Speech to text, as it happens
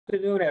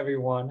afternoon,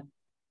 everyone.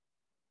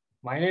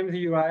 My name is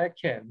Uriah.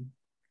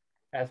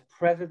 As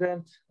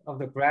President of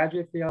the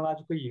Graduate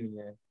Theological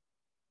Union,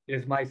 it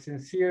is my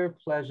sincere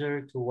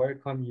pleasure to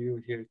welcome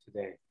you here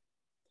today.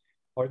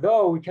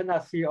 Although we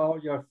cannot see all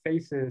your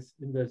faces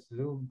in the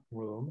Zoom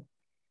room,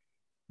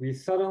 we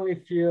certainly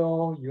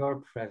feel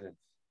your presence.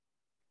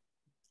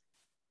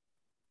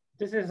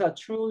 This is a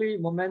truly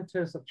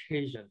momentous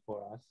occasion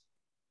for us.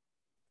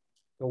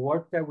 The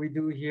work that we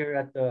do here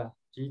at the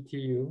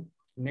GTU,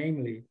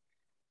 namely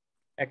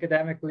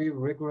academically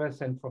rigorous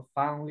and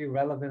profoundly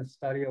relevant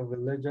study of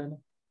religion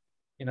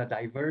in a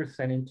diverse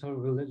and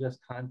interreligious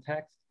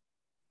context,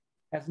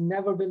 has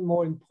never been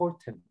more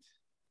important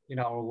in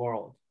our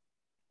world.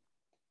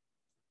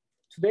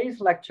 Today's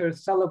lecture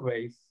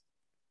celebrates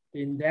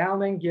the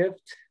endowment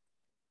gift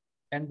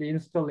and the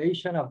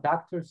installation of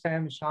Dr.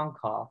 Sam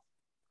Shonkoff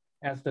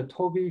as the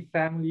Taube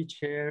Family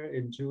Chair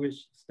in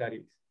Jewish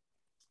Studies.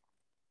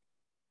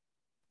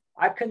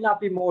 I could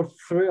not be more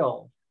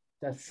thrilled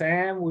that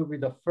Sam will be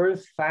the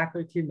first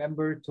faculty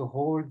member to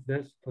hold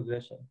this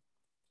position.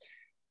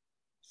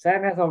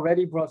 Sam has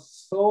already brought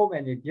so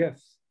many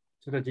gifts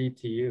to the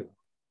GTU.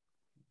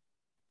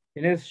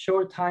 In his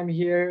short time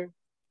here,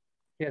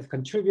 he has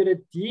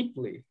contributed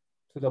deeply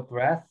to the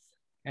breadth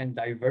and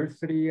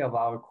diversity of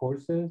our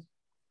courses,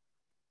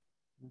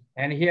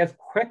 and he has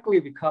quickly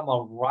become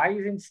a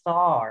rising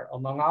star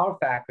among our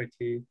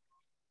faculty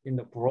in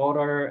the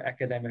broader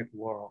academic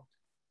world.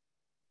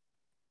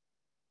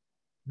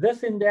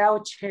 This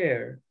endowed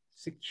chair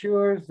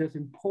secures this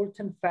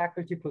important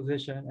faculty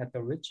position at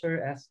the Richard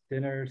S.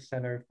 Dinner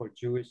Center for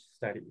Jewish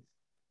Studies.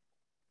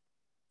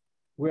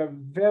 We are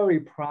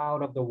very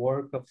proud of the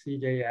work of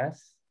CJS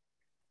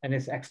and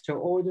its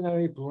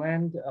extraordinary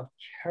blend of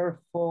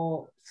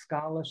careful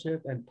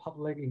scholarship and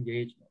public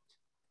engagement.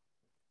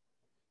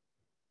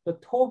 The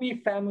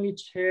Taube Family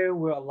Chair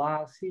will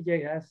allow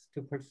CJS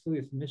to pursue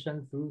its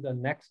mission through the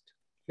next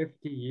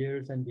 50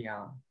 years and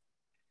beyond,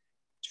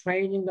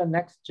 training the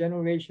next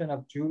generation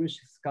of Jewish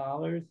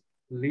scholars,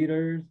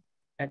 leaders,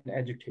 and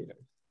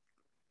educators.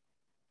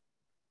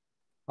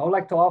 I would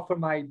like to offer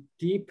my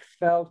deep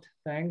felt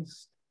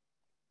thanks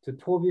to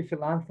Taube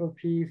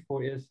Philanthropies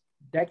for its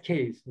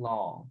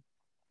decades-long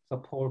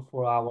support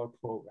for our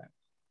program.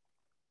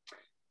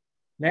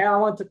 Now I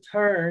want to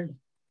turn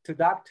to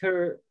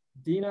Dr.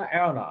 Dina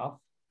Aronoff,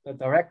 the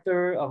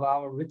director of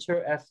our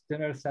Richard S.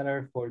 Dinner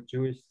Center for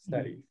Jewish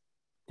Studies.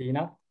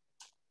 Dina?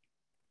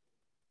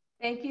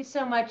 Thank you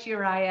so much,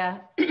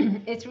 Uriah.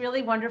 It's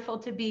really wonderful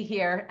to be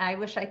here. I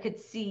wish I could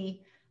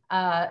see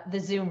the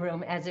Zoom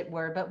room, as it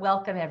were, but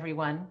welcome,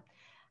 everyone.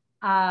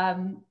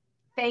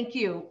 Thank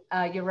you,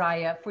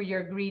 Uriah, for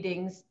your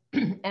greetings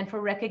and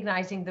for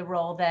recognizing the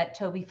role that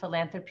Taube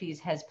Philanthropies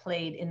has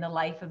played in the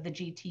life of the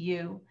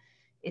GTU,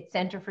 its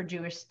Center for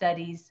Jewish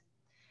Studies,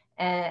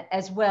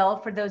 as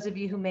well, for those of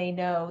you who may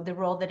know, the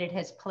role that it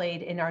has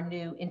played in our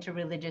new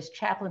interreligious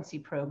chaplaincy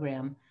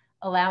program,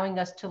 allowing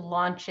us to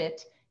launch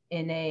it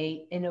in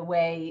a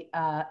way,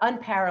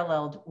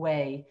 unparalleled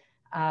way,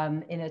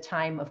 in a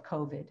time of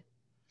COVID.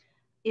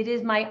 It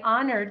is my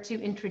honor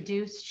to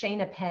introduce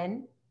Shana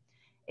Penn,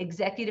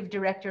 Executive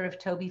Director of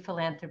Taube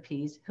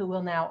Philanthropies, who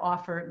will now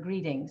offer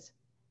greetings.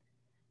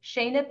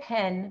 Shana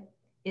Penn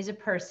is a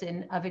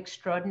person of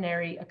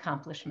extraordinary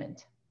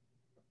accomplishment.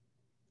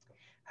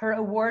 Her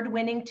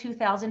award-winning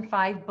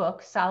 2005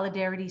 book,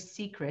 Solidarity's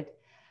Secret,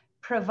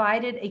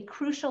 provided a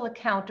crucial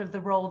account of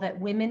the role that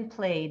women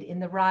played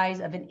in the rise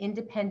of an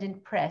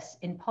independent press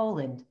in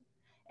Poland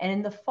and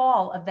in the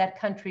fall of that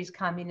country's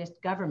communist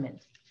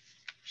government.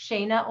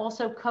 Shana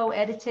also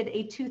co-edited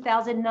a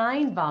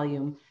 2009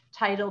 volume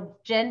titled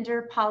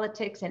Gender,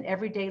 Politics, and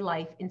Everyday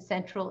Life in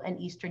Central and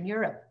Eastern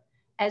Europe,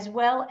 as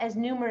well as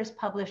numerous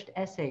published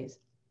essays.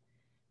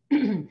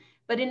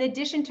 But in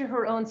addition to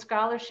her own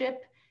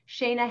scholarship,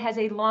 Shana has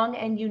a long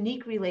and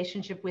unique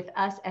relationship with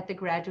us at the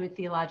Graduate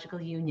Theological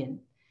Union.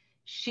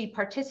 She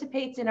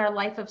participates in our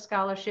life of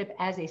scholarship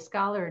as a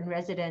scholar in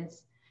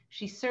residence.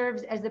 She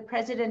serves as the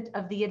president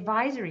of the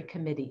advisory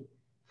committee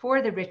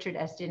for the Richard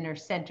S. Dinner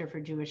Center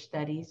for Jewish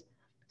Studies,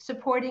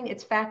 supporting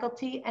its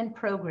faculty and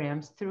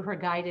programs through her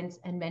guidance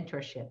and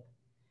mentorship.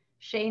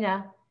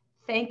 Shana,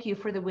 thank you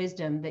for the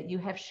wisdom that you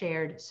have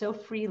shared so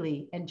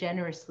freely and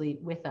generously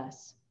with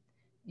us.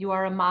 You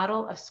are a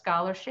model of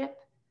scholarship,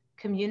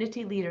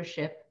 community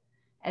leadership,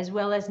 as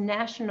well as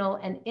national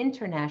and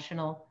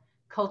international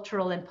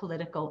cultural and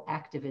political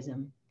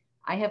activism.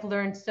 I have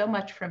learned so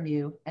much from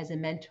you as a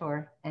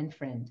mentor and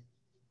friend.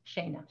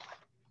 Shana.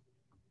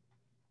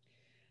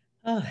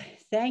 Oh,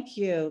 thank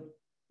you.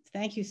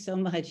 Thank you so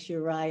much,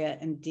 Uriah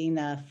and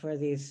Dina, for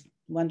these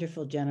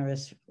wonderful,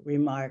 generous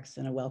remarks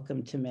and a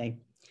welcome to me.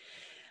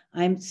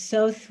 I'm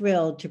so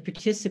thrilled to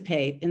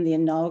participate in the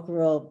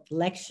inaugural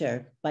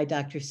lecture by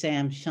Dr.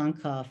 Sam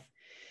Shonkoff,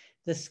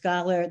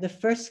 the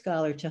first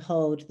scholar to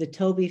hold the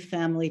Taube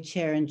Family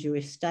Chair in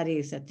Jewish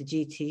Studies at the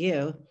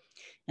GTU,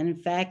 and in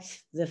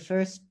fact, the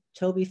first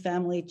Taube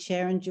Family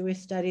Chair in Jewish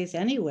Studies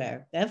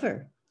anywhere,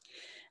 ever.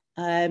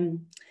 And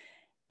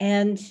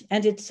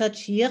it's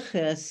such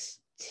yichus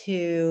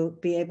to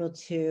be able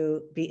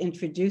to be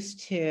introduced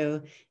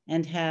to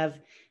and have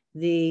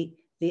the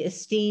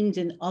esteemed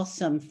and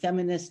awesome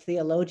feminist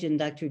theologian,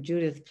 Dr.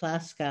 Judith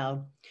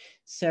Plaskow,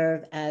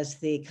 serve as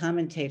the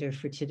commentator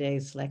for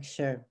today's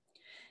lecture.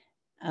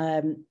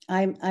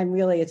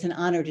 It's an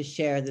honor to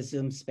share the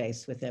Zoom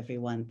space with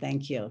everyone.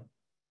 Thank you.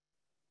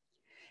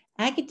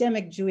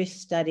 Academic Jewish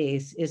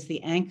studies is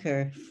the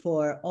anchor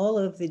for all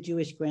of the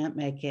Jewish grant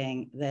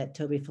making that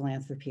Taube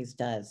Philanthropies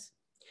does.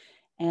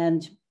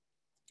 And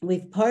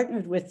we've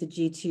partnered with the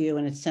GTU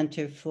and its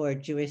Center for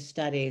Jewish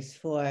Studies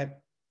for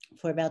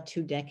about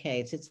 2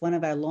 decades. It's one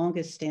of our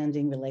longest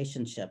standing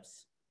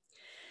relationships.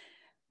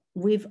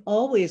 We've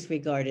always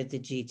regarded the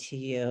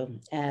GTU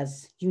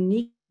as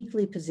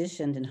uniquely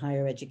positioned in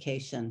higher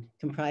education,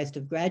 comprised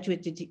of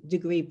graduate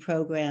degree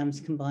programs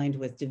combined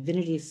with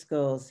divinity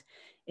schools.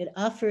 It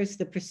offers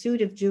the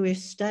pursuit of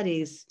Jewish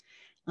studies,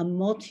 a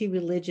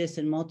multi-religious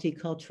and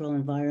multicultural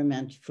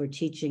environment for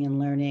teaching and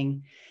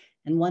learning,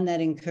 and one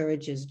that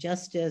encourages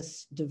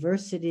justice,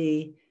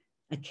 diversity,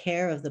 a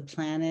care of the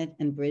planet,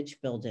 and bridge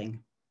building.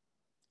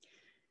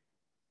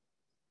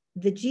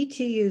 The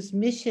GTU's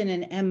mission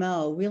and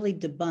MO really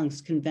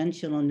debunks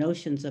conventional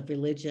notions of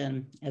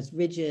religion as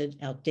rigid,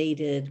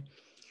 outdated,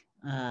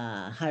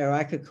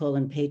 hierarchical,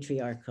 and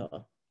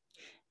patriarchal.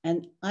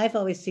 And I've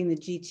always seen the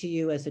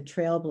GTU as a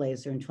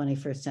trailblazer in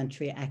 21st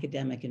century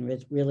academic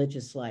and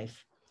religious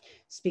life.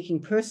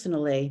 Speaking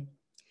personally,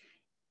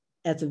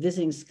 as a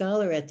visiting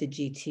scholar at the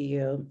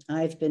GTU,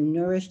 I've been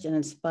nourished and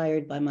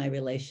inspired by my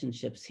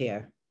relationships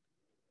here.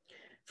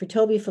 For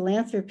Taube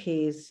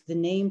Philanthropies, the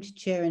named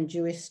chair in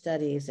Jewish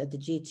studies at the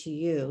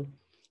GTU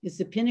is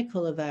the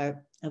pinnacle of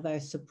our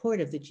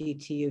support of the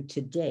GTU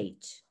to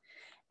date,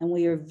 and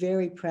we are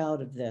very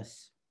proud of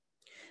this.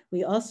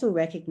 We also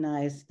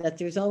recognize that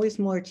there's always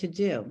more to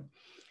do.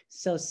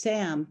 So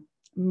Sam,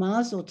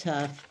 mazel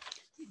tov,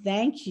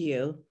 thank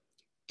you.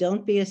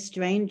 Don't be a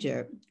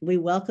stranger. We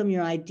welcome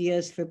your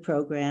ideas for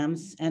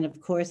programs, and of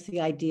course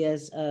the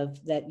ideas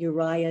that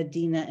Uriah,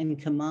 Dina,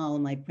 and Kamal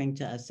might bring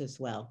to us as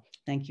well.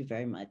 Thank you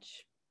very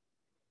much.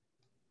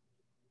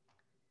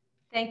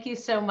 Thank you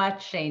so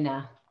much,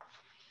 Shana.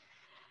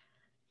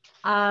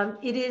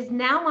 It is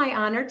now my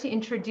honor to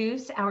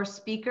introduce our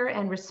speaker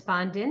and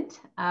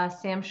respondent,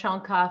 Sam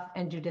Shonkoff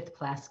and Judith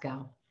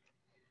Plaskow.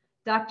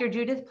 Dr.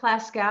 Judith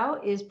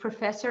Plaskow is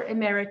Professor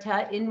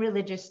Emerita in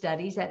Religious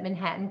Studies at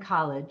Manhattan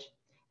College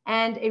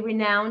and a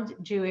renowned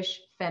Jewish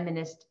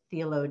feminist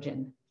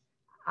theologian.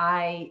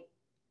 I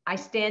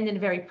stand in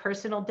very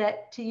personal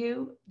debt to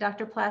you,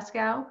 Dr.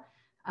 Plaskow,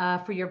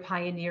 for your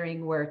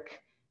pioneering work.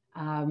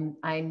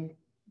 I'm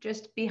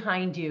just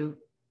behind you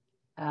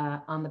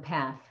on the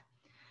path.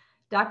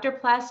 Dr.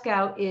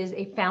 Plaskow is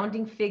a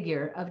founding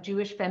figure of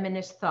Jewish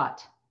feminist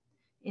thought.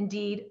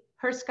 Indeed,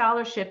 her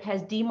scholarship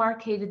has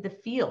demarcated the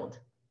field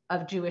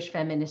of Jewish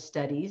feminist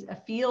studies, a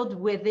field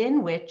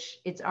within which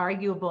it's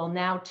arguable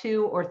now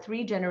 2 or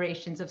 3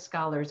 generations of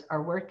scholars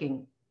are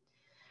working.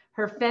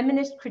 Her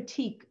feminist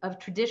critique of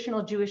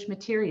traditional Jewish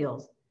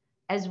materials,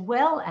 as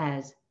well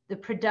as the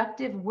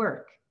productive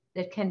work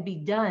that can be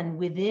done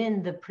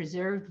within the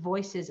preserved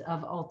voices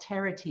of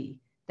alterity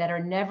that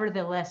are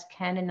nevertheless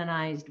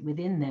canonized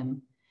within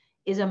them,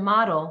 is a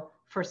model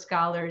for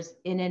scholars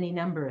in any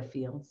number of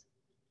fields.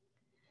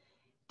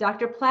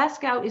 Dr.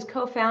 Plaskow is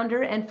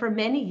co-founder and for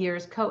many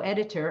years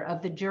co-editor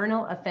of the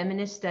Journal of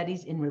Feminist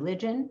Studies in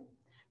Religion.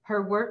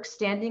 Her work,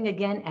 Standing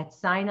Again at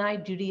Sinai,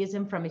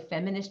 Judaism from a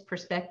Feminist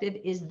Perspective,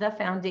 is the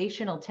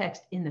foundational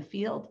text in the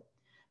field.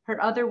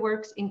 Her other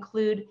works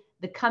include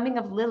The Coming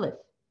of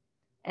Lilith,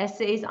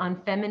 Essays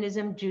on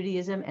Feminism,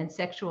 Judaism, and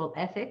Sexual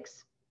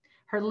Ethics.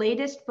 Her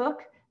latest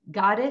book,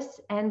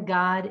 Goddess and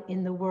God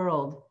in the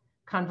World,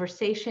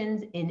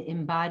 Conversations in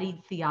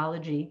Embodied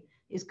Theology,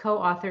 is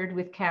co-authored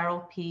with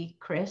Carol P.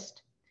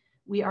 Christ.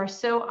 We are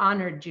so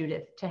honored,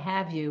 Judith, to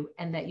have you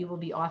and that you will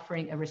be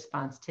offering a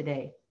response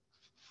today.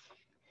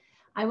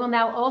 I will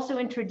now also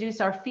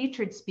introduce our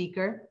featured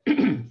speaker,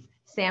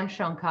 Sam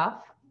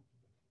Shonkoff.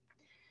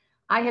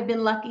 I have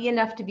been lucky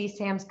enough to be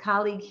Sam's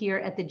colleague here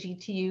at the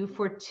GTU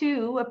for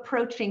 2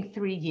 approaching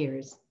 3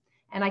 years.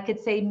 And I could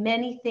say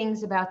many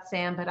things about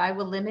Sam, but I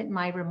will limit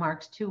my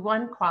remarks to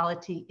one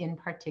quality in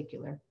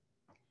particular.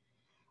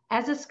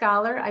 As a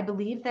scholar, I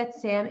believe that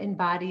Sam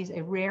embodies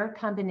a rare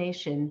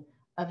combination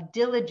of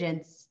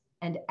diligence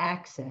and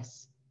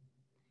access.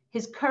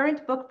 His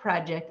current book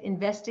project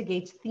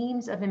investigates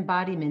themes of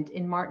embodiment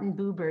in Martin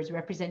Buber's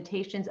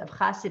representations of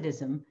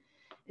Hasidism,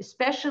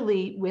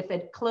 especially with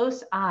a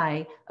close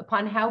eye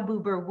upon how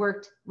Buber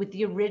worked with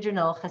the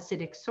original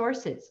Hasidic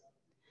sources.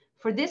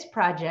 For this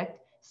project,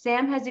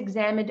 Sam has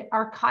examined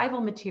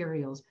archival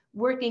materials,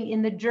 working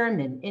in the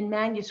German, in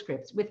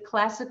manuscripts, with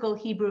classical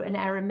Hebrew and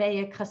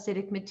Aramaic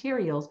Hasidic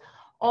materials,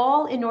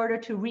 all in order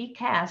to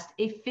recast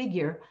a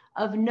figure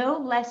of no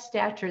less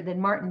stature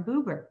than Martin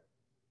Buber.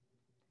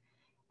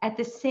 At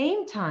the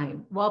same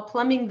time, while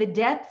plumbing the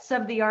depths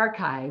of the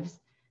archives,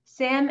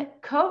 Sam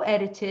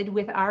co-edited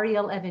with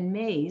Ariel Evan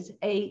Mays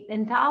an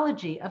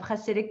anthology of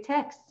Hasidic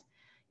texts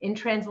in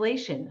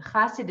translation,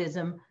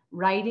 Hasidism,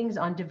 Writings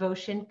on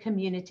Devotion,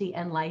 Community,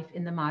 and Life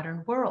in the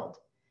Modern World,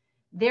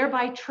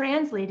 thereby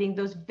translating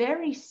those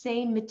very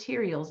same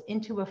materials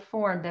into a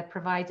form that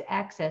provides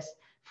access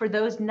for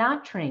those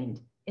not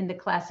trained in the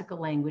classical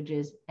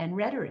languages and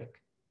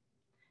rhetoric.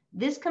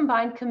 This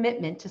combined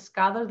commitment to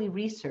scholarly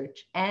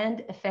research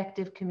and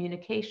effective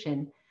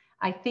communication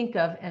I think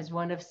of as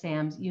one of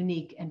Sam's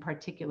unique and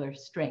particular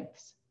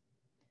strengths.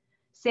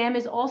 Sam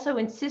is also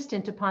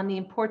insistent upon the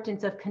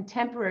importance of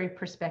contemporary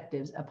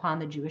perspectives upon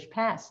the Jewish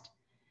past.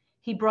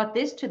 He brought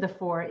this to the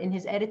fore in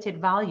his edited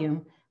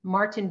volume,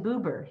 Martin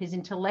Buber, His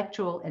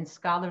Intellectual and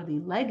Scholarly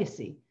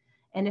Legacy,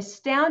 an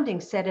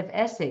astounding set of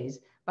essays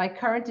by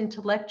current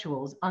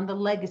intellectuals on the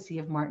legacy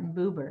of Martin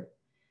Buber.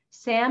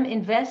 Sam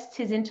invests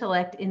his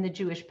intellect in the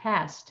Jewish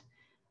past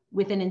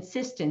with an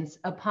insistence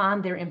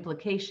upon their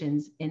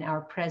implications in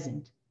our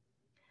present.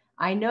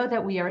 I know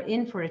that we are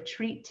in for a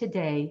treat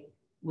today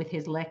with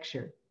his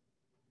lecture.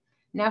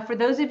 Now, for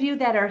those of you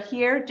that are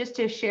here, just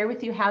to share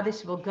with you how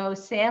this will go,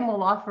 Sam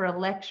will offer a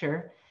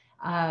lecture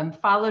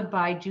followed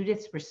by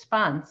Judith's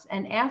response.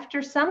 And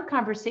after some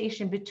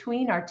conversation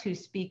between our two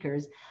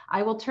speakers,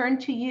 I will turn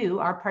to you,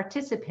 our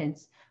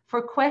participants,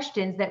 for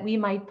questions that we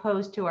might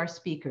pose to our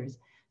speakers.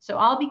 So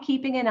I'll be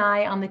keeping an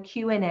eye on the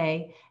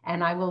Q&A,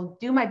 and I will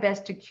do my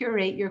best to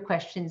curate your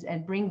questions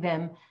and bring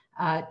them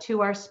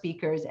to our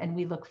speakers, and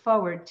we look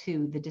forward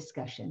to the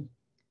discussion.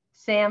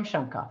 Sam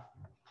Shonkoff.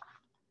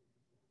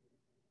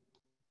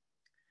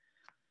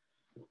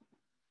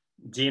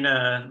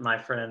 Dina, my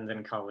friend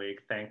and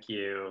colleague, thank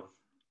you.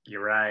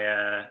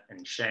 Uriah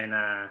and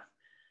Shana,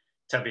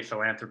 Taube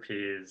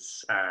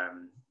Philanthropies.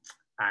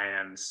 I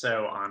am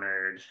so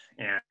honored,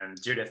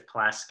 and Judith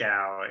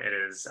Plaskow,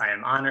 I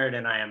am honored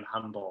and I am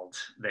humbled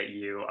that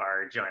you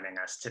are joining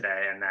us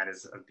today, and that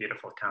is a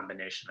beautiful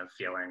combination of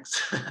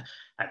feelings.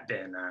 I've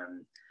been,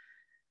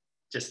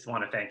 just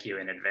want to thank you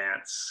in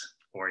advance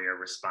for your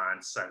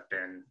response. I've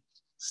been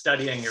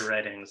studying your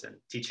writings and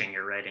teaching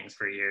your writings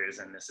for years,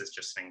 and this is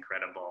just an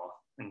incredible,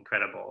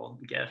 incredible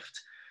gift.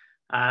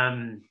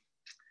 And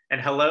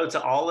hello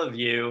to all of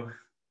you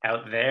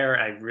out there.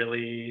 I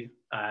really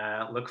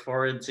look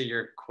forward to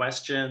your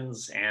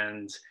questions,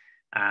 and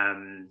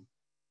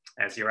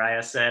as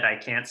Uriah said, I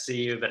can't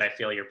see you, but I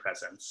feel your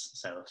presence.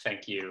 So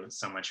thank you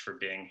so much for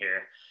being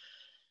here.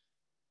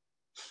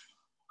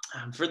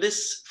 For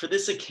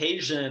this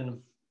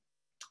occasion,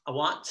 I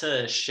want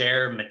to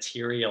share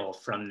material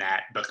from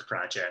that book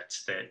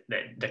project,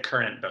 the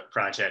current book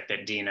project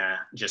that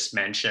Dina just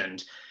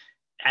mentioned.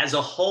 As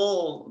a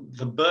whole,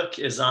 the book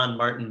is on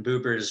Martin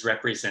Buber's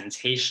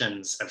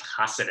representations of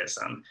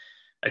Hasidism,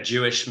 a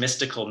Jewish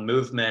mystical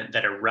movement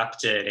that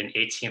erupted in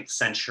 18th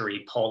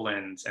century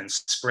Poland and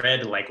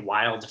spread like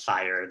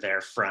wildfire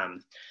therefrom.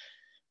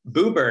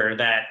 Buber,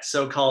 that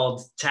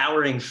so-called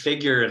towering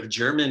figure of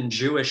German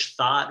Jewish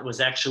thought,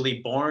 was actually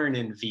born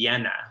in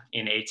Vienna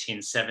in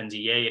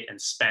 1878 and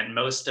spent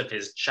most of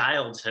his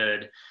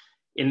childhood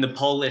in the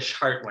Polish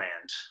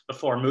heartland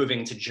before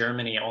moving to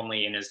Germany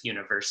only in his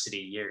university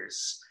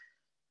years.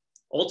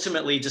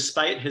 Ultimately,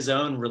 despite his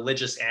own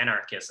religious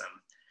anarchism,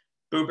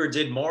 Buber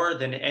did more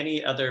than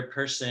any other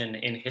person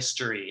in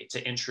history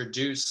to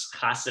introduce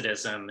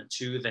Hasidism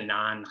to the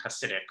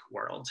non-Hasidic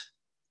world.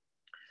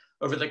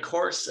 Over the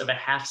course of a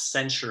half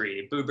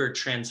century, Buber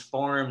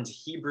transformed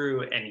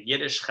Hebrew and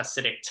Yiddish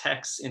Hasidic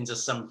texts into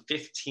some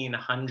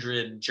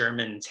 1,500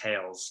 German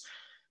tales,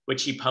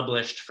 which he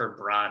published for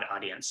broad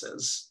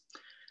audiences.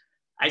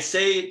 I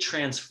say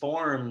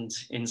transformed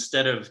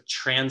instead of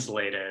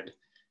translated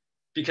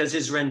because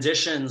his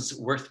renditions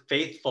were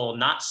faithful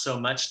not so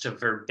much to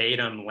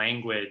verbatim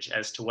language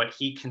as to what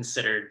he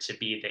considered to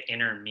be the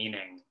inner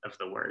meaning of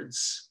the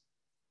words.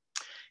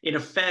 In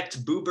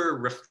effect,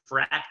 Buber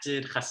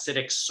refracted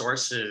Hasidic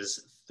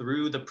sources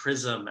through the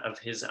prism of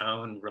his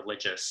own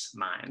religious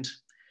mind.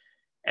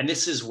 And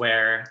this is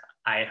where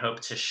I hope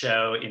to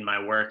show in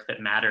my work that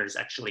matters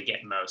actually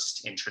get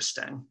most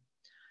interesting.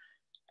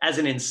 As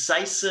an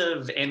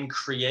incisive and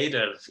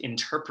creative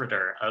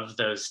interpreter of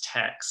those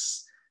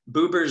texts,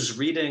 Buber's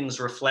readings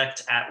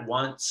reflect at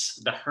once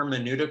the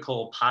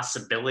hermeneutical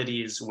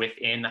possibilities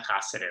within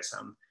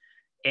Hasidism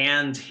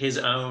and his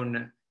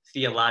own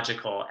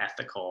theological,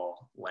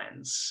 ethical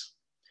lens.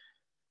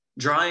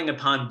 Drawing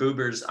upon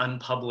Buber's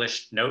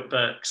unpublished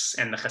notebooks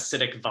and the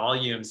Hasidic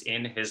volumes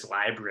in his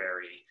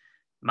library,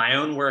 my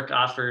own work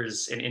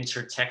offers an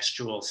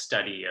intertextual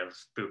study of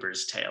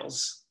Buber's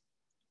tales.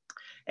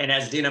 And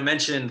as Dina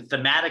mentioned,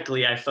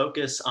 thematically, I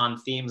focus on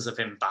themes of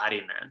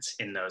embodiment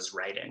in those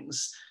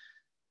writings.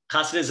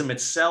 Hasidism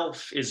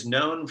itself is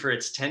known for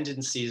its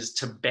tendencies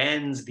to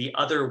bend the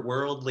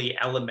otherworldly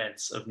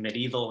elements of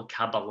medieval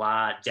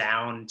Kabbalah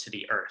down to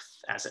the earth,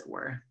 as it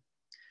were.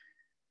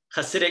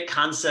 Hasidic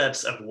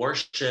concepts of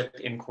worship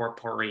in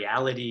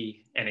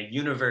corporeality and a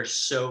universe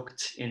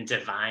soaked in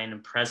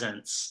divine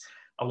presence,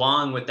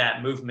 along with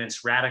that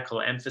movement's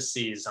radical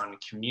emphases on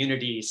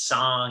community,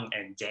 song,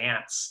 and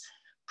dance,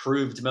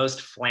 proved most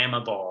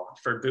flammable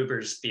for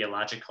Buber's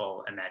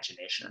theological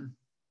imagination.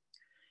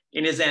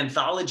 In his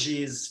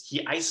anthologies,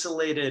 he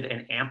isolated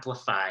and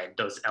amplified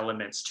those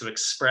elements to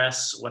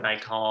express what I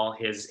call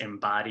his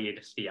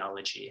embodied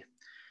theology.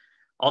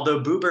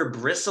 Although Buber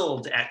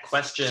bristled at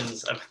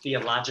questions of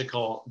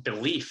theological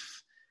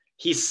belief,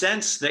 he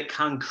sensed that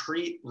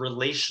concrete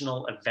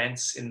relational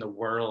events in the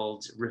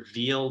world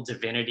reveal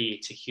divinity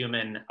to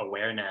human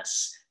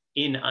awareness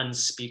in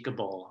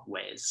unspeakable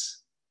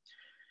ways.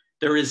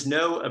 There is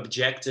no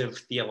objective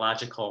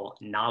theological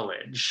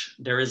knowledge.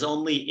 There is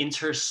only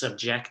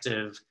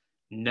intersubjective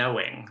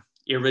knowing,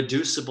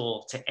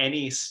 irreducible to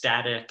any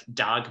static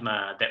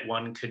dogma that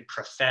one could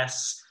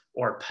profess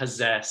or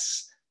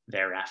possess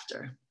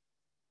thereafter.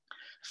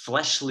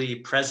 Fleshly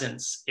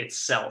presence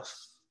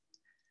itself,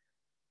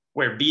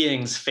 where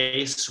beings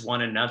face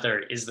one another,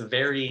 is the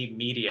very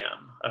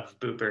medium of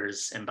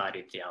Buber's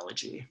embodied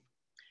theology.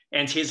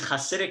 And his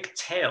Hasidic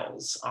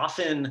tales,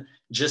 often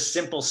just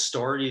simple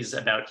stories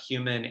about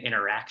human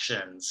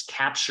interactions,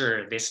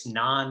 capture this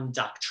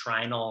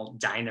non-doctrinal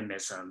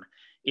dynamism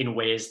in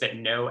ways that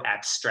no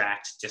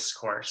abstract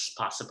discourse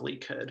possibly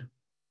could.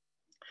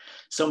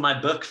 So my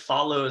book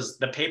follows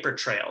the paper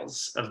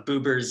trails of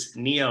Buber's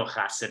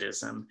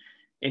neo-Hasidism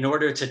in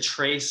order to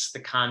trace the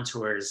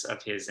contours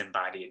of his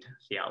embodied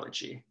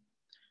theology.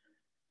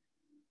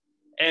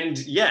 And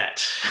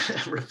yet,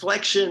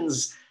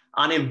 reflections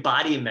on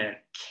embodiment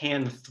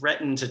can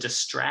threaten to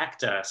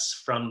distract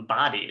us from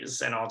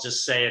bodies. And I'll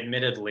just say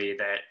admittedly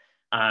that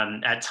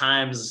at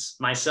times,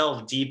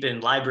 myself deep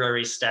in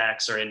library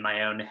stacks or in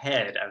my own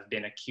head, I've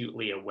been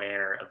acutely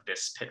aware of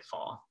this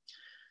pitfall.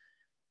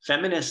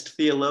 Feminist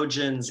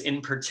theologians in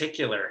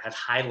particular have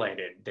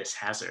highlighted this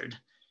hazard.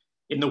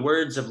 In the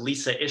words of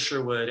Lisa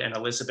Isherwood and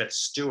Elizabeth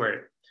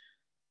Stewart,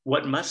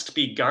 what must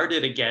be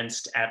guarded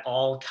against at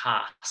all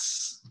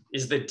costs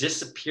is the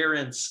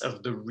disappearance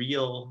of the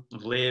real,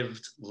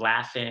 lived,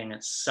 laughing,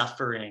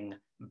 suffering,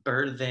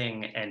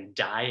 birthing, and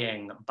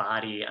dying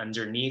body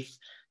underneath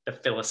the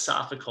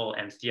philosophical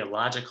and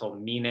theological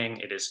meaning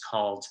it is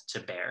called to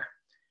bear.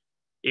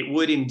 It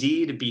would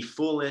indeed be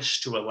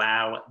foolish to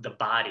allow the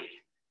body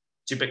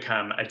to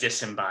become a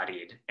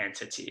disembodied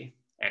entity,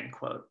 end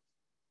quote.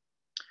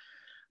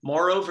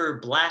 Moreover,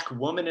 Black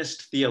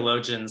womanist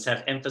theologians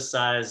have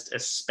emphasized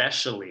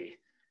especially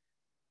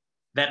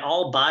that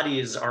all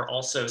bodies are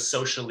also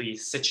socially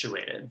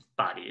situated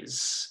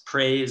bodies,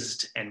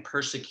 praised and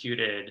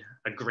persecuted,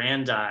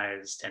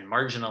 aggrandized and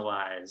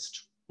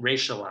marginalized,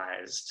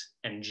 racialized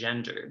and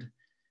gendered.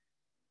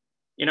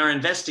 In our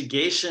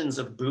investigations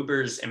of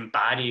Buber's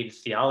embodied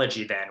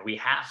theology, then, we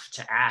have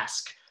to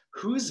ask,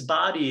 whose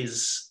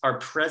bodies are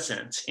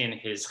present in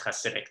his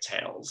Hasidic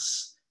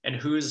tales and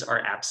whose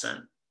are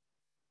absent?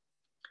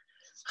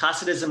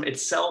 Hasidism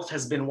itself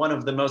has been one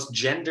of the most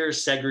gender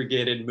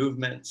segregated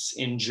movements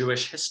in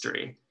Jewish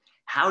history.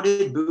 How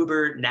did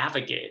Buber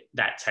navigate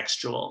that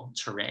textual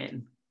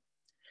terrain?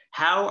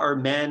 How are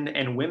men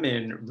and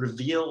women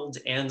revealed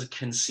and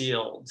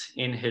concealed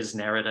in his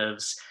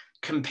narratives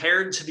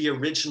compared to the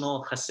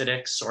original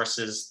Hasidic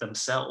sources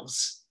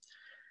themselves?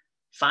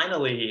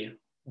 Finally,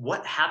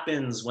 what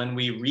happens when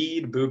we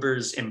read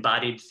Buber's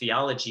embodied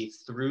theology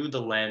through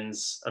the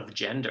lens of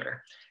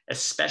gender,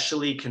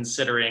 especially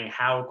considering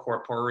how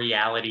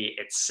corporeality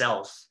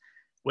itself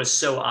was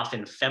so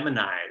often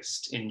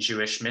feminized in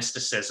Jewish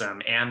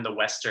mysticism and the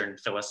Western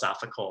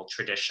philosophical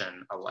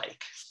tradition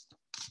alike?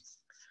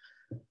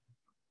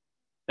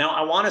 Now,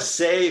 I want to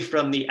say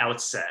from the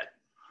outset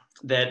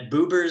that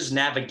Buber's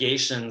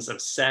navigations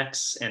of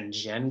sex and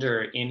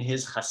gender in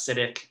his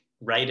Hasidic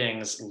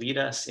writings lead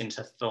us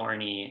into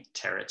thorny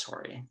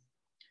territory.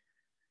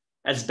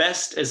 As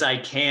best as I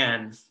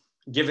can,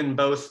 given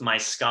both my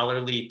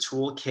scholarly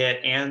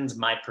toolkit and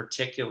my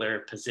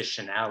particular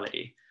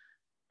positionality,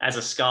 as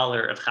a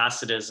scholar of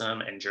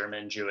Hasidism and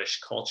German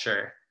Jewish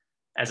culture,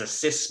 as a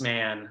cis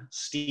man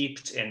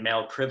steeped in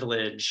male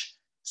privilege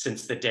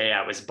since the day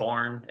I was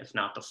born, if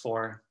not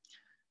before,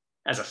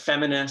 as a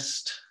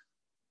feminist,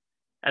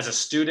 as a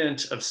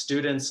student of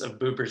students of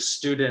Buber's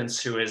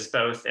students who is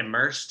both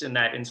immersed in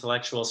that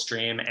intellectual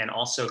stream and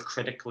also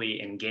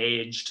critically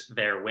engaged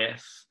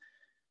therewith,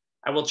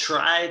 I will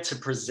try to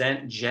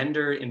present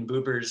gender in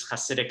Buber's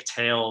Hasidic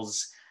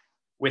tales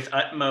with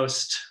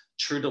utmost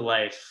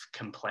true-to-life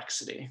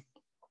complexity.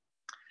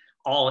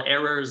 All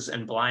errors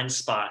and blind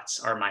spots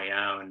are my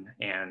own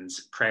and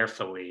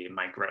prayerfully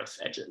my growth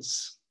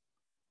edges.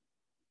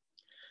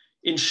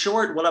 In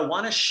short, what I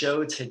want to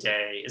show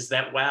today is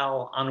that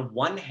while on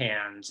one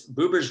hand,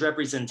 Buber's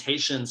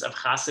representations of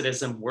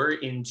Hasidism were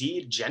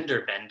indeed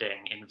gender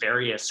bending in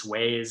various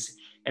ways,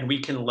 and we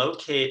can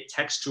locate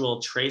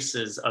textual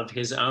traces of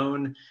his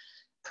own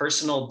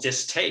personal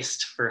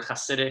distaste for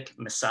Hasidic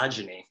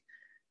misogyny.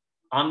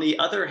 On the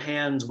other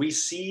hand, we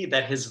see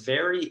that his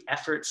very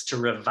efforts to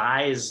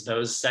revise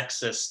those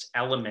sexist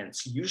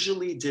elements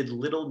usually did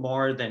little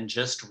more than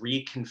just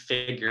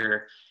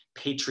reconfigure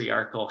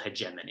patriarchal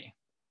hegemony.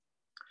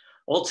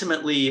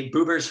 Ultimately,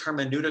 Buber's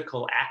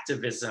hermeneutical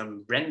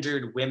activism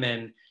rendered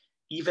women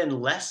even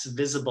less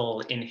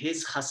visible in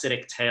his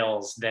Hasidic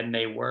tales than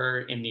they were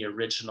in the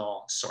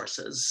original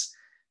sources.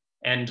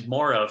 And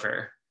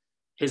moreover,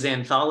 his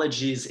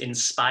anthologies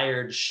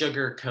inspired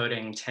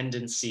sugar-coating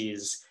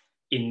tendencies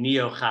in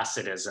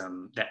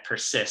neo-Hasidism that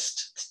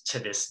persist to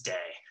this day.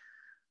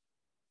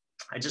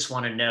 I just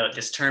want to note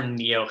this term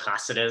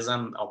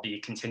neo-Hasidism, I'll be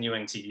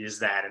continuing to use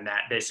that, and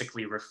that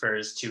basically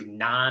refers to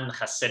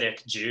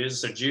non-Hasidic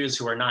Jews, so Jews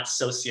who are not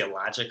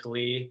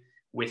sociologically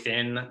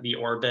within the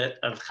orbit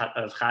of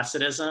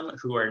Hasidism,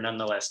 who are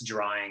nonetheless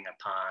drawing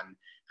upon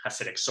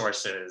Hasidic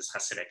sources,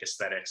 Hasidic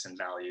aesthetics and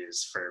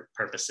values for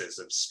purposes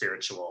of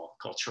spiritual,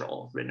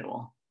 cultural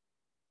renewal.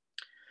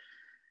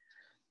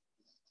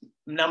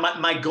 Now,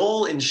 my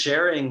goal in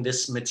sharing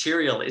this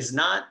material is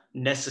not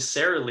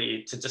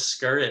necessarily to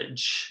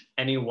discourage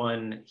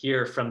anyone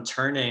here from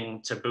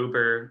turning to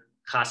Buber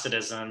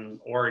Hasidism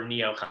or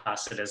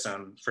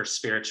neo-Hasidism for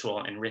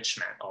spiritual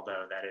enrichment,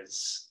 although that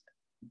is,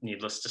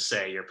 needless to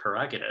say, your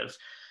prerogative.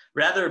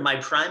 Rather, my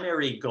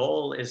primary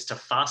goal is to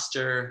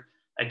foster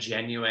a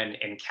genuine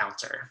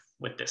encounter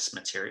with this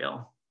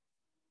material.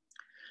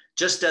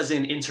 Just as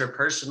in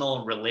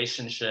interpersonal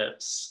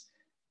relationships,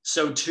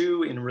 so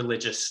too in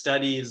religious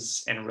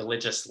studies and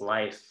religious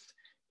life,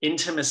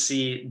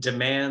 intimacy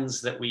demands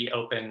that we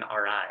open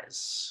our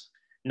eyes,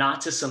 not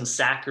to some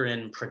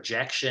saccharine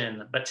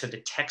projection, but to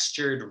the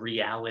textured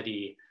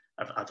reality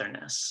of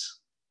otherness.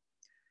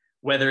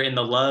 Whether in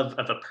the love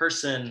of a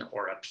person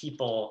or a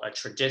people, a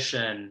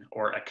tradition,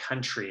 or a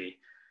country,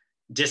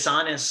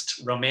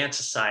 dishonest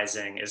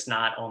romanticizing is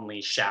not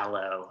only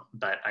shallow,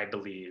 but I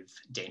believe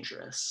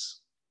dangerous.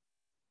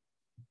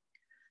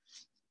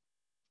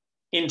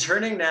 In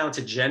turning now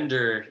to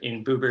gender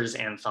in Buber's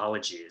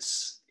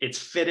anthologies, it's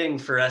fitting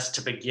for us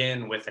to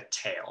begin with a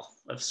tale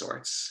of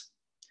sorts.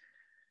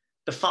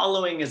 The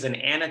following is an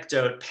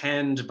anecdote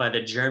penned by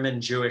the German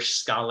Jewish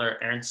scholar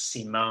Ernst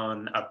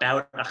Simon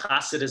about a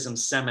Hasidism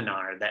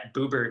seminar that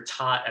Buber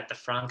taught at the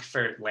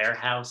Frankfurt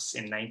Lehrhaus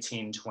in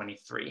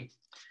 1923.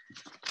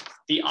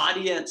 The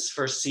audience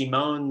for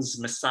Simon's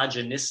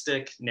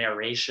misogynistic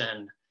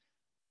narration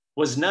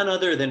was none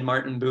other than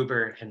Martin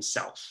Buber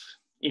himself.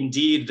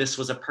 Indeed, this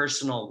was a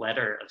personal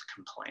letter of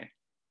complaint.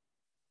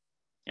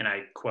 And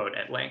I quote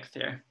at length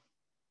here.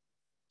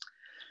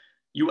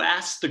 "You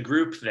asked the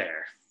group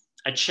there,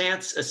 a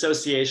chance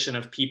association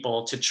of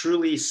people, to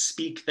truly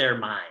speak their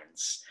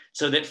minds,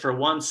 so that for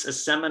once a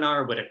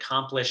seminar would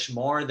accomplish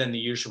more than the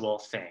usual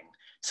thing,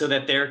 so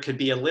that there could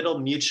be a little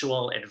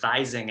mutual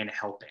advising and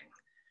helping.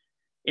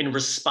 In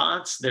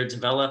response, there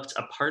developed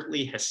a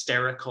partly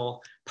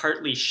hysterical,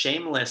 partly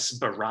shameless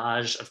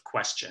barrage of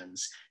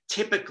questions,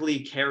 typically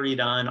carried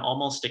on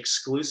almost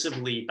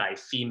exclusively by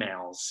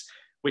females,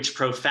 which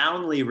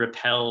profoundly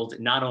repelled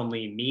not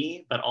only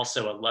me, but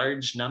also a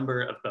large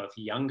number of both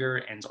younger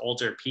and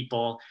older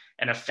people,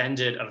 and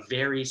offended a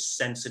very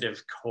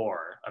sensitive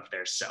core of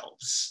their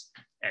selves,"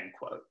 end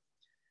quote.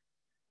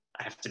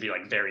 I have to be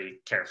like very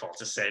careful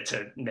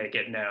to make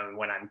it known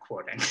when I'm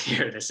quoting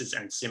here. This is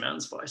Ernst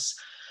Simon's voice.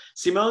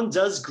 Simon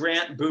does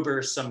grant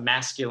Buber some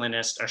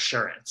masculinist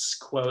assurance.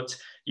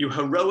 Quote, "You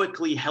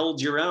heroically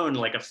held your own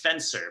like a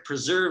fencer,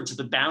 preserved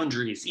the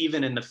boundaries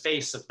even in the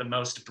face of the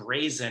most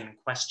brazen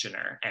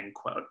questioner," end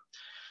quote.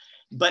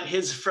 But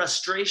his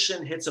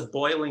frustration hits a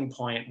boiling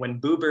point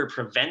when Buber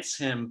prevents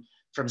him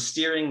from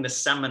steering the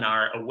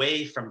seminar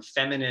away from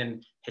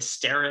feminine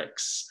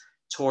hysterics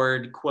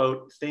toward,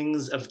 quote,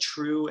 "things of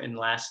true and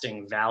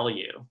lasting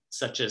value,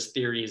 such as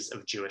theories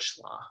of Jewish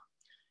law."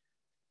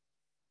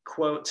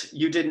 Quote,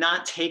 "You did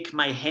not take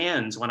my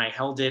hand when I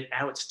held it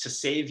out to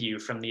save you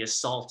from the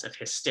assault of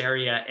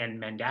hysteria and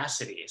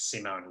mendacity,"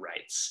 Simon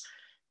writes.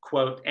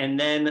 Quote, "And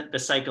then the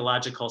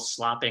psychological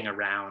slopping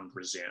around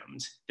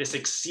resumed. This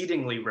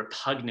exceedingly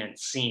repugnant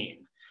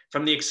scene.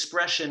 From the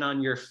expression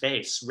on your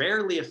face,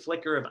 rarely a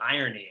flicker of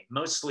irony,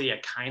 mostly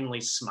a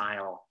kindly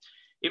smile.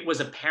 It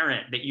was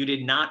apparent that you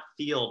did not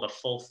feel the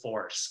full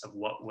force of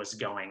what was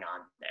going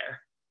on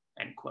there,"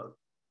 end quote.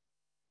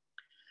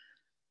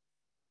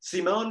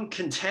 Simon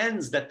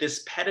contends that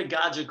this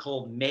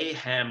pedagogical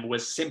mayhem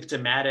was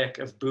symptomatic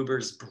of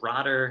Buber's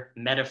broader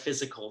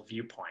metaphysical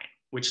viewpoint,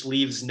 which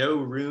leaves no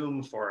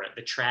room for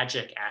the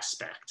tragic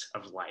aspect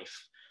of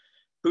life.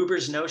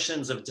 Buber's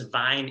notions of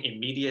divine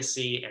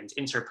immediacy and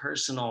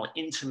interpersonal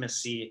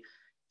intimacy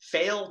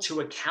fail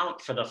to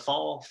account for the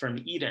fall from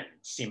Eden,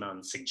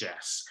 Simon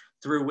suggests,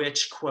 through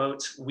which,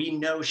 quote, "we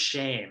know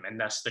shame and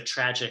thus the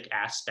tragic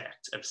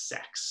aspect of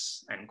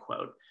sex," end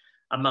quote,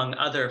 among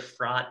other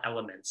fraught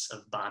elements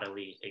of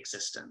bodily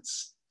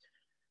existence.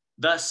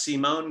 Thus,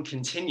 Simon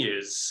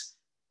continues,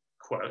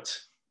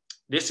 quote,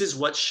 "This is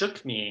what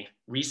shook me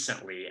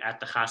recently at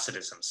the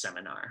Hasidism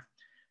seminar.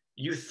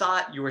 You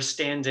thought you were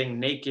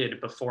standing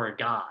naked before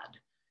God,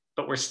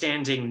 but were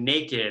standing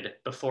naked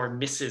before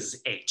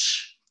Mrs.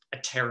 H, a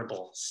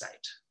terrible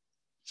sight."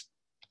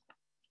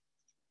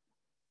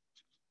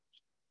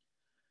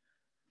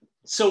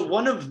 So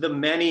one of the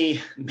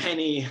many,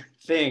 many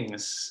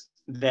things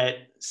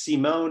that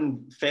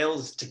Simon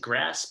fails to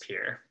grasp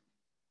here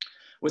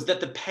was that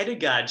the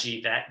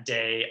pedagogy that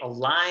day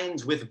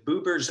aligned with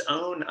Buber's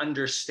own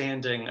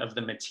understanding of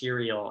the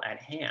material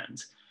at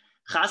hand.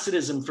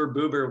 Hasidism for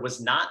Buber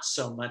was not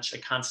so much a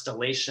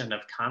constellation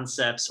of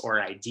concepts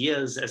or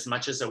ideas as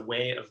much as a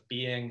way of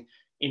being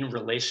in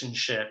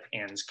relationship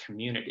and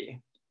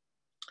community.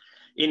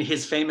 In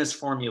his famous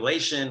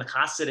formulation,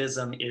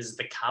 Hasidism is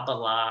the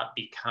Kabbalah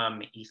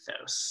become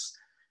ethos.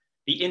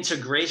 The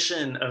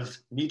integration of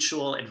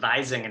mutual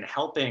advising and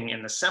helping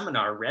in the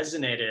seminar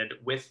resonated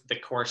with the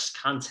course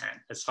content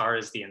as far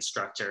as the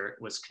instructor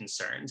was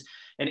concerned.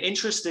 And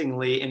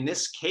interestingly, in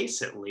this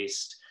case at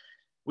least,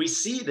 we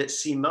see that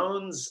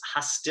Simon's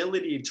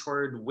hostility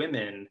toward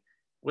women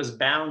was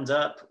bound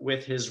up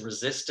with his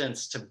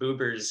resistance to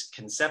Buber's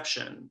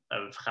conception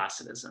of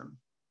Hasidism.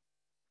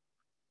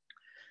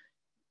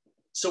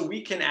 So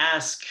we can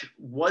ask,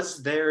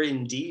 was there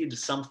indeed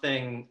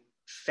something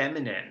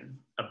feminine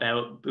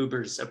about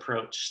Buber's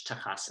approach to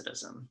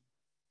Hasidism?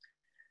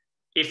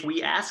 If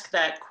we ask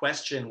that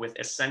question with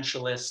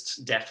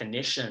essentialist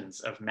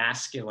definitions of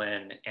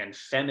masculine and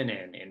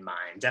feminine in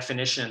mind,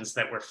 definitions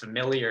that were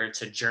familiar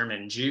to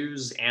German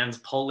Jews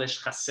and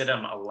Polish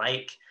Hasidim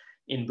alike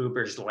in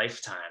Buber's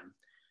lifetime,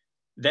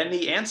 then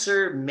the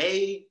answer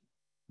may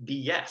be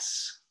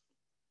yes.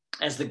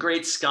 As the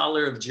great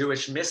scholar of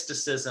Jewish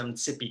mysticism,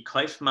 Tzippi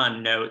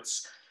Kaufman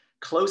notes,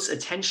 close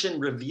attention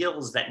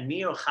reveals that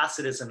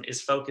neo-Hasidism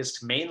is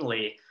focused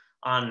mainly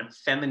on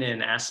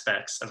feminine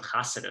aspects of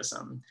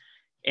Hasidism.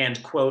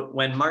 And quote,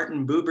 when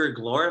Martin Buber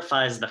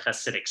glorifies the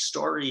Hasidic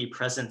story,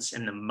 presence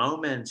in the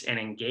moment, and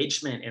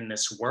engagement in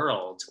this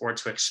world, or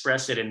to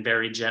express it in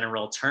very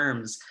general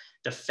terms,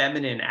 the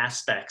feminine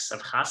aspects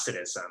of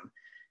Hasidism,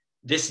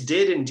 this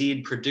did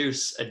indeed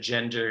produce a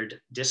gendered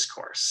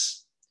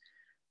discourse.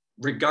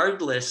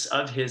 Regardless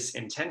of his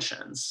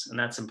intentions, and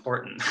that's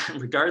important,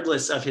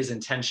 regardless of his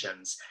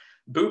intentions,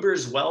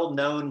 Buber's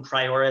well-known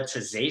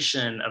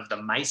prioritization of the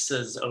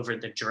Misas over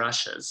the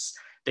drushes,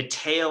 the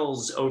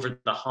tales over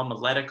the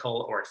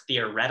homiletical or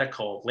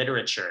theoretical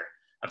literature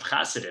of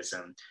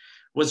Hasidism,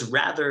 was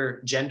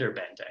rather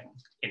gender-bending,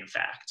 in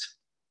fact.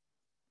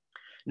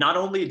 Not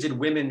only did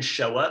women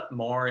show up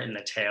more in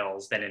the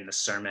tales than in the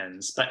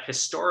sermons, but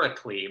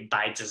historically,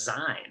 by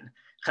design,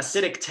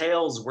 Hasidic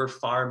tales were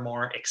far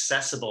more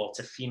accessible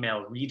to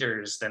female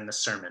readers than the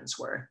sermons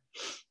were.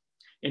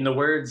 In the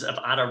words of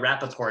Ada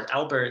Rappaport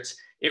Albert,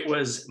 it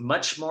was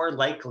much more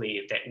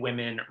likely that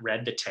women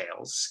read the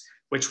tales,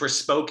 which were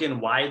spoken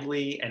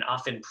widely and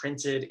often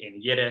printed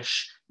in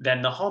Yiddish,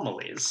 than the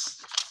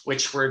homilies,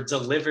 which were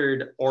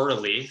delivered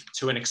orally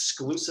to an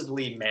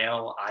exclusively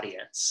male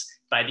audience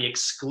by the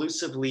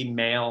exclusively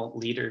male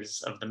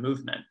leaders of the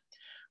movement.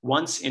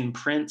 Once in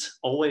print,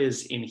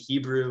 always in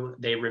Hebrew,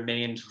 they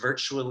remained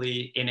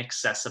virtually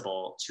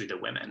inaccessible to the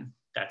women.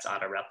 That's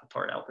Ada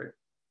Rappaport Albert.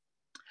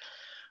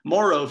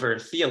 Moreover,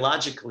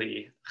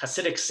 theologically,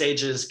 Hasidic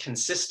sages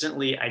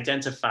consistently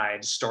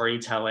identified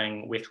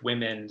storytelling with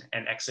women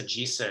and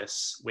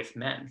exegesis with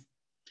men.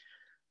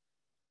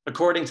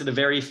 According to the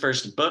very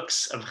first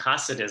books of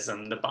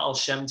Hasidism, the Baal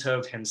Shem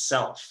Tov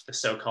himself, the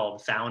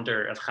so-called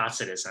founder of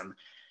Hasidism,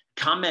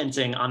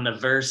 commenting on the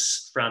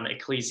verse from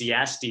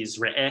Ecclesiastes,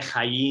 Re'eh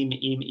Chaim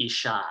im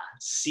Isha,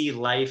 see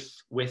life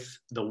with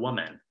the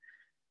woman.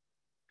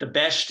 The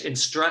Besht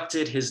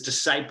instructed his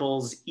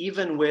disciples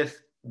even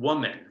with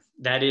woman,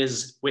 that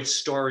is, with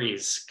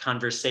stories,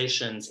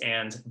 conversations,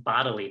 and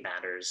bodily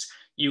matters,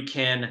 you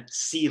can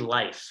see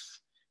life,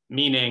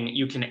 meaning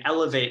you can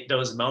elevate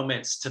those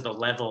moments to the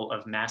level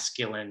of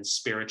masculine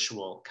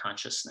spiritual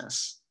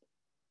consciousness.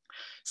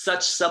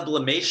 Such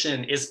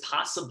sublimation is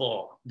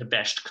possible, the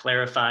Besht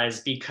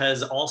clarifies,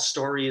 because all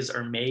stories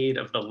are made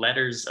of the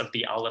letters of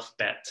the Aleph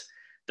Bet,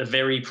 the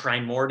very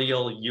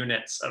primordial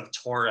units of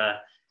Torah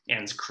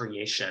and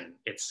creation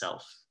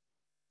itself.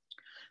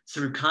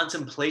 Through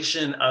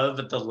contemplation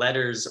of the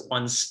letters,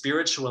 one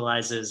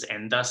spiritualizes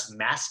and thus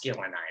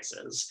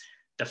masculinizes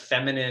the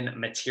feminine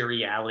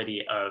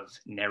materiality of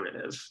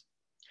narrative.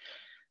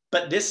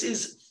 But this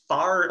is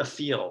far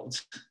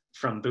afield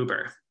from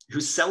Buber, who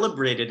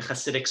celebrated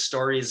Hasidic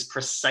stories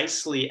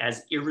precisely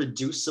as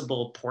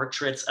irreducible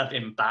portraits of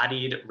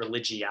embodied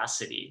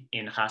religiosity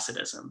in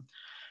Hasidism.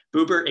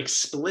 Buber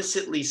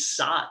explicitly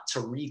sought to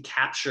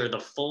recapture the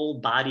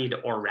full-bodied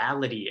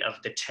orality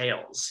of the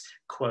tales,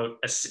 quote,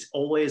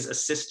 always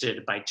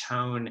assisted by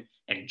tone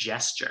and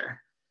gesture,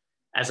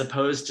 as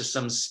opposed to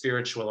some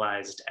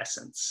spiritualized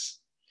essence.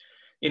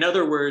 In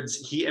other words,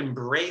 he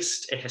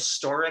embraced a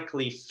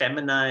historically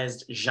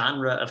feminized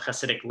genre of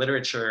Hasidic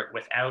literature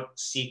without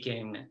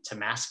seeking to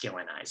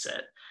masculinize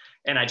it.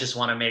 And I just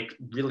want to make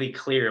really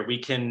clear, we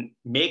can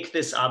make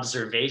this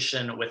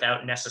observation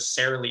without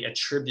necessarily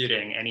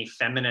attributing any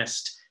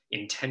feminist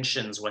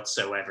intentions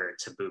whatsoever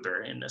to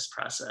Buber in this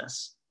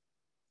process.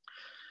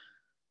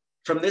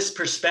 From this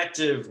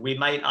perspective, we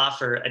might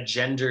offer a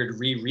gendered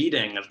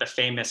rereading of the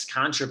famous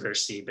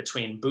controversy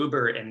between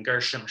Buber and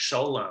Gershom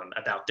Scholem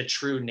about the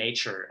true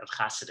nature of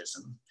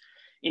Hasidism.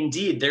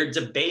 Indeed, their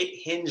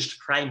debate hinged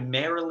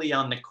primarily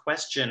on the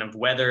question of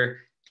whether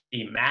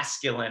the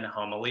masculine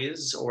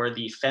homilies or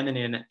the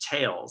feminine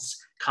tales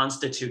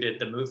constituted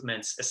the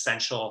movement's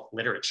essential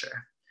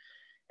literature.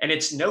 And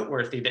it's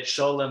noteworthy that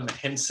Sholem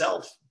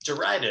himself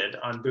derided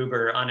on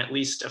Buber on at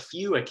least a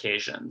few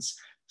occasions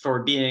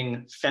for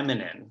being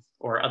feminine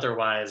or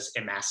otherwise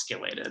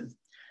emasculated,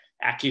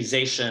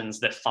 accusations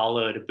that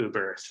followed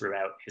Buber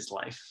throughout his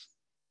life.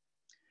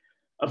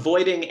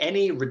 Avoiding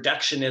any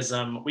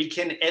reductionism, we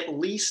can at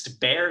least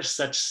bear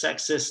such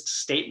sexist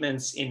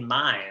statements in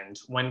mind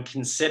when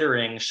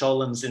considering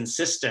Sholem's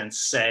insistence,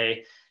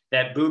 say,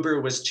 that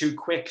Buber was too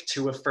quick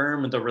to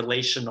affirm the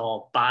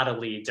relational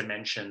bodily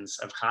dimensions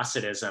of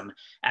Hasidism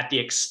at the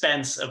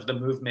expense of the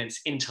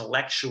movement's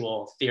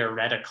intellectual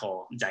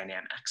theoretical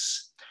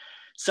dynamics.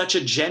 Such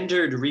a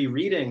gendered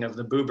rereading of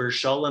the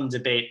Buber-Sholem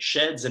debate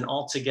sheds an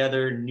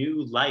altogether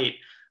new light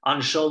on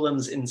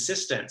Sholem's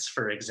insistence,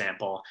 for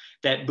example,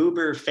 that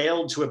Buber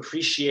failed to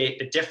appreciate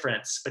the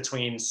difference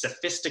between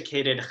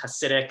sophisticated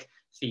Hasidic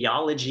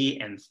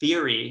theology and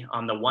theory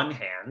on the one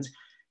hand,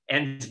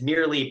 and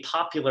merely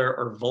popular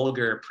or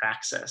vulgar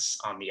praxis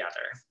on the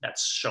other.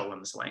 That's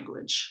Sholem's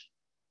language.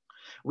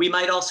 We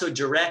might also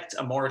direct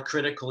a more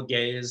critical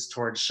gaze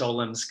towards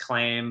Sholem's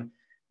claim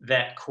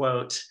that,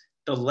 quote,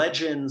 the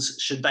legends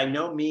should by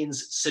no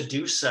means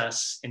seduce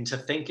us into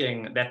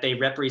thinking that they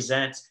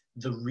represent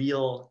the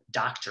real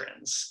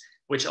doctrines,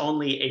 which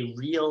only a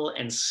real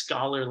and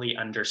scholarly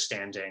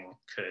understanding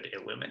could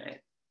illuminate.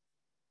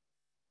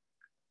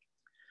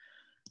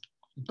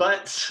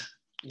 But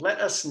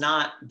let us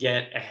not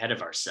get ahead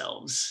of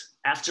ourselves.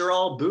 After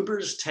all,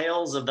 Buber's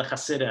Tales of the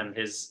Hasidim,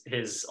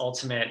 his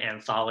ultimate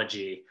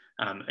anthology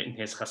in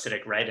his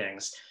Hasidic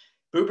writings,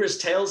 Buber's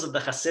Tales of the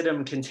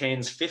Hasidim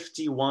contains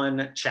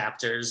 51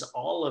 chapters,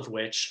 all of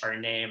which are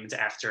named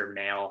after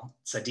male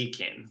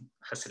tzaddikim,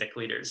 Hasidic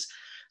leaders.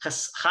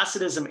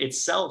 Hasidism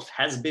itself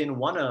has been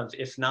one of,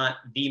 if not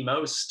the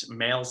most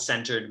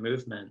male-centered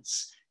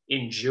movements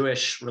in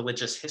Jewish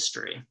religious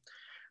history.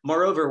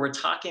 Moreover, we're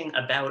talking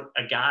about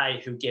a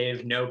guy who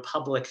gave no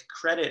public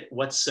credit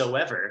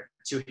whatsoever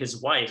to his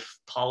wife,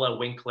 Paula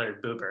Winkler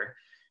Buber,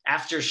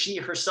 after she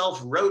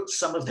herself wrote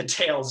some of the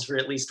tales for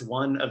at least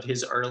one of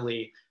his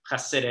early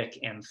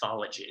Hasidic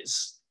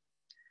anthologies.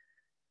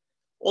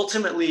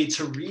 Ultimately,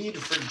 to read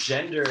for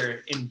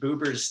gender in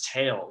Buber's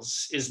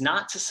tales is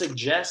not to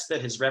suggest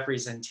that his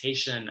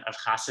representation of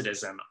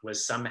Hasidism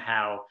was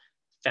somehow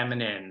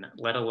feminine,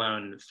 let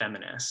alone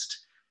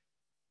feminist.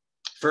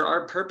 For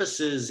our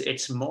purposes,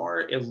 it's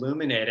more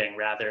illuminating,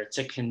 rather,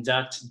 to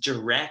conduct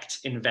direct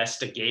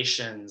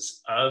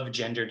investigations of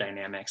gender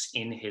dynamics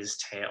in his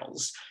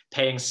tales,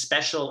 paying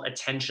special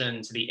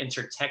attention to the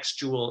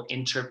intertextual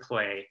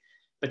interplay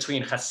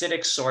between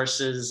Hasidic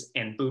sources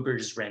and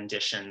Buber's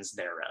renditions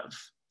thereof.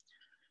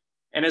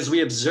 And as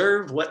we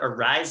observe what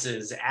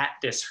arises at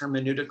this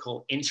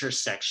hermeneutical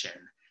intersection,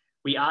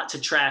 we ought to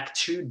track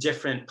two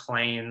different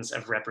planes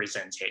of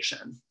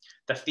representation,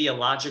 the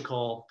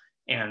theological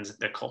and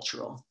the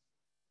cultural.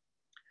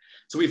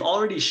 So we've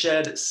already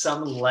shed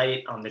some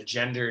light on the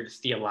gendered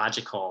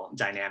theological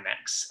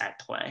dynamics at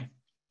play.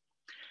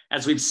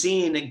 As we've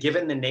seen,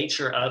 given the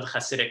nature of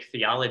Hasidic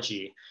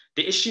theology,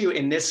 the issue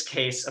in this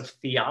case of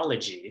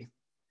theology,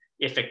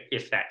 if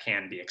that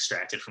can be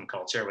extracted from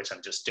culture, which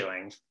I'm just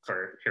doing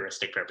for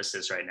heuristic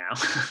purposes right now,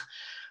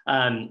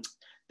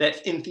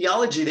 that in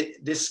theology,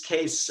 this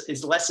case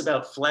is less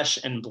about flesh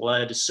and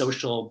blood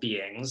social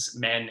beings,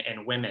 men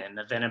and women,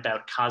 than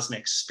about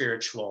cosmic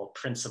spiritual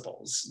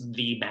principles,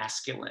 the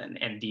masculine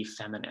and the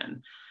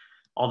feminine.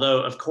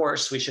 Although, of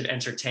course, we should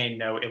entertain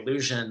no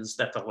illusions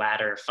that the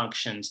latter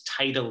functioned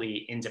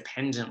tidily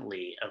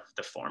independently of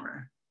the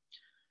former.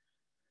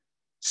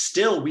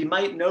 Still, we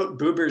might note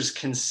Buber's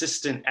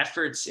consistent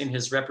efforts in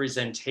his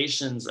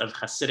representations of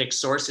Hasidic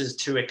sources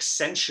to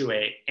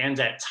accentuate and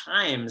at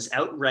times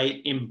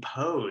outright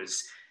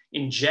impose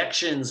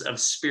injections of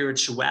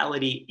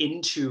spirituality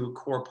into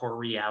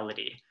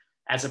corporeality,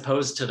 as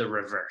opposed to the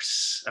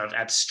reverse of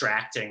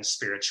abstracting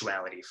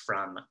spirituality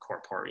from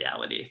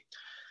corporeality.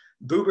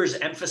 Buber's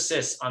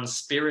emphasis on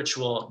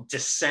spiritual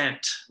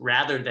descent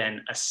rather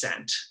than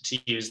ascent, to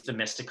use the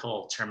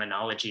mystical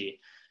terminology,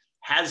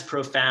 has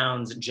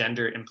profound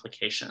gender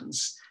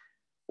implications.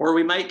 Or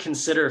we might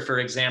consider, for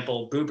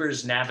example,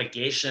 Buber's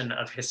navigation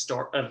of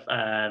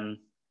Hasidic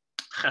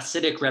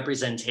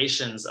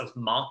representations of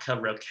Malka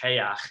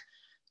Rokeach,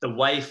 the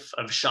wife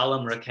of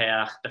Shalom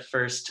Rokeach, the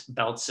first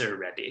Belzer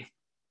Rebbe.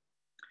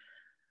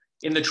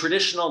 In the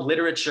traditional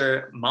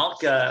literature,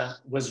 Malka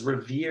was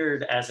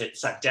revered as a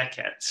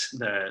tzadeket,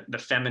 the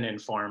feminine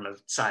form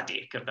of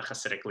tzaddik, of the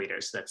Hasidic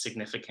leaders. That's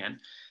significant.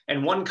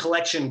 And one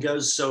collection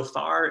goes so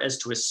far as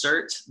to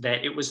assert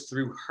that it was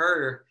through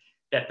her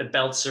that the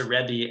Belzer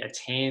Rebbe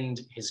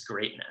attained his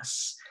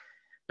greatness.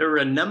 There are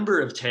a number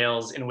of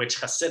tales in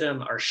which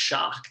Hasidim are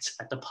shocked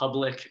at the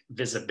public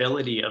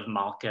visibility of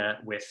Malka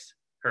with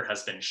her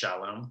husband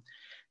Shalom.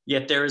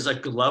 Yet there is a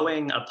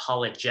glowing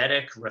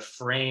apologetic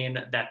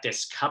refrain that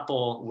this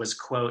couple was,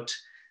 quote,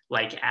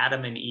 like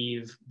Adam and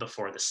Eve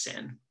before the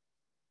sin.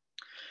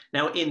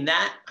 Now, in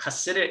that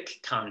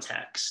Hasidic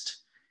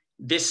context,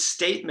 this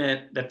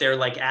statement that they're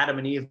like Adam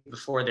and Eve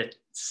before the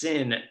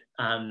sin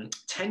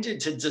tended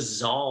to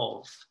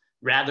dissolve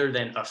rather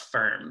than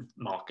affirm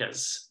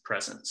Malka's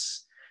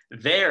presence.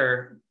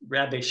 There,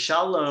 Rabbi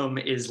Shalom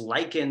is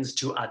likened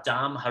to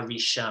Adam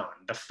Harishon,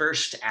 the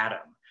first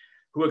Adam,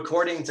 who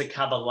according to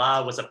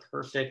Kabbalah was a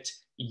perfect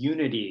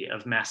unity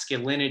of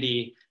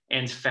masculinity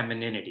and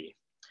femininity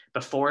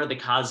before the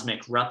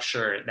cosmic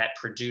rupture that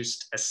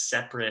produced a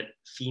separate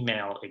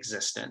female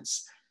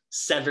existence,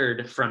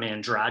 severed from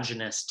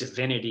androgynous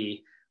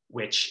divinity,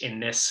 which in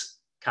this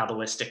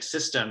Kabbalistic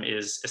system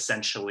is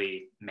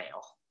essentially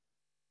male.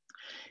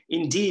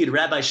 Indeed,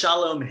 Rabbi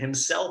Shalom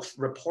himself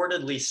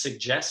reportedly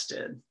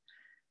suggested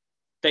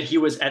that he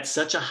was at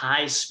such a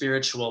high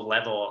spiritual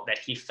level that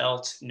he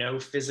felt no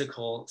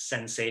physical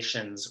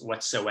sensations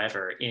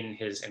whatsoever in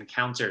his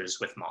encounters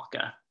with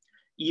Malka,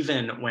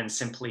 even when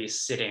simply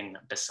sitting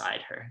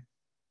beside her.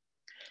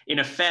 In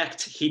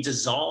effect, he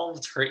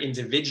dissolved her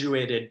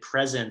individuated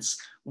presence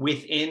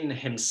within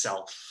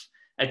himself,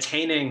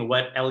 attaining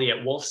what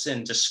Elliot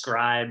Wolfson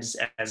describes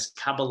as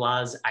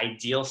Kabbalah's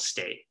ideal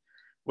state,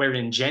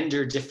 wherein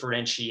gender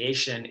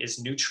differentiation is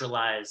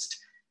neutralized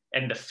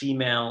and the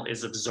female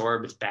is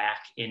absorbed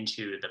back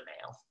into the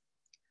male.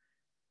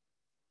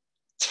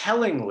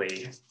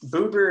 Tellingly,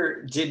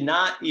 Buber did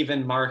not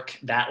even mark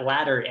that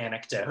latter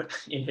anecdote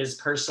in his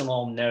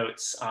personal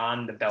notes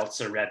on the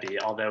Belzer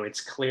Rebbe, although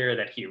it's clear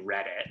that he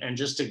read it. And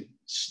just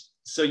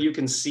so you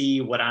can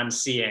see what I'm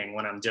seeing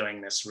when I'm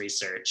doing this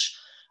research.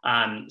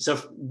 So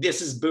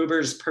this is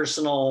Buber's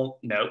personal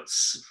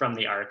notes from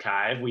the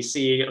archive. We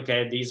see,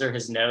 okay, these are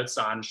his notes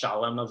on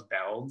Shalom of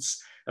Belz,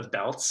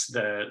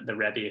 the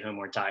Rebbe whom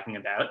we're talking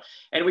about.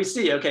 And we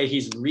see, okay,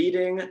 he's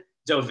reading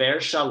Dover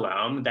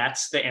Shalom.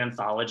 That's the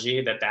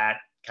anthology that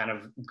kind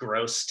of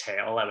gross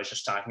tale I was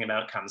just talking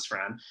about comes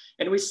from.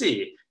 And we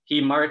see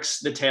he marks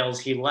the tales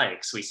he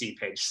likes. We see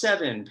page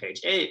 7,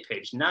 page 8,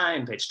 page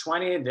 9, page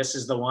 20. This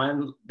is the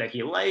one that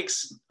he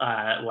likes,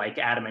 like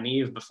Adam and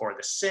Eve before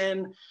the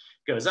sin.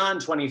 Goes on,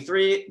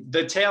 23.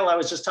 The tale I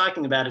was just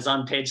talking about is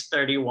on page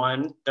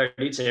 31,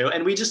 32.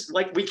 And we just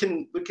like, we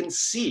can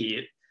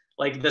see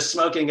like the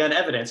smoking gun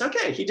evidence.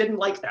 Okay, he didn't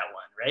like that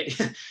one,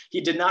 right?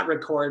 He did not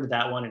record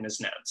that one in his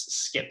notes,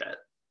 skip it.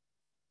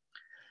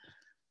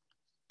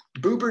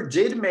 Buber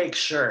did make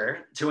sure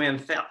to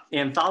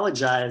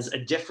anthologize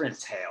a different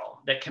tale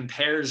that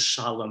compares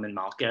Shalom and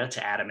Malka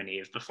to Adam and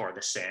Eve before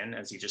the sin,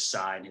 as you just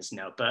saw in his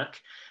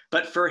notebook.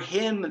 But for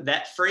him,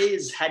 that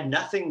phrase had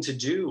nothing to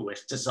do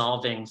with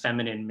dissolving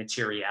feminine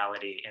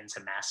materiality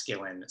into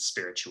masculine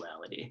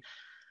spirituality.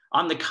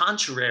 On the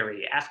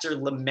contrary, after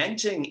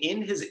lamenting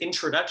in his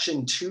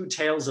introduction to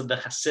Tales of the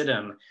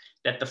Hasidim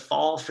that the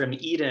fall from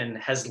Eden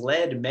has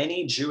led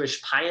many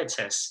Jewish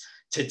pietists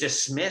to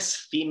dismiss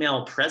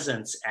female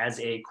presence as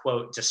a,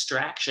 quote,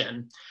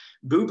 distraction,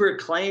 Buber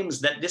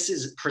claims that this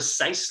is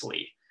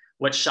precisely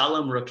what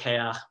Shalom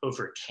Rokeach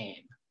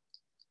overcame.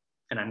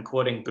 And I'm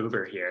quoting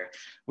Buber here.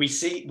 We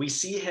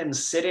see him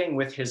sitting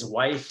with his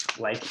wife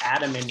like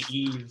Adam and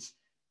Eve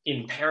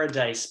in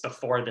paradise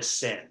before the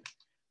sin,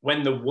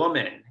 when the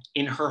woman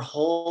in her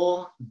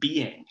whole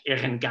being,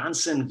 ihren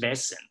ganzen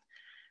Wesen,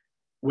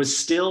 was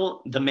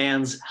still the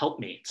man's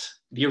helpmeet.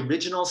 The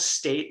original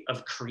state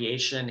of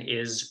creation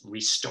is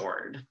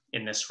restored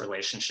in this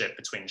relationship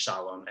between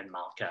Shalom and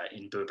Malka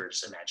in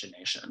Buber's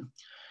imagination.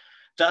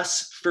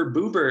 Thus, for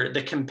Buber,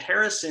 the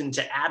comparison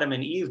to Adam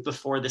and Eve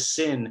before the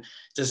sin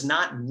does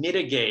not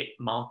mitigate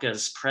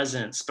Malka's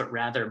presence, but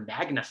rather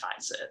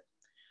magnifies it.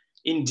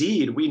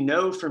 Indeed, we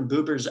know from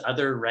Buber's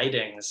other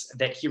writings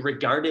that he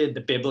regarded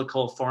the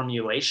biblical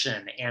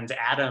formulation "and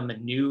Adam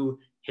knew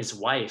his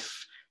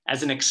wife"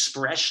 as an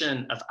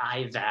expression of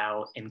I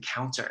thou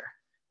encounter,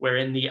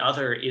 wherein the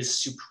other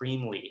is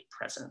supremely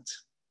present.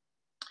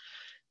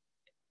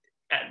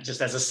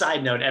 Just as a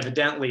side note,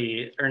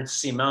 evidently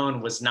Ernst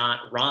Simon was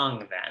not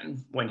wrong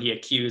then when he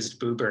accused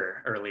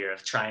Buber earlier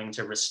of trying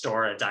to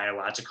restore a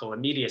dialogical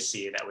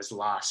immediacy that was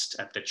lost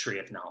at the Tree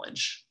of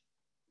Knowledge.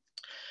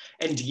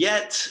 And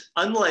yet,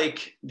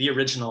 unlike the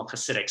original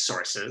Hasidic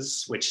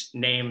sources, which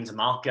named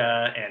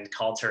Malka and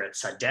called her a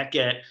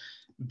tzadeket,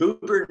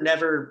 Buber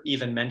never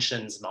even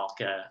mentions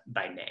Malka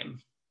by name.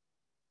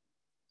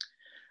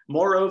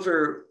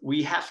 Moreover,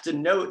 we have to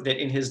note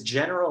that in his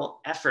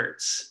general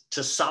efforts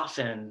to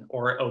soften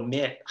or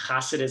omit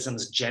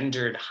Hasidism's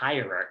gendered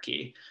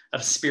hierarchy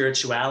of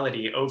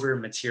spirituality over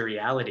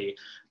materiality,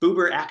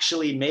 Buber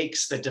actually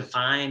makes the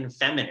divine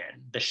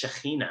feminine, the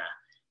Shekhinah,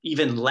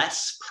 even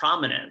less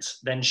prominent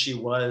than she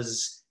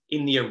was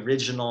in the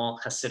original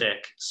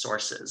Hasidic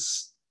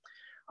sources.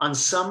 On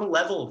some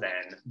level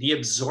then, the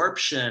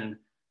absorption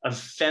of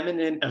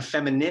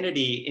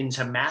femininity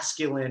into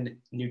masculine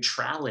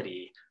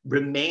neutrality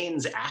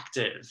remains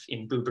active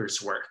in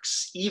Buber's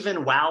works,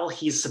 even while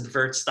he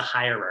subverts the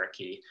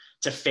hierarchy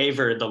to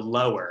favor the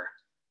lower,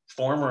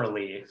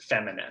 formerly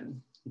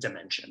feminine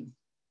dimension.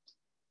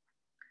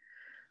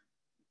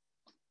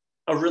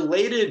 A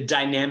related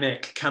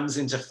dynamic comes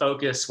into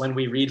focus when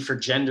we read for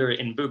gender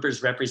in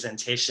Buber's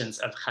representations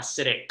of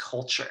Hasidic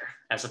culture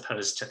as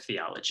opposed to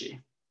theology.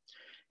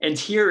 And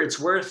here it's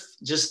worth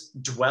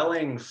just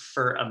dwelling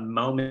for a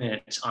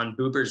moment on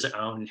Buber's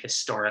own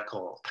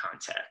historical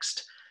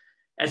context.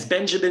 As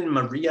Benjamin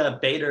Maria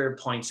Bader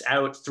points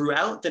out,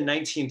 throughout the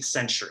 19th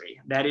century,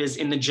 that is,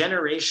 in the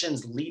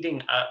generations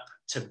leading up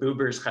to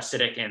Buber's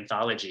Hasidic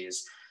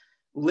anthologies,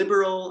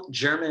 liberal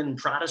German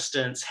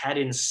Protestants had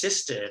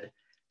insisted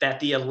that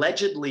the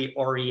allegedly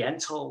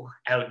Oriental,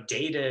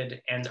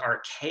 outdated, and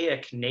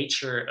archaic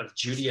nature of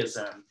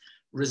Judaism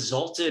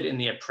resulted in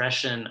the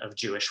oppression of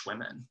Jewish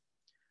women.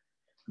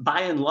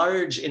 By and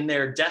large, in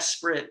their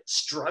desperate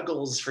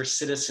struggles for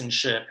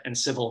citizenship and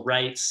civil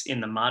rights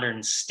in the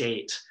modern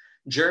state,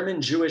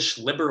 German Jewish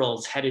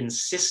liberals had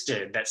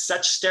insisted that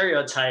such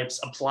stereotypes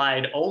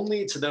applied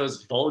only to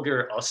those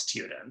vulgar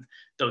Ostjuden,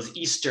 those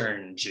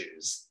Eastern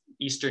Jews,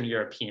 Eastern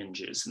European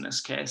Jews in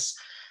this case.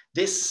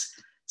 This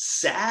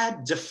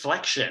sad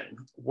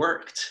deflection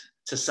worked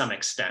to some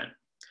extent,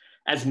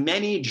 as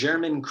many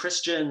German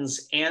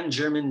Christians and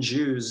German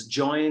Jews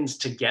joined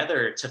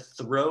together to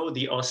throw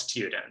the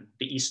Ostjuden,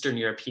 the Eastern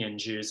European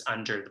Jews,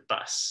 under the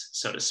bus,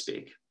 so to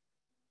speak,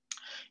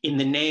 in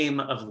the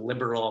name of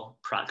liberal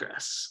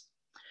progress.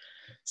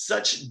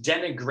 Such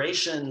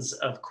denigrations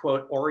of,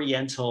 quote,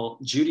 Oriental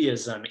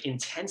Judaism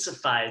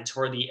intensified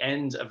toward the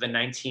end of the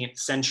 19th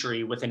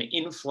century with an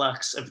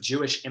influx of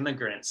Jewish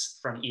immigrants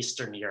from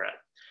Eastern Europe.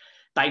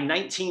 By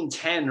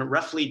 1910,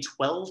 roughly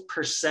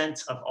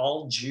 12% of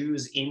all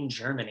Jews in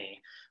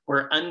Germany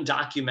were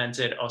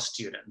undocumented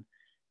Ostjuden,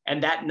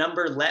 and that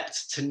number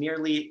leapt to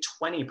nearly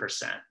 20%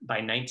 by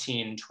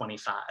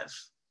 1925.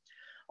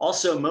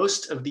 Also,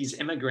 most of these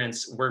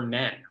immigrants were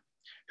men,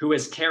 who,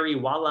 as Carrie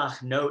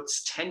Wallach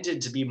notes,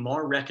 tended to be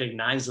more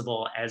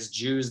recognizable as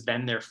Jews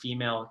than their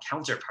female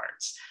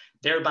counterparts,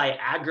 thereby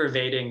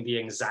aggravating the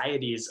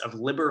anxieties of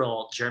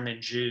liberal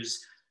German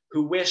Jews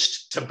who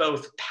wished to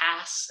both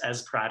pass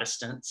as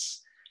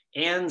Protestants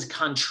and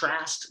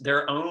contrast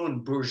their own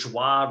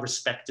bourgeois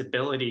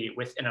respectability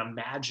with an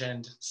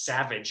imagined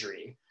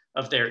savagery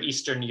of their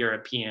Eastern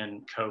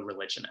European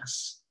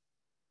co-religionists.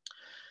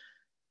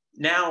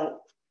 Now,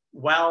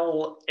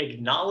 while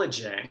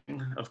acknowledging,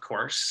 of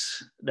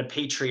course, the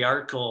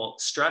patriarchal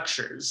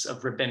structures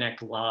of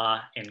rabbinic law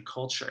and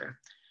culture,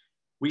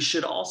 we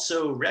should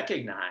also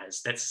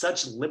recognize that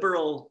such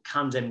liberal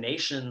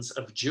condemnations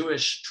of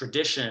Jewish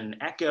tradition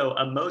echo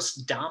a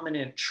most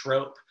dominant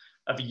trope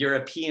of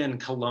European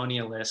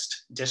colonialist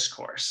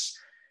discourse.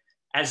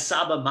 As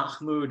Saba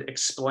Mahmoud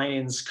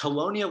explains,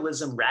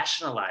 colonialism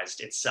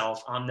rationalized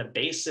itself on the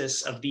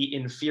basis of the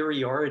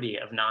inferiority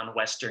of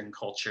non-Western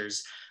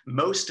cultures,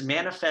 most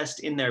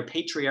manifest in their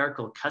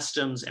patriarchal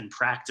customs and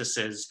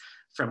practices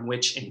from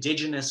which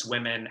indigenous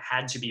women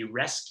had to be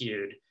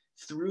rescued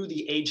through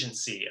the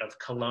agency of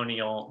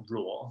colonial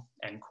rule,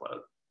 end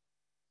quote.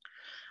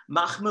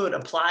 Mahmoud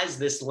applies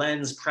this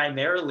lens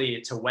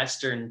primarily to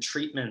Western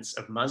treatments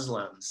of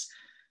Muslims,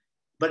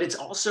 but it's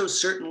also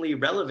certainly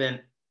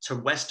relevant to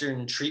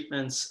Western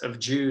treatments of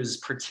Jews,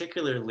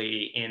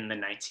 particularly in the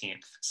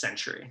 19th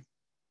century.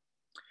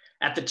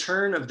 At the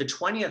turn of the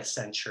 20th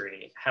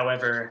century,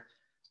 however,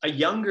 a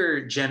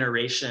younger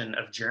generation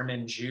of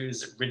German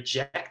Jews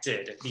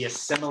rejected the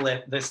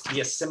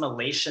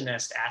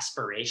assimilationist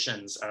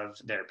aspirations of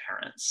their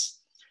parents.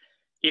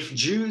 If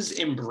Jews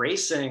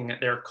embracing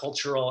their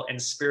cultural and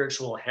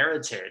spiritual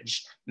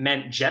heritage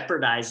meant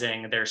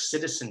jeopardizing their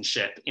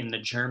citizenship in the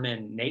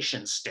German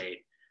nation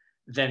state,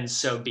 then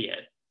so be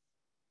it.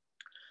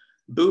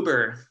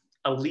 Buber,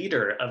 a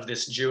leader of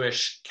this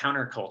Jewish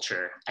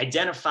counterculture,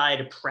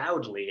 identified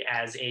proudly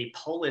as a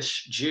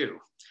Polish Jew.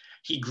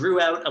 He grew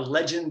out a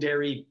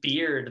legendary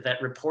beard that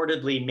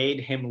reportedly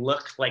made him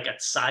look like a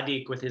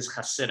tzaddik with his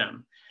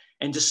Hasidim.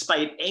 And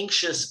despite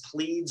anxious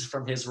pleas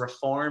from his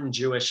Reform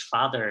Jewish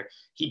father,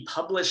 he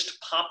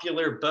published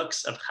popular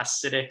books of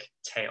Hasidic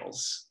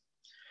tales.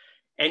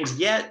 And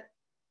yet,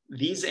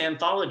 these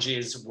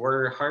anthologies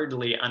were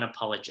hardly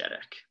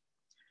unapologetic.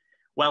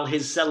 While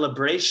his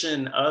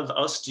celebration of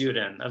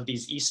Ostjuden, of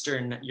these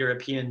Eastern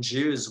European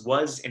Jews,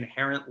 was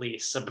inherently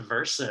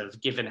subversive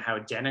given how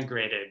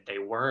denigrated they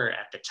were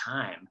at the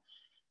time,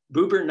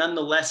 Buber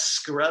nonetheless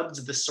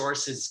scrubbed the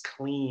sources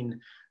clean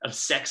of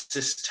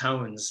sexist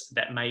tones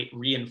that might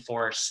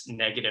reinforce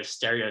negative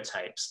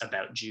stereotypes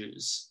about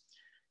Jews.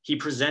 He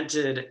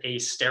presented a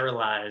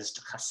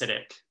sterilized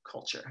Hasidic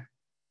culture.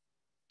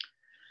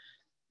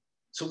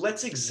 So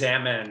let's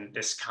examine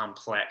this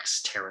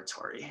complex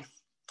territory.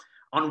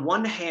 On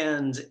one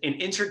hand, an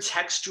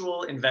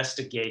intertextual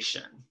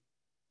investigation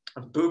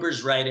of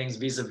Buber's writings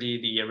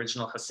vis-a-vis the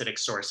original Hasidic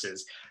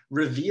sources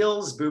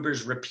reveals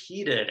Buber's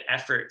repeated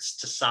efforts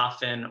to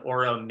soften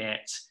or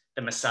omit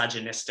the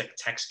misogynistic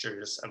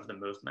textures of the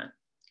movement.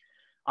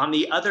 On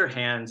the other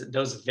hand,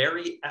 those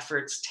very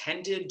efforts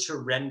tended to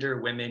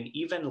render women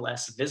even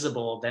less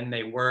visible than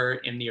they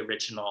were in the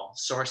original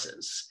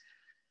sources.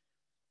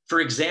 For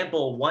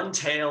example, one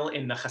tale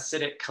in the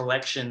Hasidic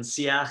collection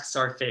Siach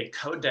Sarfei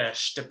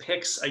Kodesh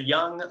depicts a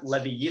young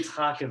Levi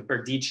Yitzchak of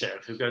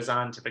Berdichev, who goes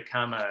on to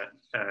become a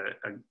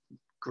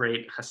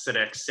great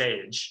Hasidic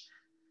sage.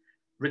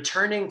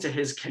 returning to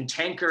his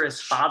cantankerous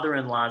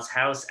father-in-law's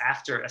house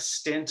after a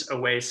stint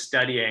away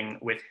studying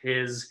with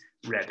his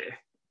Rebbe.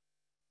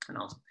 And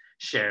I'll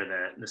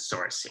share the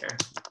source here.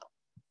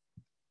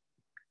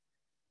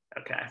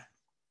 Okay.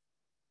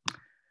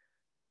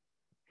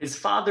 His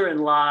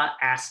father-in-law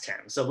asked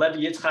him, so Levi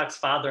Yitzchak's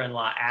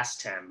father-in-law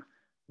asked him,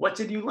 "What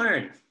did you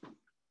learn?"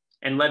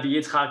 And Levi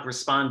Yitzchak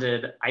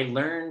responded, "I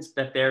learned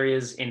that there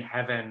is in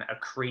heaven a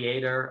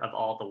creator of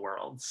all the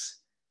worlds."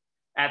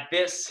 At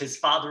this, his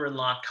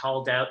father-in-law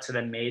called out to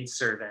the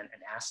maidservant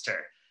and asked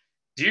her,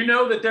 "Do you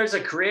know that there's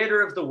a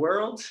creator of the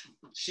world?"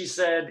 She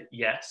said,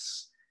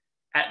 "Yes."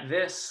 At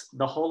this,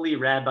 the holy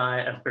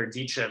rabbi of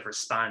Berdichev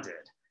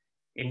responded,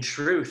 "In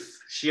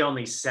truth, she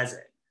only says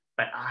it,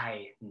 but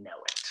I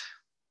know it."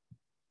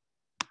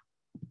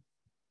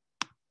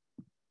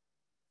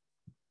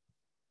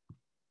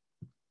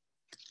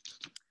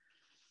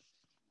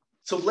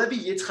 So Levi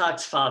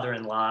Yitzchak's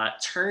father-in-law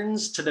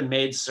turns to the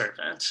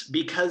maidservant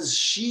because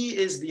she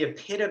is the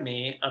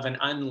epitome of an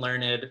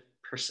unlearned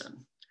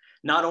person,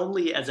 not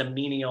only as a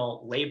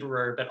menial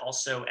laborer, but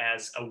also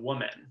as a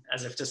woman,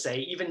 as if to say,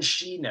 even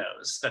she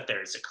knows that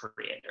there is a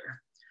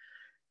creator.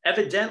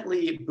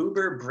 Evidently,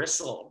 Buber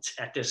bristled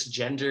at this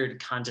gendered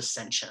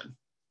condescension.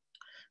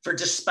 For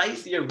despite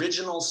the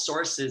original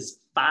source's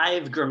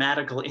 5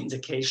 grammatical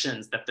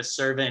indications that the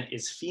servant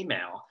is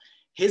female,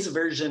 his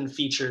version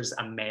features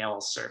a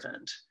male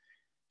servant.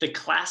 The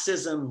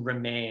classism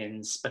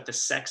remains, but the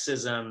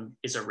sexism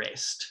is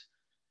erased.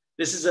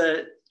 This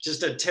is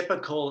just a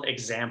typical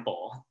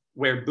example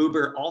where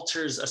Buber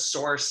alters a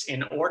source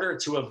in order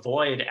to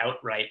avoid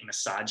outright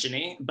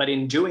misogyny, but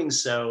in doing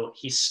so,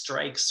 he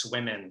strikes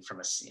women from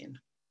a scene.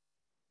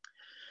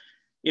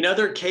 In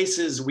other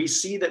cases, we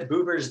see that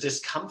Buber's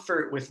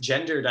discomfort with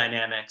gender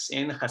dynamics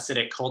in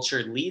Hasidic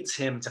culture leads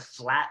him to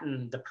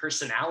flatten the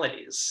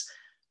personalities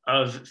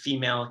of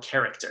female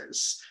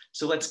characters.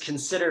 So let's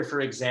consider,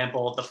 for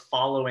example, the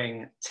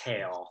following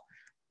tale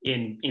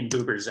in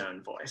Buber's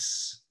own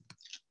voice.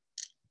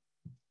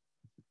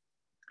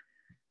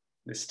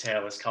 This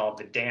tale is called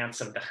The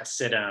Dance of the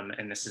Hasidim,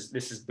 and this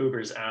is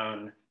Buber's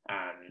own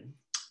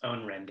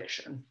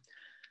rendition.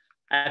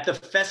 At the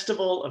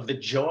festival of the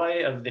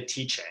joy of the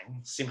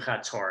teaching,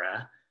 Simchat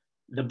Torah,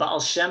 the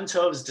Baal Shem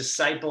Tov's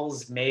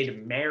disciples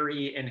made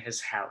merry in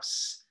his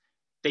house.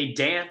 They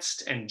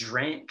danced and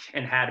drank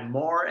and had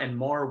more and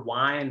more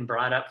wine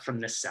brought up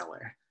from the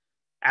cellar.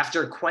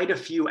 After quite a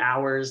few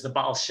hours, the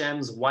Baal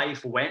Shem's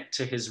wife went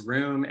to his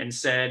room and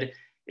said,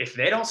 "If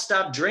they don't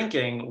stop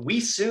drinking,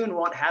 we soon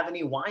won't have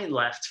any wine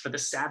left for the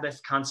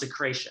Sabbath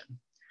consecration."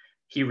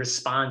 He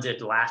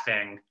responded,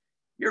 laughing,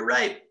 "You're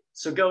right,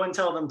 so go and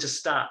tell them to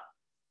stop."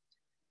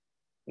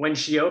 When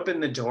she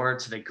opened the door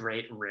to the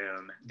great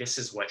room, this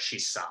is what she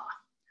saw.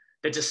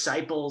 The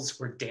disciples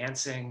were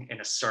dancing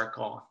in a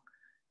circle,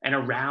 and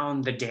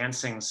around the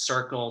dancing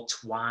circle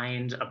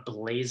twined a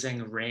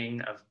blazing ring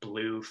of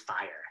blue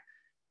fire.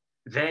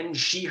 Then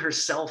she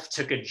herself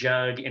took a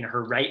jug in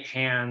her right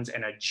hand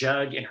and a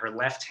jug in her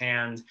left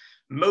hand,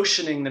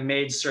 motioning the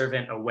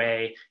maidservant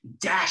away,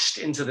 dashed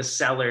into the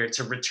cellar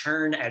to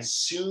return as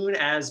soon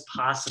as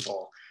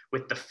possible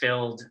with the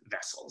filled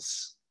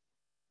vessels.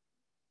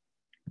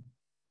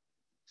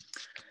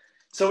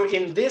 So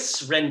in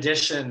this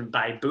rendition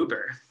by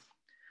Buber,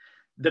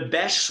 the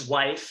Besh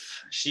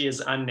wife, she is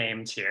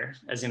unnamed here,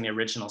 as in the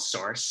original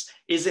source,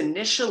 is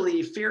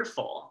initially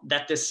fearful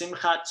that the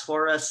Simchat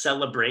Torah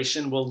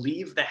celebration will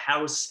leave the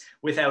house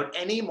without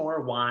any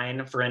more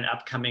wine for an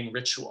upcoming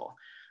ritual.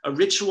 A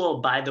ritual,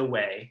 by the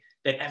way,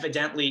 that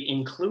evidently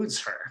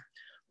includes her.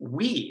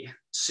 We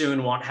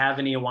soon won't have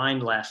any wine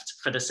left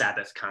for the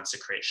Sabbath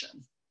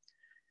consecration.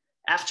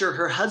 After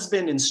her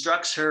husband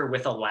instructs her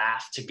with a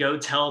laugh to go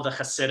tell the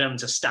Hasidim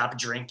to stop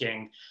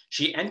drinking,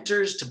 she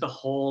enters to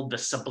behold the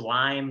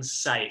sublime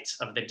sight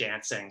of the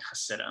dancing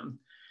Hasidim.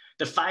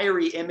 The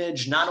fiery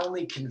image not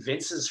only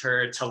convinces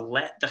her to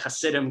let the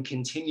Hasidim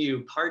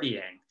continue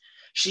partying,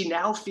 she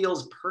now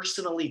feels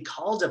personally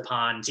called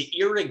upon to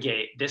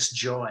irrigate this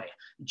joy,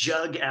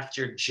 jug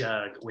after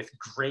jug, with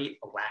great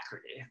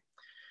alacrity.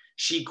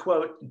 She,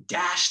 quote,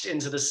 dashed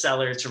into the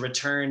cellar to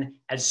return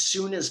as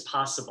soon as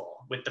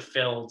possible with the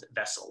filled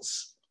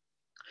vessels.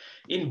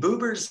 In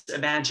Buber's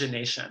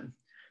imagination,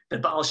 the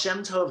Baal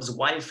Shem Tov's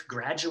wife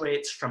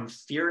graduates from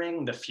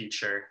fearing the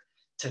future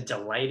to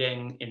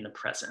delighting in the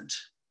present.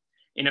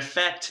 In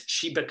effect,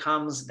 she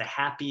becomes the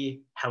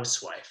happy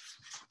housewife,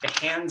 the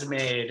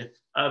handmaid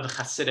of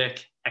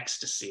Hasidic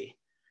ecstasy,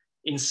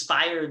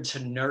 inspired to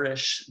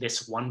nourish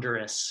this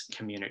wondrous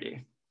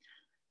community.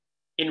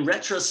 In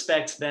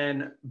retrospect,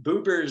 then,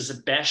 Buber's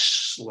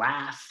Besh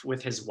laugh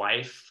with his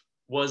wife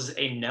was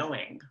a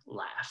knowing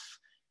laugh,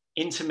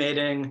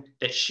 intimating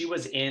that she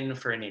was in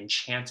for an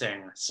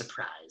enchanting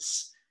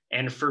surprise.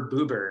 And for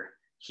Buber,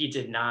 he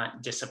did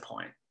not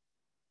disappoint.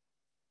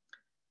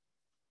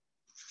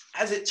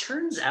 As it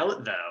turns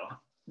out, though,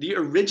 the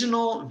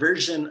original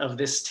version of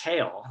this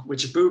tale,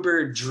 which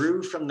Buber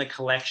drew from the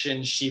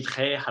collection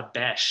Shivrei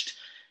HaBesht,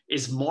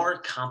 is more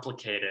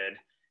complicated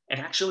and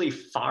actually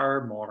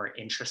far more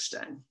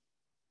interesting.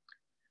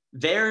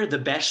 There, the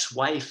besh's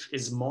wife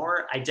is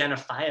more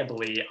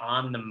identifiably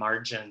on the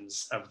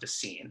margins of the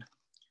scene.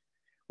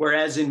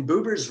 Whereas in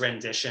Buber's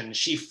rendition,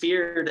 she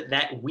feared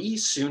that we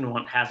soon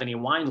won't have any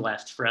wine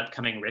left for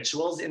upcoming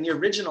rituals. In the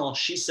original,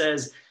 she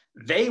says,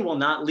 they will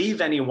not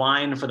leave any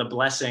wine for the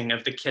blessing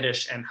of the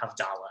Kiddush and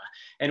Havdalah.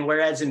 And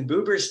whereas in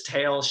Buber's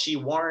tale, she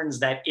warns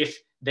that if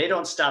they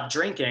don't stop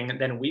drinking,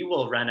 then we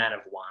will run out of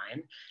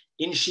wine.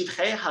 In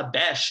Shivchei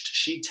HaBesht,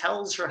 she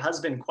tells her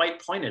husband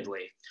quite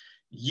pointedly,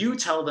 you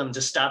tell them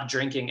to stop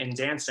drinking and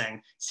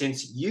dancing,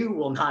 since you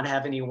will not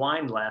have any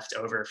wine left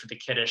over for the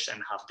Kiddush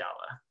and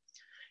Havdalah.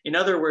 In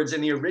other words,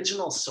 in the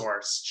original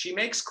source, she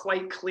makes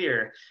quite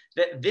clear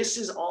that this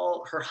is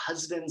all her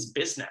husband's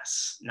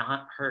business,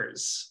 not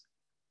hers.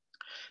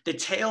 The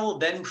tale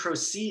then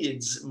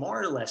proceeds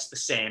more or less the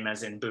same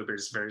as in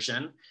Buber's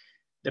version.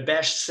 The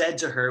besh said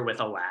to her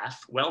with a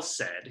laugh, well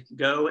said,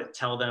 go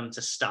tell them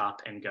to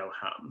stop and go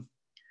home.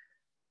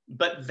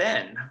 But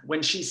then,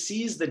 when she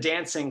sees the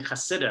dancing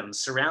Hasidim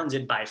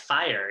surrounded by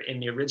fire in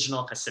the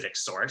original Hasidic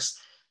source,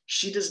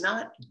 she does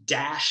not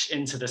dash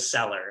into the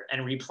cellar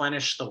and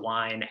replenish the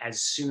wine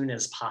as soon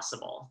as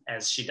possible,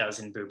 as she does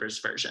in Buber's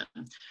version.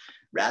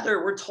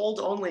 Rather, we're told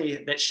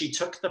only that she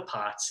took the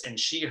pots and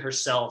she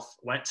herself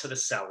went to the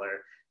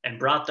cellar and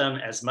brought them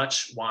as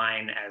much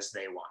wine as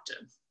they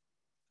wanted.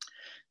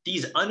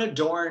 These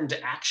unadorned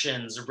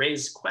actions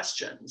raise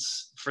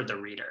questions for the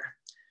reader.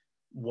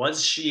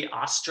 Was she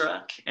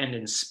awestruck and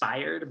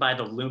inspired by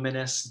the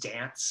luminous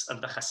dance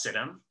of the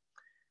Hasidim?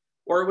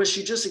 Or was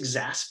she just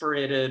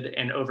exasperated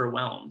and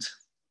overwhelmed?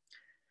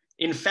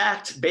 In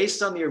fact,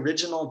 based on the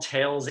original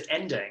tale's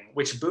ending,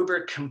 which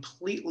Buber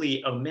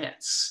completely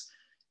omits,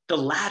 the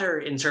latter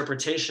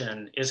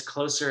interpretation is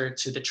closer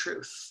to the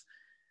truth.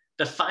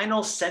 The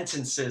final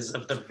sentences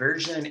of the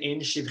version in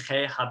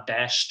Shivchei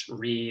HaBesht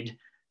read,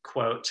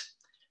 quote,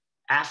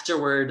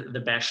 afterward, the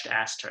Besht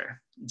asked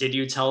her, did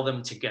you tell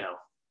them to go?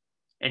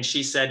 And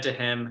she said to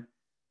him,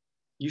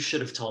 you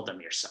should have told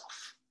them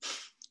yourself.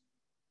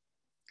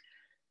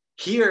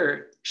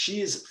 Here,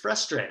 she is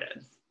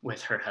frustrated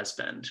with her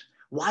husband.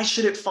 Why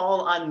should it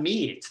fall on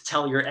me to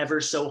tell your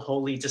ever so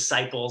holy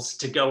disciples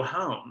to go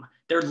home?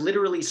 They're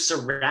literally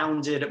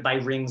surrounded by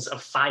rings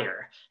of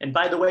fire. And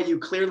by the way, you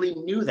clearly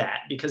knew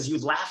that because you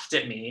laughed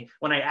at me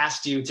when I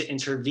asked you to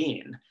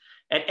intervene.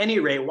 At any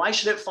rate, why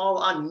should it fall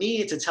on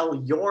me to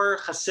tell your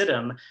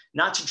Hasidim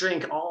not to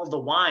drink all the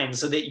wine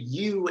so that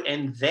you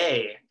and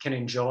they can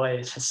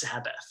enjoy the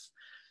Sabbath?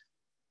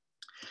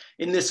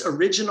 In this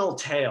original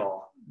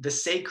tale, the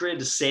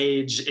sacred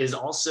sage is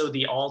also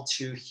the all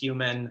too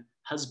human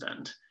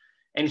husband.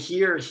 And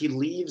here he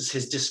leaves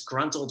his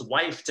disgruntled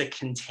wife to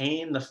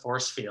contain the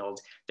force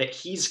field that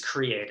he's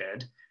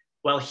created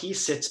while he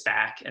sits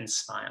back and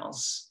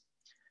smiles.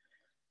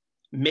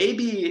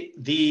 Maybe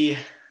the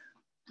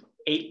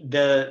late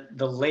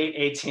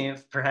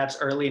 18th, perhaps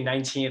early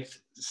 19th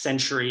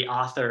century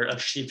author of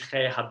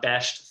Shivchei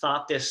HaBesht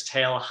thought this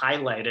tale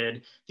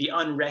highlighted the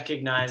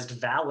unrecognized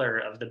valor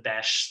of the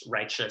Besh's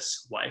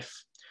righteous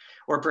wife.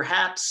 Or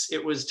perhaps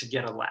it was to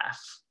get a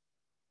laugh,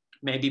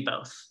 maybe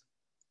both.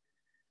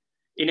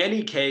 In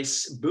any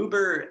case,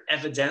 Buber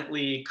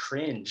evidently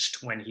cringed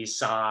when he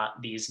saw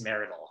these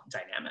marital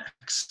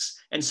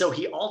dynamics. And so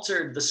he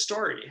altered the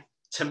story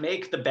to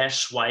make the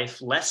Besh's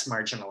wife less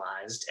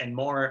marginalized and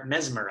more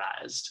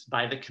mesmerized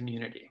by the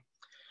community.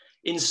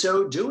 In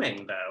so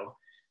doing, though,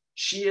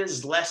 she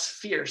is less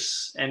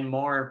fierce and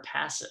more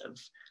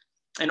passive.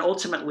 And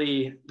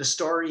ultimately, the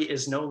story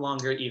is no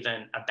longer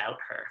even about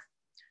her.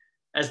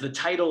 As the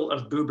title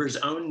of Buber's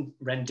own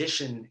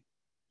rendition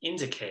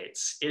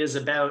indicates, it is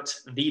about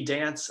the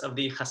dance of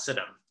the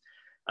Hasidim,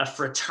 a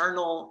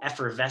fraternal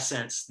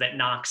effervescence that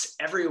knocks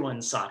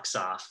everyone's socks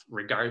off,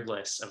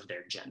 regardless of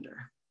their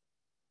gender.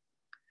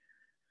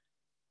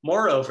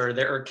 Moreover,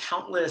 there are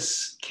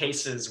countless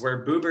cases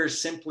where Buber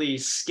simply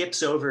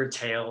skips over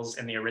tales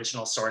in the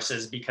original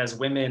sources because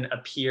women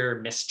appear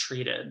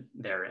mistreated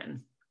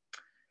therein.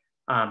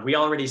 We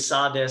already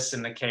saw this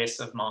in the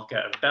case of Malka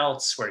of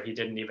Belts, where he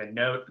didn't even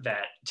note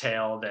that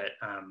tale that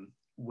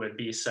would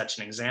be such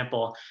an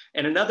example.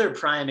 And another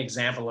prime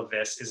example of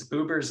this is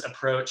Buber's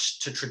approach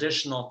to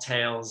traditional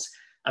tales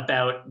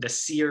about the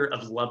seer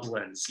of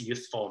Lublin's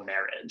youthful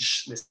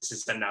marriage. This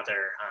is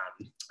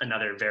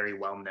another very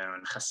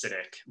well-known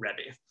Hasidic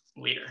Rebbe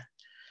leader.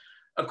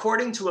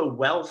 According to a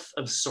wealth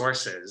of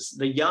sources,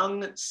 the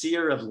young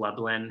seer of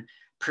Lublin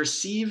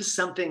perceives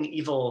something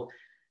evil,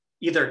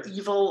 either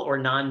evil or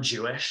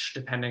non-Jewish,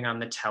 depending on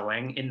the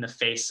telling, in the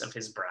face of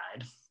his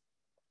bride.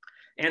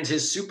 And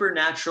his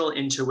supernatural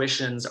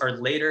intuitions are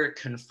later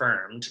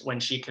confirmed when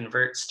she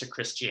converts to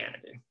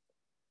Christianity.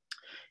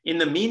 In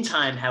the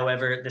meantime,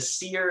 however, the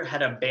seer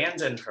had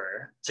abandoned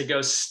her to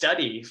go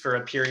study for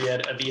a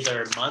period of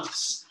either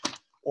months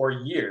or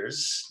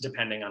years,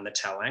 depending on the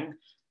telling,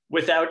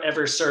 without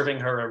ever serving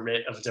her a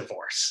writ of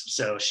divorce.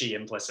 So she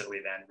implicitly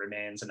then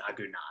remains an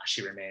aguna.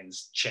 She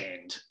remains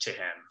chained to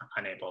him,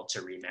 unable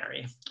to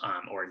remarry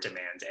or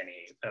demand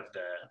any of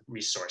the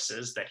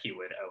resources that he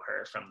would owe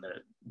her from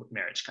the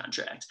marriage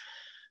contract.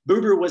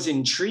 Buber was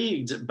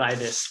intrigued by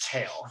this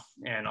tale,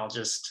 and I'll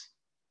just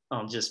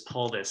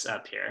pull this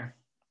up here.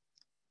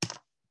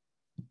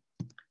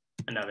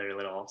 Another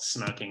little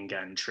smoking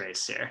gun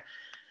trace here.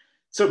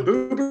 So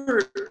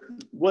Buber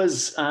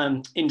was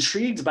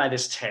intrigued by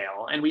this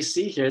tale, and we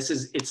see here,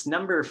 it's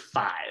number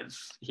 5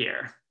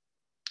 here.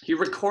 He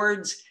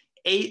records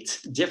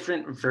 8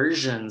 different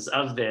versions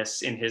of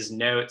this in his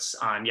notes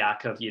on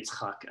Yaakov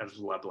Yitzchak of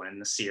Lublin,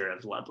 the seer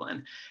of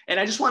Lublin. And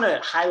I just want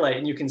to highlight,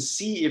 and you can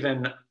see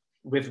even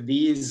with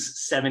these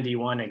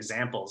 71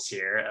 examples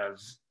here of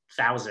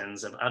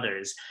thousands of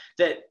others,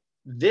 that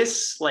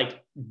this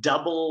like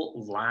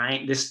double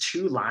line, this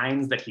 2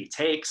 lines that he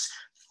takes,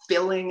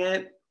 filling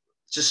it,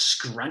 just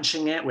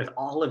scrunching it with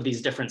all of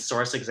these different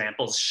source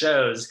examples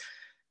shows,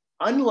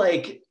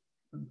 unlike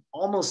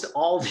almost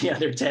all the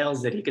other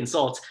tales that he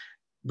consults,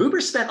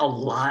 Buber spent a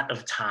lot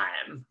of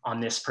time on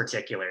this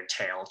particular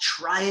tale,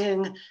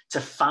 trying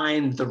to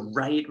find the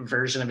right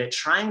version of it,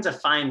 trying to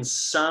find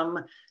some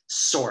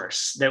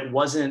source that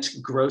wasn't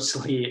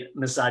grossly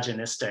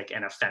misogynistic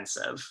and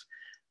offensive.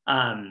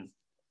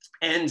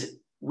 And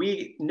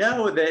we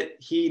know that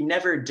he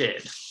never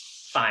did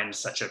find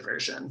such a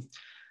version.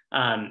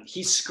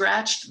 He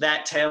scratched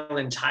that tale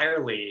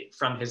entirely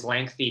from his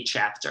lengthy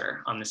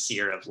chapter on the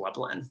seer of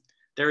Lublin.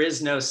 There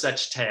is no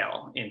such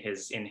tale in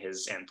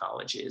his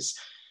anthologies.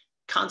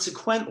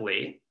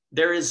 Consequently,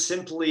 there is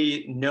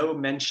simply no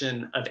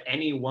mention of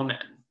any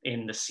woman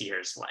in the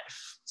seer's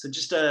life. So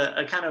just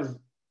a kind of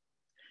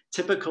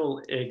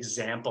typical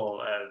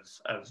example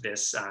of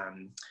this,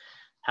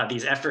 how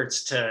these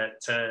efforts to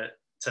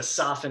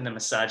soften the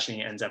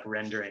misogyny ends up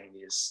rendering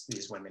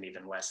these women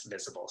even less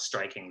visible,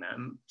 striking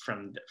them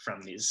from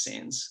these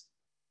scenes.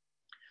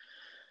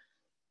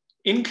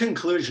 In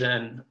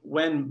conclusion,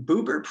 when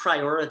Buber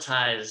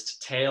prioritized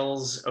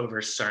tales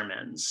over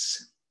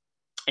sermons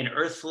and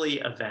earthly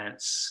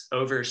events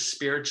over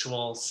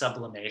spiritual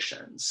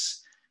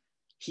sublimations,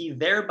 he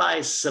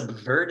thereby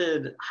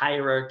subverted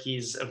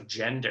hierarchies of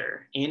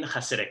gender in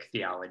Hasidic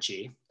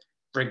theology,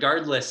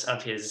 regardless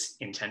of his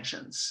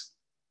intentions.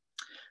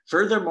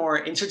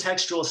 Furthermore,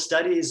 intertextual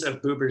studies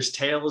of Buber's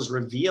tales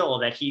reveal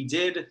that he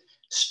did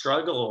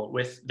struggle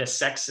with the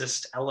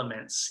sexist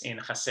elements in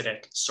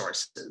Hasidic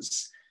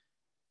sources.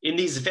 In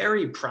these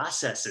very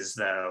processes,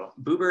 though,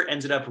 Buber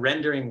ended up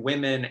rendering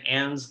women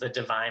and the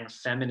divine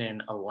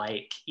feminine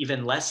alike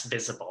even less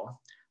visible,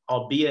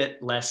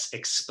 albeit less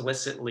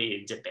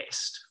explicitly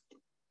debased.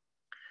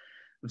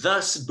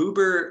 Thus,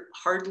 Buber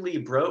hardly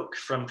broke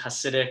from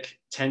Hasidic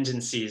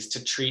tendencies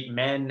to treat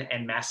men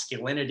and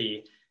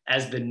masculinity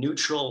as the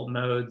neutral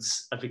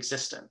modes of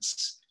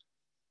existence.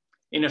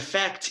 In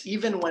effect,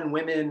 even when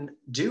women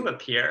do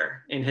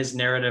appear in his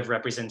narrative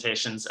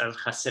representations of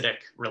Hasidic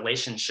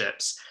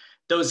relationships,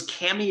 those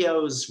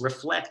cameos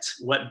reflect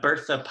what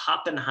Bertha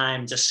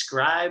Poppenheim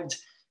described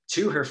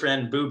to her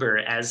friend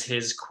Buber as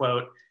his,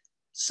 quote,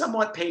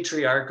 somewhat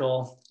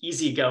patriarchal,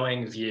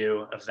 easygoing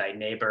view of thy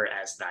neighbor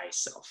as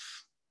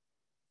thyself.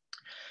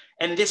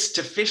 And this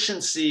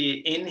deficiency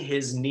in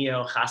his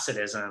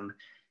neo-Hasidism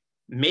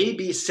may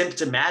be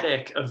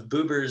symptomatic of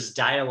Buber's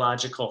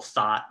dialogical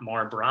thought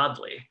more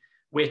broadly,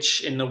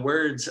 which, in the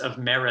words of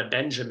Mara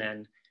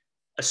Benjamin,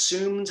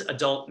 assumed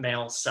adult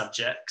male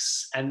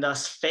subjects and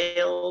thus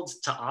failed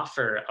to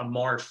offer a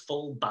more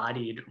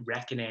full-bodied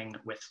reckoning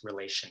with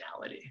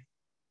relationality.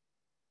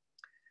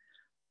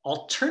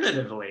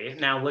 Alternatively,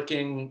 now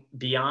looking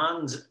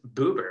beyond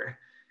Buber,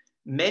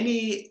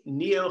 many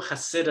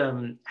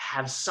neo-Hasidim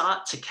have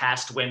sought to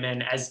cast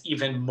women as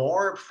even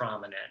more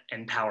prominent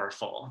and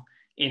powerful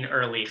in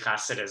early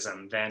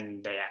Hasidism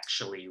than they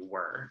actually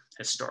were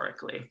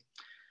historically.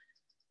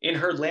 In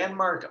her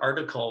landmark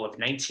article of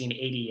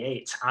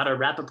 1988, Ada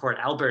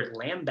Rappaport-Albert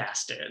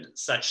lambasted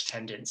such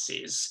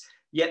tendencies,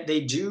 yet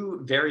they do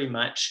very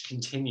much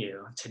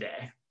continue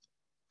today.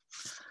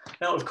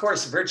 Now, of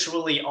course,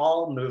 virtually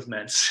all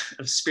movements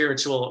of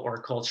spiritual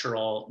or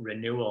cultural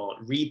renewal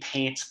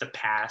repaint the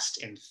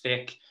past in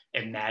thick,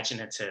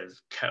 imaginative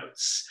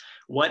coats.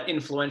 What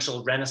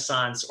influential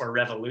renaissance or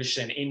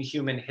revolution in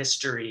human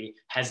history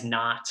has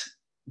not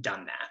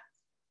done that?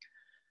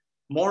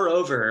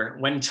 Moreover,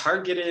 when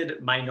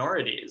targeted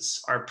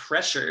minorities are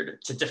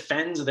pressured to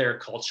defend their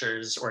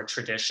cultures or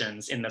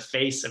traditions in the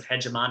face of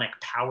hegemonic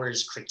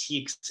powers,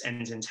 critiques,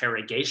 and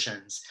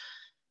interrogations,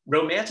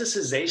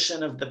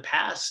 romanticization of the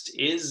past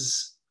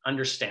is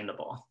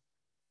understandable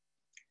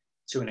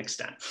to an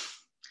extent.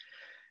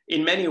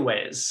 In many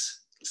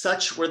ways,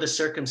 such were the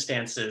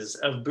circumstances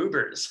of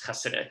Buber's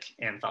Hasidic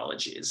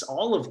anthologies,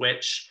 all of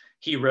which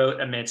he wrote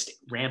amidst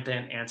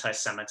rampant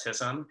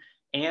anti-Semitism,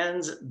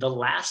 and the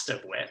last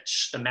of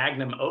which, the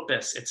magnum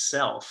opus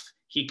itself,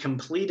 he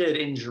completed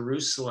in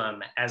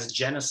Jerusalem as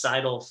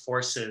genocidal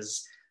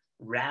forces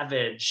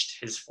ravaged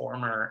his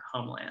former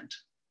homeland.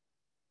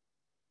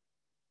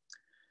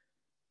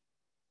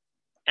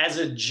 As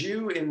a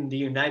Jew in the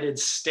United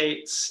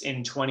States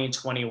in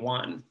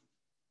 2021,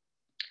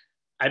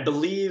 I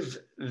believe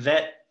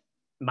that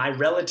my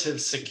relative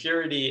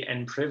security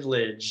and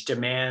privilege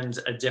demand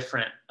a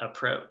different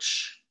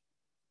approach.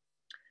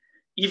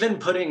 even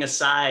putting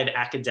aside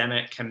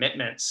academic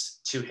commitments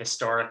to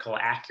historical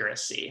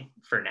accuracy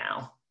for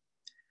now.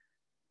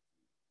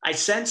 I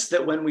sense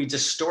that when we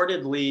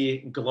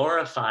distortedly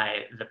glorify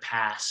the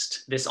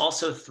past, this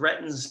also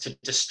threatens to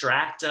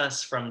distract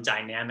us from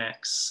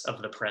dynamics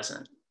of the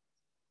present.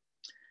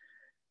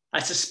 I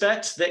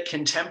suspect that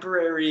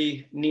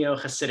contemporary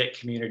neo-Hasidic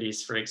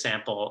communities, for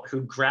example,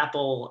 who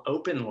grapple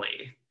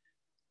openly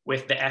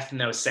with the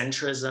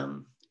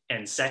ethnocentrism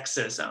and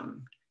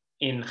sexism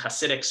in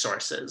Hasidic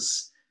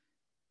sources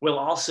will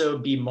also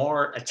be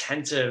more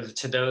attentive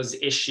to those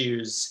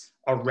issues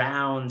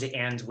around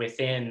and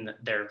within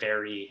their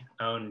very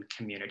own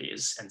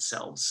communities and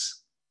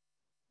selves.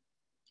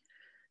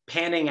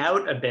 Panning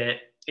out a bit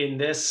in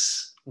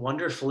this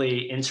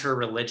wonderfully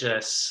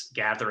interreligious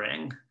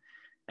gathering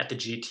at the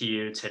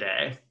GTU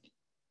today,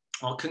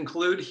 I'll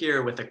conclude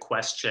here with a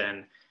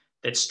question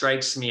that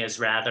strikes me as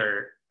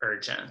rather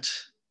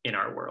urgent in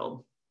our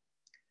world.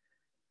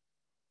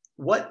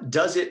 What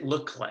does it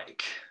look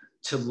like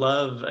to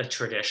love a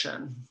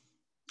tradition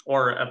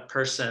or a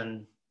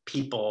person,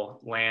 people,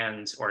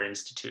 land, or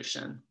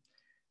institution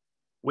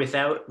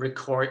without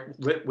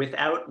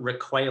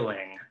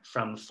recoiling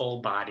from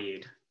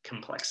full-bodied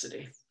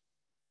complexity?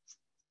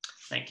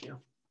 Thank you.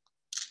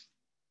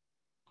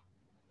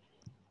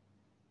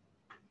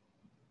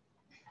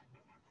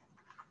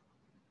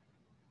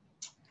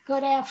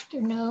 Good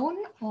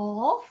afternoon,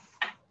 all.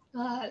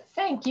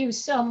 Thank you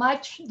so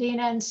much,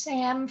 Dina and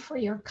Sam, for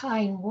your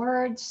kind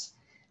words.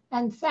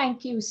 And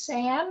thank you,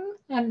 Sam,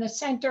 and the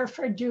Center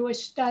for Jewish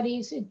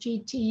Studies at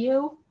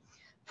GTU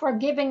for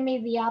giving me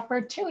the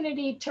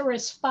opportunity to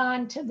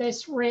respond to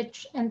this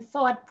rich and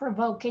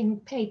thought-provoking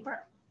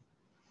paper.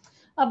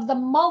 Of the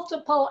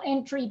multiple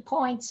entry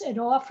points it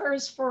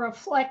offers for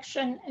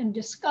reflection and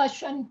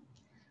discussion,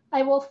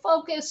 I will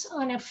focus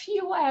on a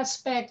few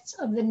aspects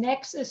of the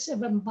nexus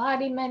of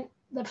embodiment,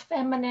 the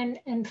feminine,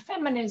 and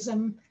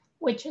feminism,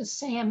 which is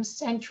Sam's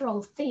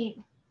central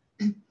theme.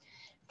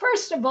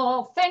 First of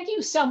all, thank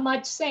you so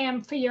much,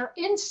 Sam, for your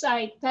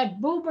insight that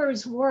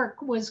Buber's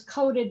work was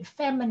coded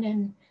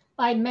feminine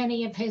by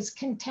many of his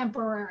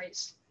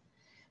contemporaries.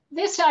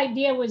 This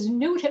idea was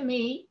new to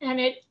me, and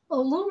it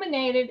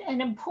illuminated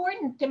an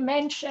important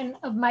dimension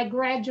of my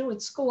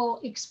graduate school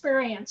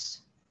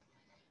experience.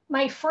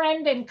 My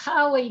friend and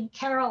colleague,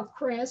 Carol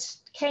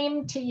Christ,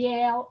 came to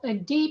Yale a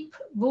deep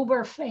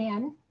Buber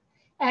fan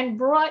and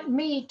brought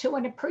me to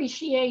an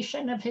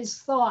appreciation of his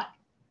thought.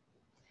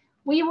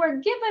 We were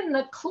given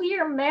the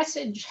clear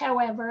message,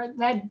 however,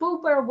 that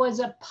Buber was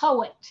a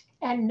poet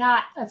and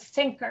not a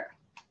thinker.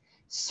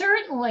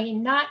 Certainly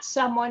not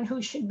someone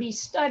who should be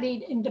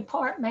studied in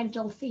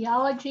departmental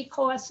theology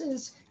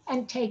courses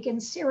and taken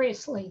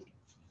seriously.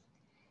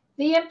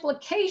 The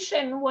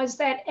implication was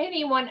that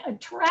anyone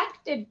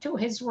attracted to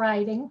his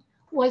writing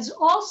was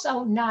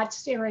also not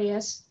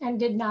serious and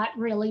did not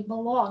really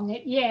belong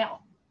at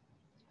Yale.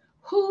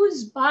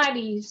 Whose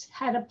bodies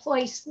had a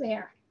place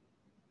there?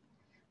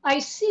 I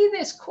see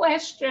this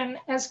question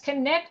as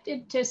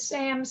connected to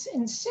Sam's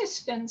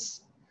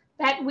insistence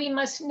that we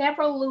must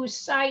never lose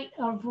sight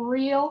of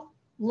real,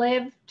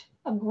 lived,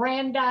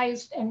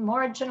 aggrandized, and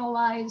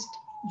marginalized,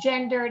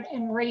 gendered,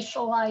 and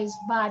racialized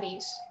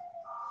bodies.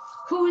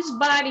 Whose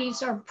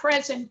bodies are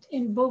present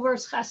in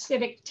Buber's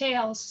Hasidic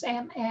tales,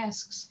 Sam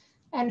asks,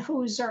 and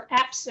whose are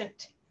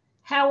absent?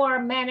 How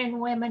are men and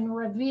women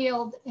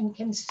revealed and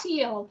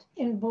concealed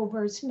in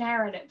Buber's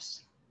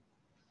narratives?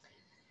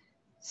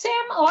 Sam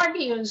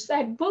argues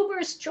that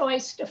Buber's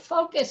choice to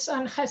focus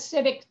on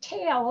Hasidic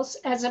tales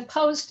as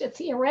opposed to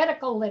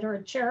theoretical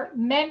literature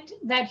meant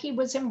that he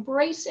was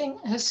embracing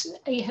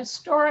a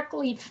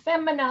historically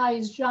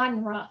feminized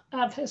genre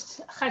of his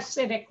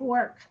Hasidic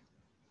work.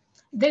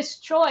 This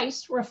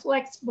choice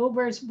reflects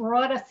Buber's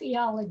broader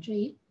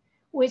theology,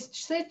 which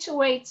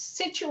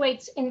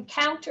situates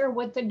encounter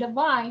with the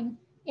divine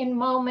in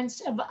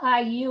moments of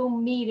IU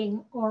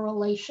meeting or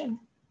relation.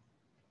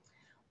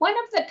 One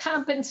of the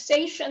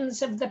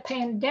compensations of the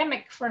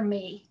pandemic for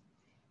me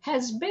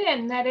has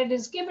been that it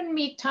has given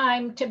me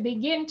time to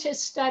begin to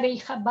study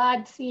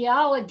Chabad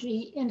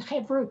theology in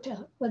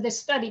Emerita with a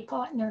study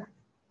partner.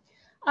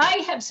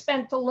 I have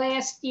spent the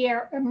last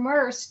year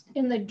immersed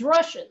in the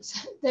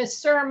drushes, the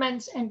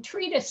sermons and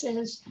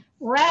treatises,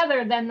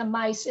 rather than the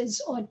mises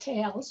or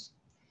tales.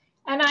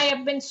 And I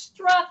have been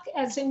struck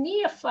as a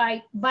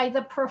neophyte by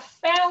the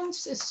profound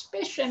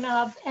suspicion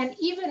of and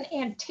even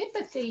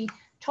antipathy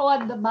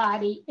toward the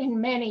body in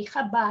many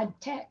Chabad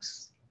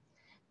texts.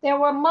 There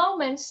were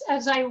moments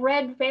as I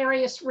read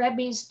various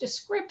Rebbe's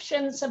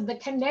descriptions of the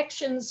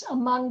connections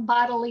among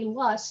bodily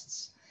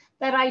lusts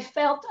that I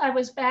felt I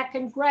was back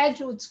in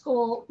graduate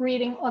school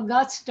reading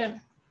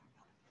Augustine.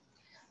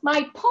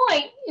 My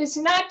point is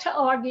not to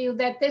argue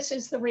that this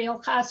is the real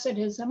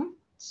Hasidism.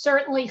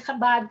 Certainly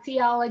Chabad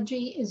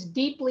theology is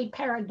deeply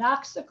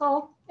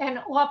paradoxical and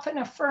often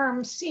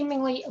affirms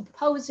seemingly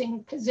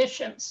opposing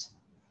positions.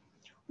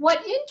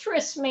 What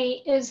interests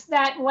me is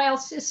that while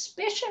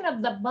suspicion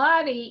of the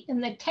body in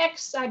the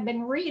texts I've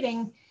been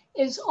reading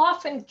is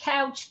often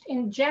couched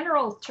in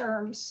general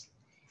terms,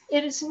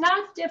 it is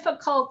not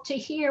difficult to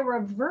hear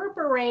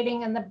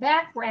reverberating in the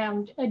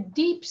background a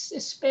deep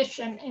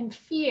suspicion and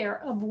fear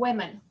of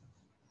women.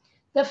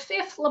 The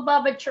fifth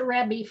Lubavitcher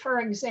Rebbe, for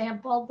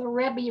example, the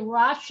Rebbe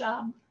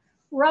Rashab,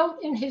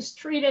 wrote in his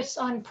treatise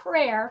on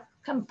prayer,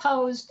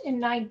 composed in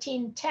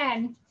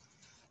 1910,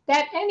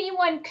 that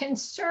anyone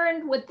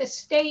concerned with the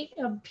state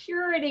of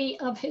purity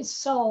of his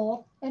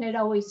soul, and it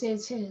always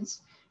is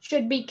his,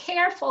 should be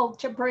careful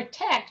to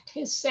protect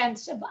his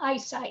sense of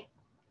eyesight.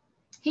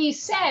 He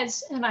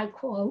says, and I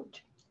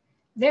quote,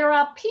 "There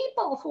are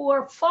people who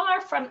are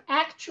far from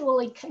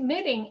actually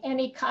committing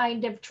any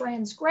kind of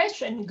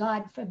transgression,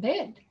 God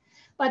forbid,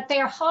 but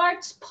their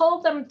hearts pull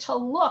them to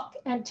look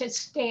and to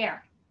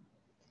stare.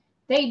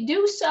 They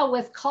do so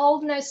with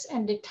coldness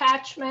and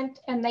detachment,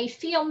 and they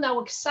feel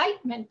no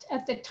excitement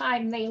at the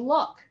time they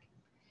look.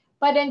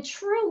 But in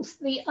truth,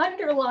 the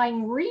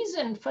underlying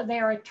reason for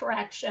their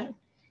attraction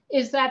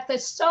is that the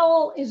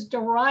soul is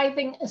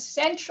deriving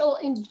essential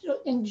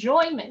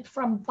enjoyment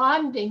from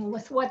bonding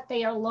with what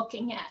they are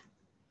looking at.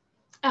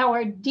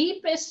 Our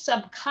deepest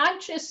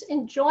subconscious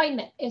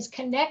enjoyment is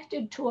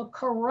connected to a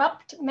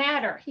corrupt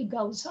matter," he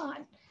goes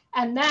on,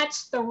 "and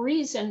that's the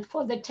reason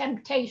for the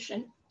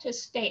temptation to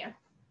stare."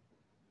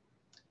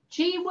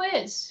 Gee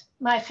whiz,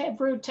 my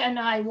Chevruta and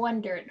I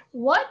wondered,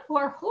 what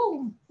or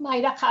whom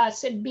might a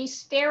Chassid be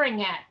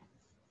staring at?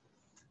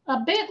 A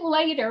bit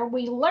later,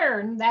 we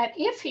learn that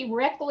if he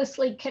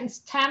recklessly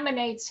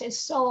contaminates his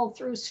soul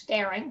through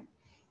staring,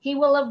 he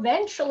will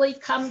eventually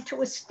come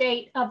to a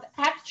state of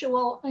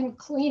actual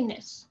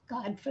uncleanness,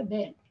 God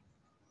forbid.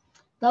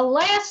 The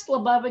last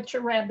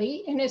Lubavitcher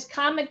Rebbe, in his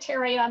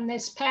commentary on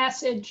this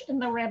passage in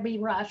the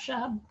Rebbe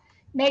Rashab,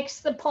 makes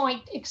the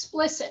point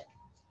explicit.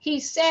 He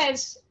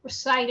says,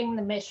 reciting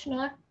the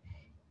Mishnah,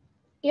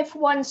 "If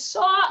one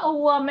saw a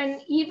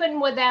woman even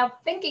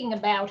without thinking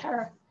about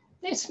her,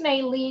 this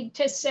may lead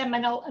to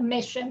seminal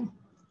emission,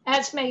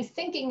 as may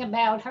thinking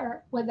about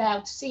her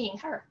without seeing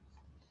her."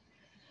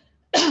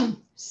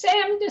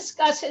 Sam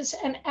discusses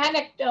an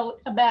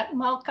anecdote about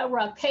Malka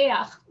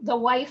Rakeach, the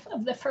wife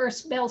of the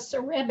first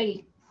Belser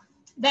Rebbe,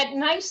 that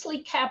nicely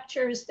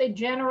captures the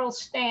general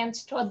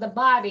stance toward the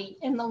body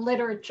in the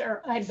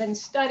literature I've been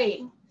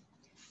studying.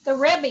 The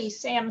Rebbe,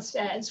 Sam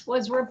says,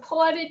 was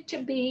reported to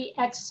be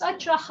at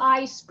such a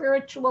high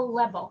spiritual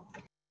level.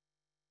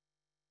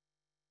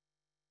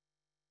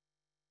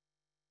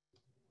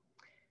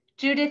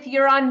 Judith,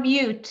 you're on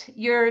mute.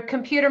 Your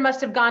computer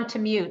must have gone to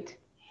mute.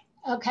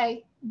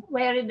 Okay,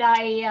 where did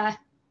I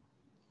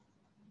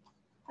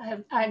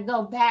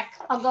go back?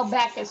 I'll go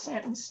back a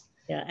sentence.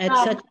 Yeah, at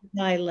such a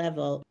high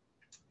level.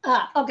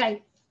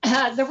 Okay.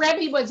 The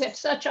Rebbe was at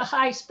such a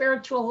high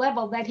spiritual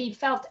level that he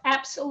felt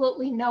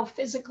absolutely no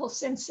physical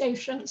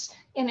sensations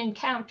in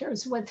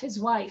encounters with his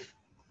wife.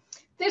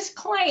 This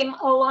claim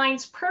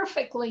aligns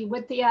perfectly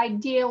with the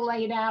ideal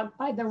laid out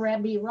by the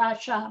Rebbe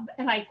Rashab,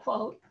 and I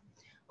quote,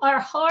 "Our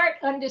heart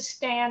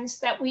understands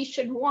that we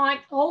should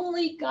want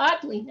only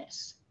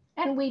godliness,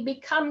 and we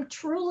become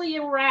truly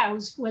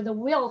aroused with a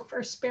will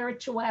for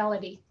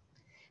spirituality.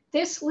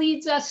 This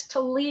leads us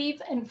to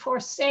leave and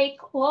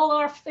forsake all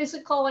our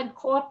physical and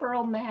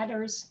corporal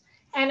matters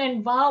and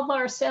involve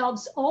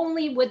ourselves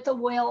only with the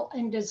will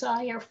and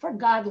desire for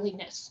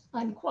godliness,"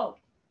 unquote.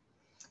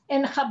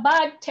 In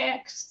Chabad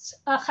texts,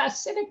 a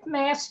Hasidic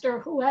master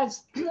who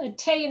has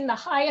attained the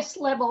highest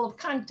level of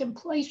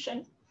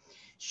contemplation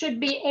should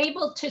be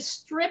able to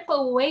strip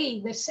away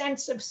the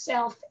sense of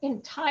self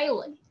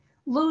entirely,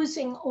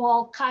 losing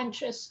all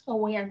conscious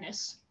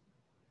awareness.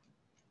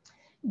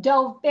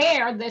 Dov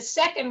Ber, the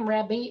second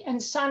Rebbe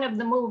and son of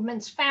the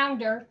movement's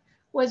founder,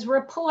 was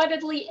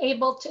reportedly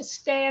able to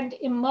stand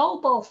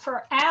immobile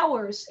for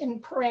hours in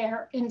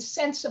prayer,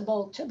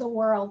 insensible to the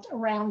world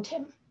around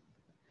him.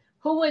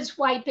 Who was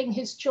wiping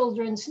his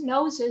children's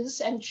noses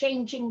and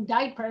changing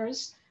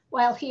diapers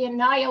while he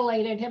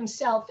annihilated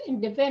himself in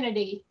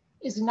divinity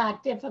is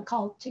not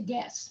difficult to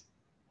guess.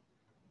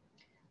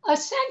 A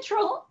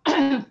central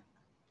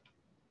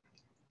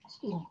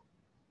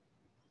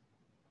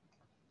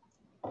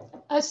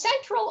A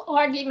central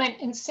argument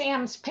in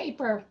Sam's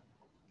paper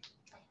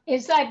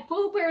is that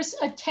Buber's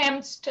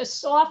attempts to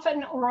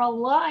soften or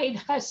elide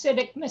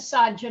Hasidic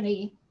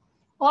misogyny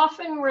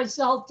often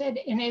resulted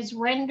in his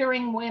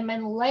rendering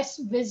women less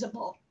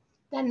visible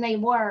than they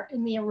were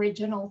in the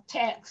original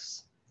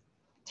tales.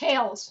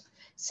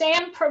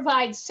 Sam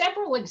provides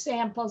several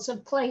examples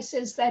of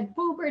places that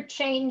Buber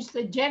changed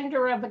the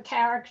gender of a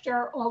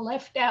character or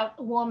left out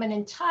a woman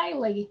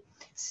entirely,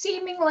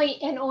 seemingly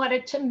in order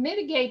to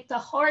mitigate the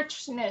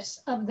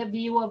harshness of the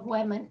view of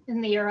women in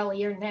the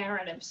earlier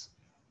narratives.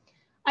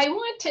 I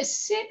want to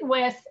sit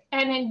with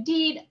and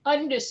indeed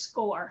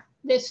underscore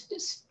this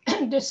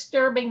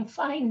disturbing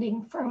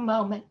finding for a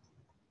moment.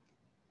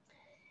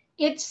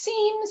 It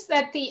seems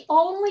that the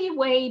only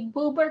way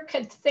Buber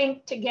could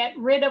think to get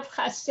rid of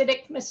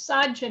Hasidic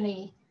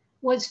misogyny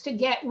was to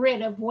get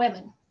rid of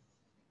women.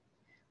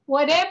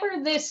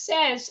 Whatever this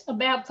says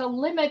about the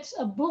limits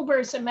of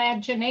Buber's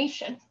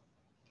imagination,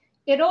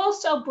 It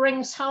also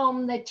brings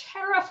home the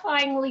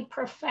terrifyingly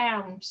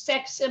profound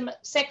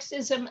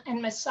sexism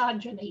and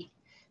misogyny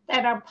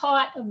that are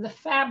part of the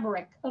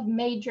fabric of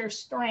major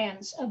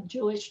strands of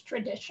Jewish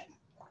tradition.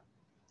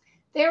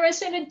 There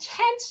is an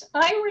intense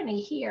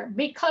irony here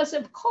because,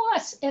 of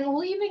course, in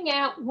leaving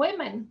out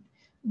women,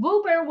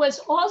 Buber was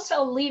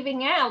also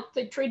leaving out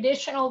the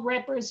traditional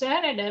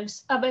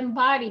representatives of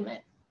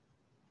embodiment.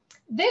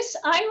 This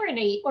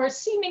irony or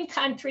seeming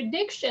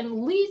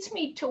contradiction leads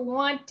me to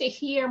want to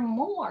hear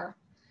more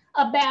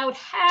about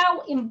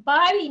how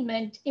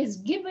embodiment is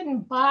given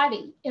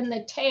body in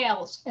the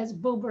tales as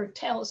Buber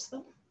tells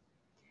them.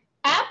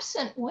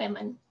 Absent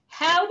women,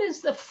 how does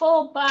the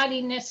full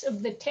bodiness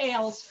of the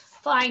tales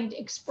find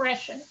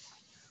expression?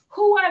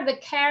 Who are the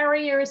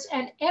carriers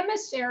and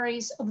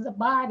emissaries of the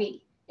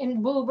body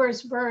in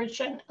Buber's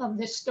version of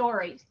the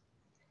story?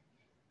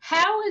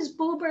 How is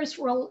Buber's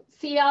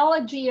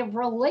theology of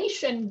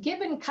relation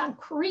given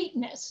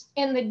concreteness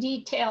in the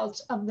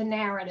details of the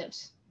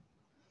narratives?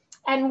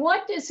 And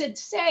what does it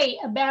say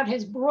about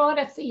his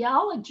broader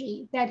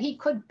theology that he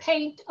could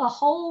paint a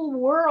whole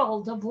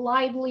world of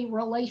lively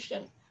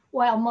relation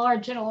while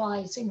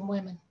marginalizing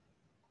women?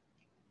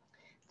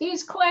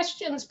 These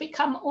questions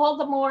become all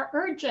the more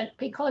urgent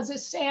because,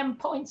 as Sam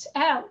points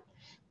out,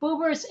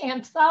 Buber's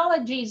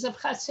anthologies of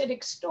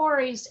Hasidic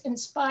stories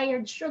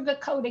inspired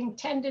sugarcoating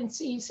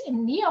tendencies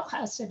in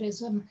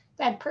neo-Hasidism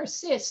that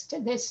persist to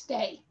this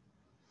day.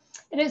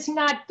 It is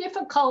not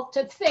difficult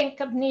to think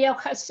of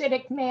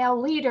neo-Hasidic male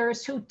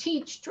leaders who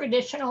teach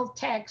traditional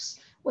texts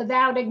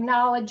without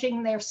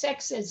acknowledging their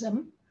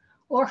sexism,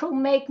 or who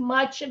make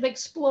much of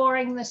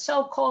exploring the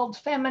so-called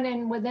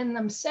feminine within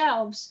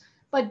themselves,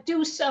 but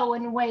do so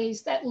in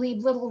ways that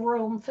leave little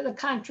room for the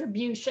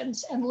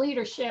contributions and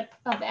leadership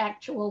of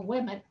actual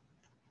women.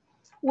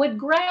 Would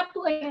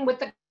grappling with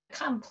the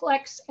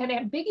complex and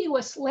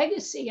ambiguous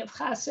legacy of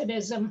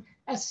Hasidism,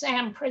 as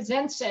Sam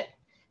presents it,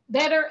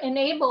 better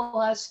enable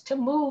us to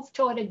move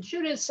toward a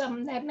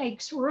Judaism that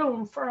makes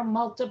room for a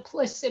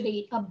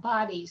multiplicity of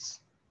bodies?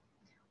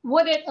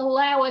 Would it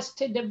allow us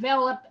to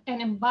develop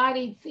an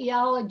embodied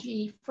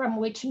theology from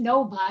which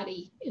no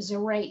body is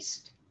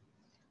erased?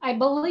 I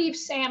believe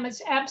Sam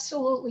is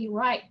absolutely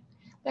right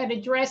that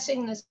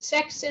addressing the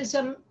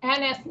sexism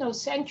and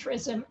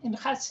ethnocentrism in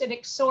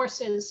Hasidic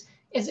sources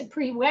is a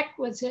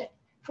prerequisite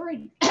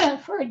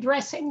for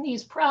addressing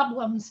these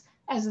problems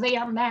as they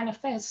are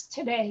manifest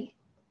today.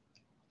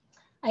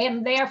 I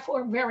am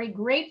therefore very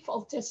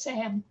grateful to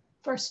Sam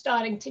for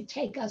starting to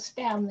take us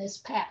down this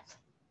path.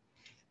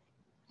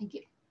 Thank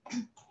you.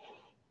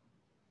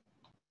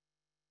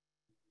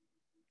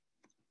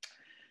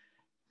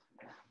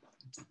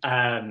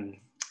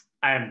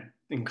 I'm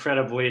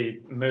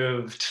incredibly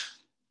moved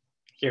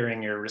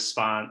hearing your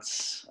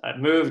response,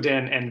 moved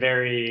and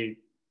very,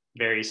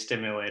 very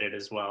stimulated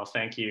as well.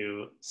 Thank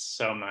you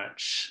so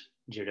much,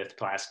 Judith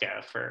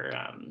Plaskow, for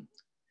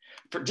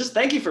just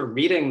thank you for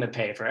reading the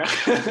paper,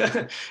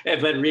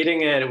 but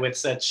reading it with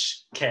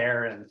such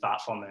care and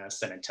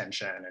thoughtfulness and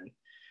attention and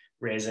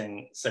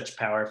raising such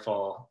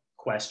powerful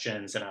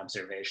questions and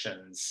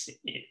observations,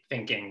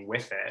 thinking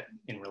with it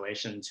in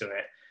relation to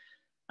it.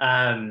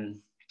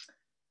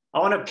 I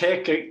want to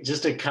pick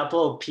just a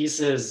couple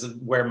pieces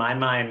where my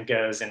mind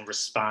goes in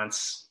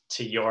response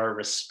to your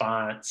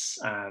response.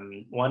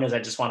 One is I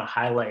just want to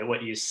highlight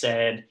what you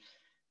said,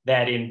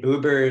 that in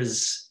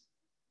Buber's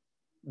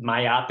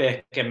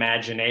myopic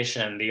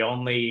imagination, the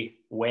only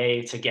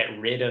way to get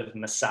rid of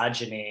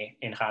misogyny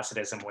in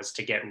Hasidism was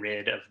to get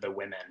rid of the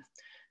women.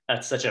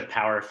 That's such a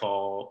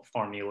powerful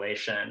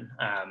formulation.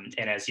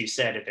 And as you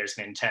said, there's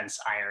an intense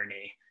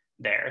irony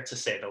there, to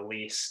say the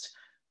least.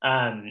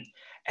 And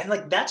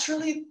like, that's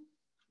really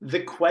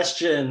the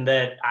question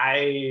that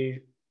I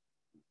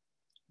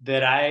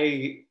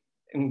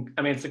mean,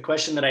 it's the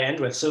question that I end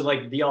with. So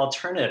like the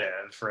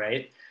alternative,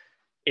 right,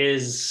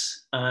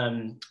 is,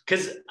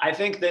 because I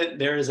think that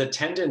there is a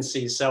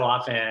tendency so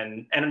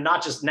often, and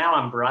not just now,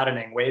 I'm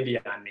broadening way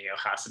beyond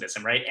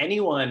neo-Hasidism, right?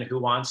 Anyone who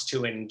wants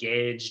to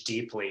engage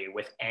deeply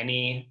with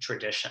any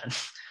tradition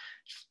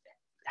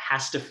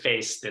has to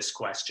face this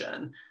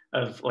question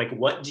of like,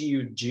 what do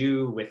you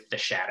do with the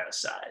shadow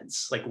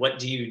sides? Like, what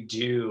do you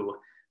do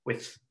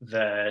with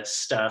the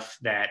stuff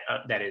that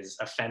is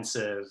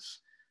offensive,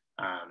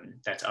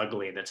 that's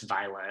ugly, that's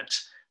violent?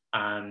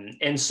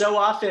 And so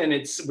often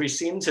we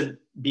seem to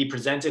be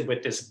presented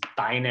with this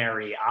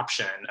binary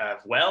option of,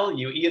 well,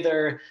 you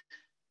either,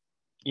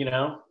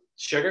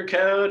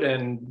 sugarcoat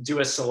and do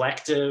a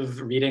selective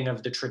reading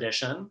of the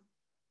tradition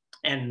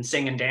and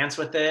sing and dance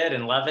with it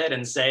and love it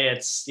and say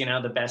it's,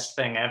 the best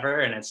thing ever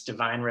and it's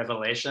divine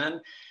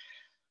revelation,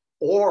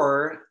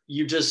 or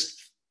you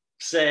just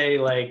say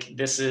like,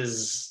 this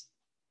is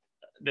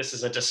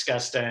a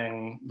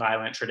disgusting,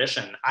 violent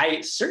tradition.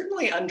 I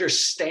certainly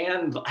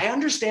understand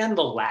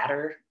the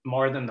latter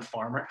more than the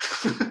former,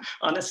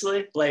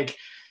 honestly. Like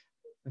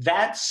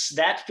that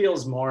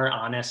feels more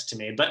honest to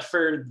me. But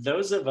for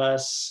those of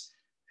us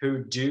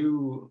who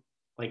do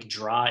like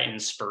draw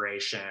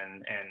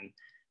inspiration and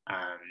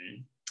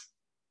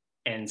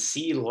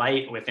see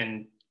light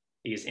within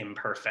these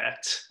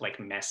imperfect, like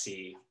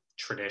messy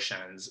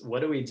traditions.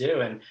 What do we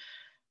do? And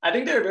I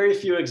think there are very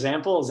few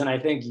examples, and I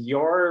think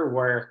your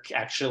work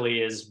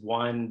actually is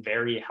one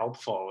very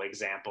helpful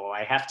example.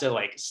 I have to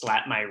like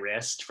slap my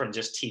wrist from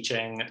just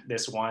teaching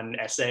this one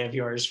essay of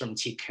yours from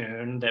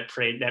Tikkun that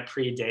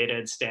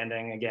predated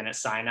Standing Again at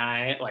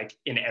Sinai, like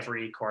in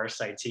every course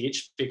I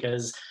teach,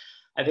 because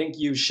I think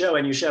you show,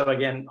 and you show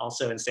again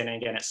also in Standing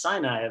Again at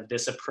Sinai, of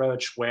this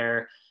approach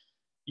where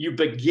you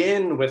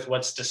begin with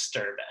what's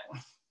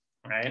disturbing,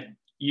 right?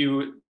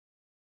 You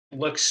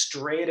look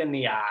straight in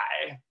the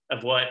eye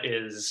of what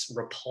is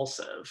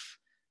repulsive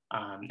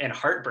and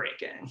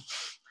heartbreaking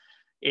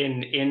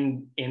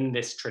in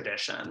this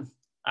tradition.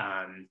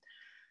 And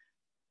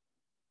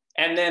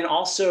then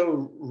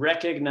also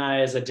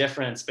recognize a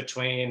difference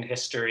between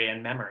history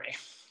and memory,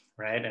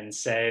 right? And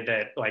say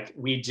that like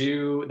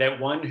that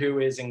one who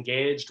is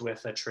engaged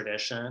with a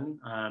tradition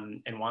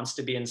and wants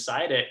to be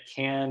inside it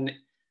can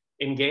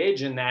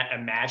engage in that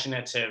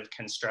imaginative,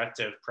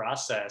 constructive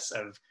process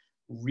of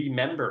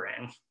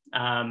remembering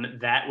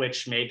that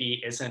which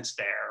maybe isn't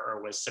there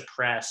or was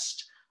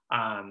suppressed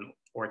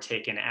or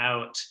taken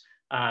out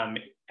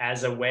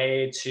as a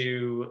way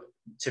to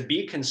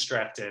be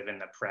constructive in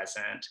the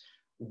present,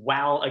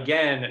 while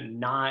again,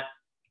 not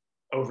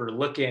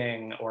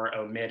overlooking or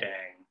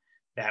omitting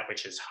that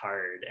which is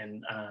hard.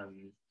 And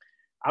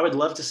I would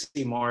love to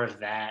see more of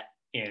that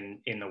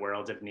in the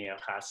world of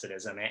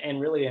Neo-Hasidism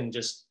and really in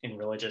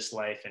religious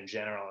life in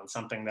general, and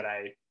something that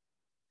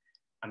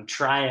I'm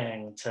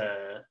trying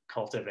to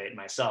cultivate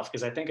myself,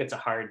 because I think it's a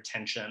hard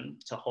tension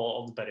to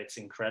hold, but it's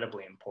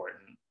incredibly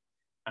important.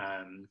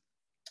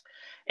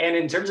 And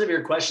in terms of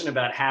your question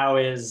about how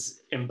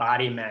is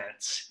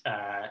embodiment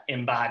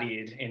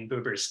embodied in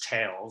Buber's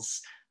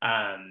tales,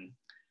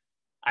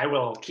 I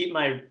will keep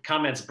my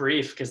comments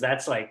brief because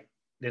that's like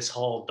this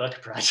whole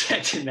book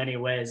project in many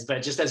ways,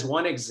 but just as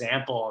one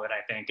example that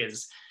I think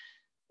is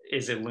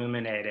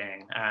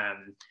illuminating.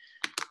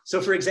 So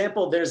for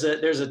example, there's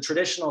a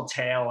traditional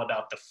tale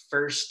about the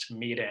first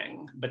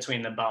meeting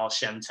between the Baal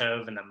Shem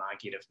Tov and the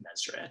Maggid of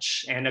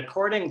Mezrich. And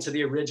according to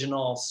the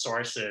original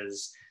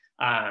sources,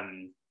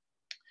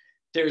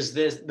 there's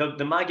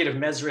the Maggid of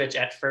Mezrich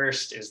at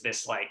first is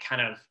this like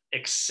kind of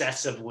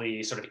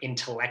excessively sort of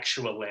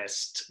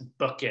intellectualist,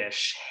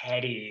 bookish,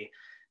 heady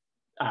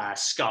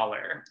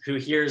scholar who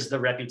hears the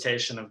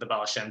reputation of the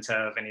Baal Shem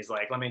Tov and he's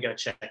like, let me go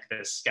check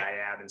this guy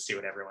out and see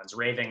what everyone's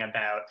raving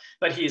about.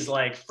 But he's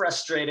like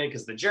frustrated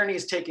because the journey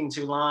is taking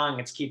too long.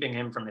 It's keeping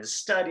him from his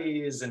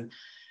studies. And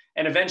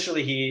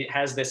eventually he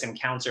has this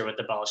encounter with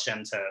the Baal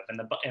Shem Tov,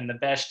 and the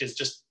Besht is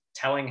just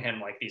telling him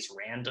like these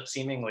random,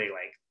 seemingly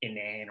like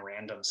inane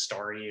random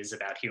stories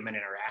about human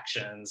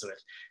interactions with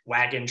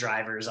wagon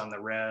drivers on the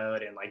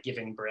road and like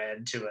giving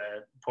bread to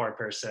a poor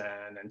person.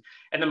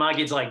 And the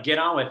Maggid's like, get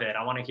on with it.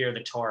 I want to hear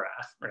the Torah,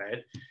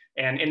 right?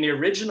 And in the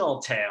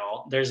original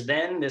tale, there's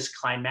then this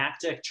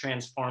climactic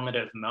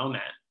transformative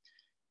moment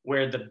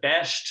where the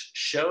Besht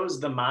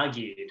shows the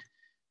Maggid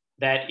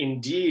that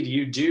indeed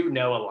you do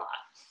know a lot.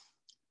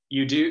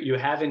 You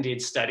have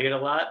indeed studied a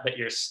lot, but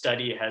your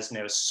study has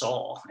no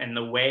soul. And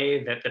the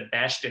way that the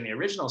Besht in the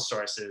original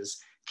sources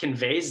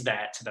conveys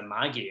that to the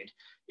Maggid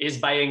is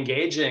by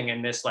engaging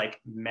in this like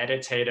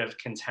meditative,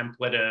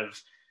 contemplative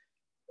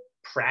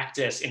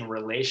practice in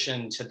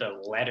relation to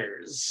the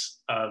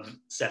letters of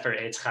Sefer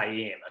Eitz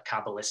Chaim, a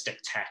Kabbalistic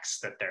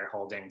text that they're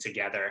holding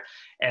together,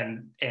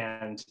 and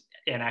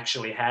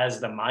actually has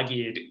the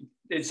Maggid,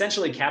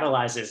 essentially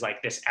catalyzes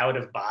like this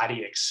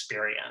out-of-body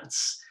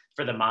experience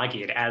for the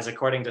Maggid, as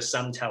according to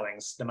some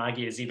tellings, the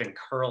Maggid is even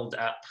curled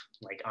up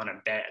like on a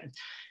bed.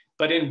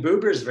 But in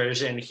Buber's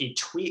version, he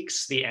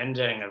tweaks the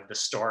ending of the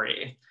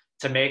story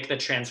to make the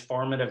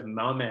transformative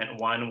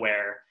moment one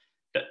where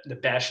the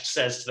Besht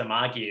says to the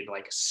Maggid,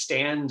 like,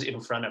 stand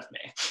in front of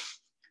me,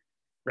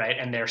 right?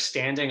 And they're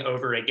standing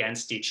over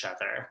against each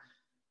other.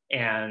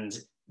 And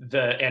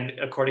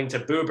according to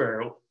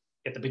Buber,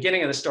 at the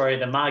beginning of the story,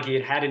 the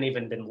Maggid hadn't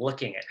even been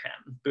looking at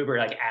him. Buber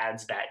like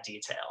adds that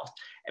detail.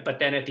 But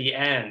then at the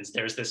end,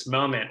 there's this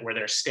moment where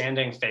they're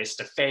standing face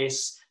to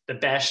face. The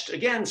Besht,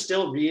 again,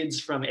 still reads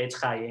from Eitz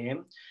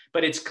Chaim,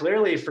 but it's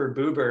clearly for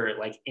Buber,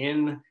 like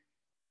in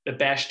the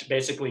Besht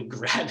basically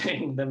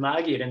grabbing the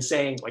Maggid and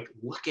saying, like,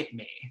 look at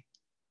me.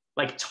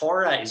 Like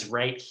Torah is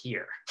right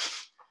here.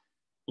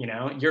 You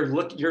know, you're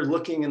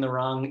looking in the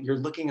wrong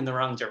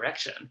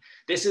direction.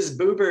 This is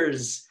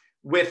Buber's,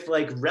 with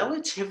like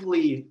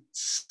relatively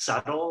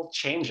subtle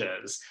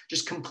changes,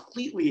 just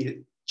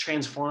completely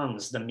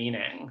transforms the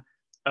meaning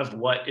of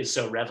what is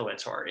so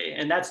revelatory.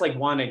 And that's like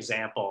one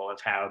example of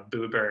how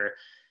Buber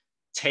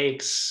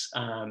takes,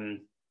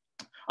 on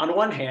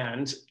one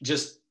hand,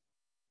 just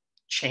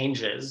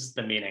changes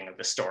the meaning of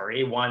the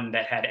story. One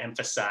that had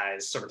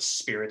emphasized sort of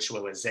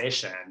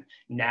spiritualization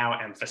now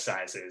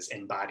emphasizes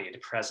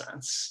embodied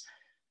presence.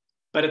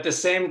 But at the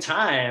same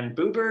time,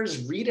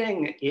 Buber's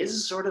reading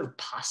is sort of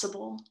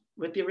possible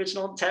with the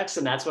original text.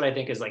 And that's what I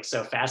think is like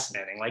so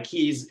fascinating. Like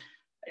he's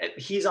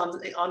he's on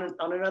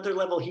another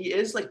level, he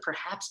is like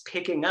perhaps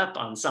picking up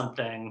on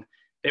something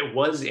that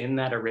was in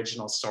that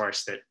original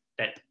source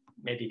that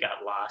maybe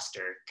got lost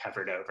or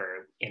covered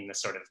over in the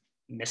sort of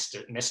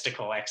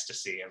mystical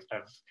ecstasy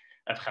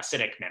of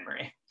Hasidic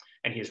memory,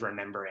 and he's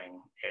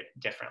remembering it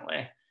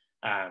differently.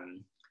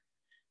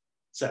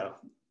 So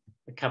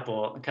a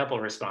couple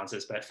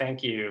responses, but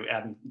thank you.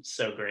 I'm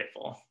so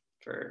grateful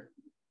for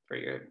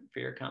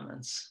your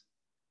comments.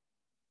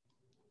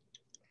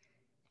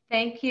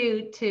 Thank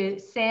you to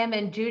Sam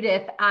and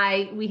Judith.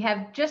 We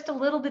have just a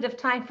little bit of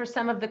time for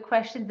some of the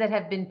questions that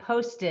have been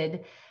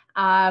posted.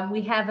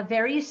 We have a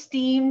very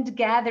esteemed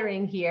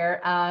gathering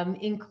here,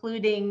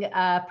 including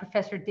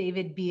Professor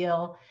David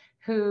Beal,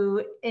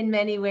 who in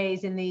many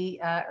ways in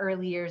the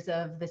early years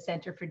of the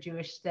Center for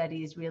Jewish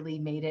Studies really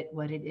made it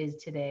what it is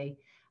today.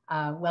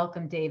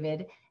 Welcome,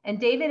 David. And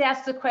David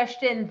asked a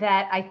question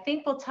that I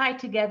think will tie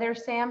together,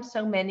 Sam,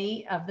 so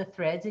many of the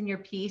threads in your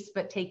piece,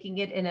 but taking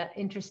it in an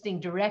interesting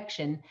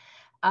direction.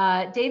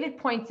 David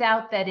points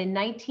out that in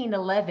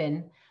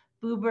 1911,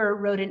 Buber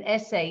wrote an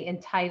essay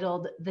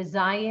entitled "The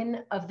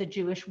Zion of the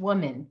Jewish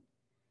Woman."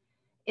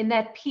 In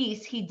that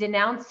piece, he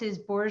denounces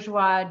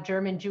bourgeois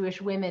German Jewish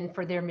women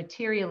for their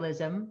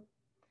materialism.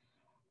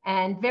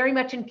 And very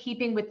much in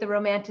keeping with the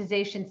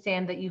romanticization,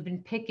 Sam, that you've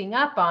been picking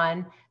up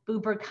on,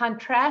 Buber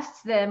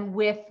contrasts them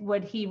with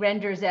what he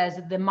renders as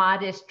the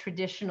modest,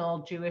 traditional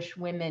Jewish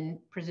women,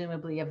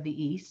 presumably of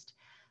the East.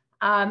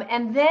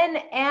 And then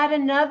add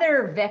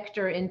another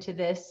vector into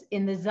this.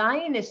 In the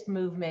Zionist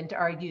movement,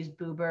 argues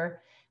Buber,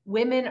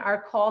 women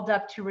are called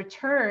up to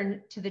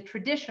return to the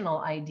traditional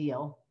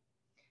ideal.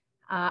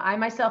 I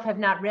myself have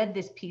not read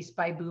this piece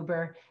by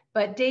Buber,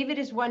 but David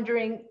is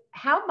wondering,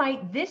 how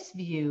might this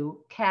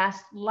view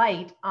cast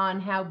light on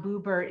how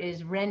Buber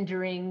is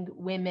rendering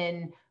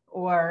women,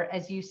 or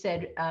as you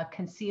said,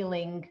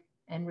 concealing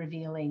and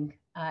revealing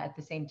at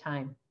the same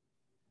time?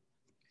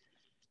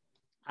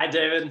 Hi,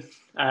 David.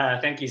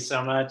 Thank you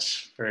so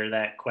much for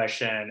that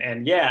question.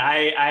 And yeah,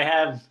 I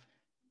have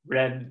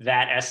read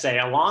that essay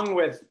along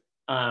with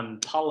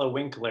Paula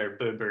Winkler,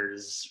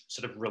 Buber's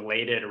sort of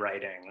related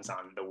writings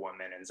on the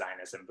woman and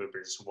Zionism,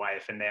 Buber's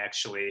wife. And they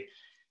actually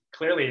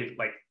clearly,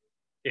 like,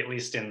 at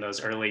least in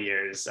those early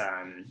years,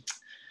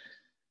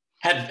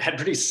 had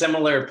pretty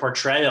similar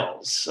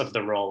portrayals of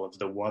the role of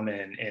the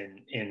woman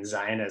in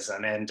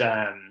Zionism. And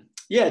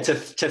yeah, to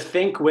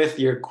think with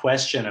your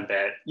question a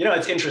bit, you know,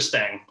 it's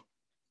interesting.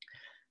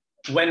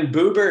 When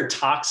Buber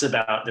talks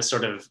about this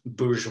sort of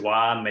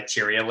bourgeois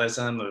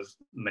materialism of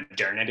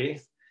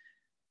modernity,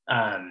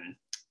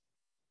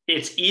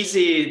 it's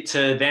easy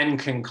to then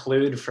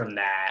conclude from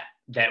that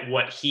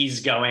what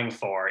he's going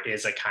for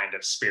is a kind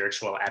of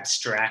spiritual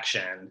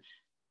abstraction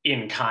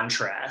in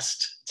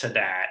contrast to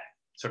that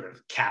sort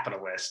of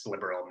capitalist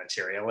liberal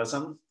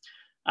materialism.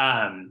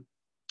 And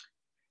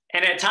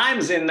at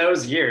times in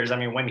those years, I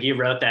mean, when he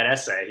wrote that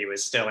essay, he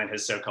was still in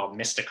his so-called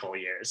mystical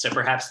years. So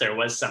perhaps there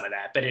was some of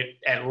that, but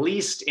at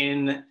least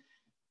in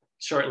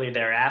shortly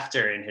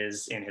thereafter in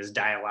his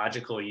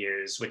dialogical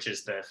years, which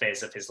is the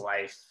phase of his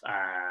life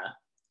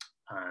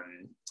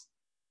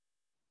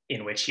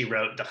in which he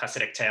wrote the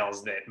Hasidic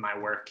tales that my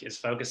work is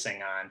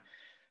focusing on.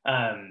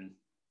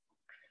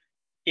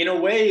 In a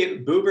way,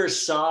 Buber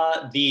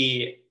saw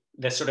the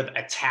sort of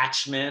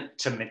attachment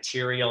to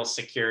material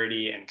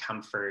security and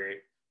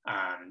comfort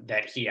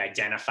that he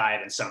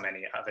identified, and so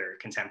many other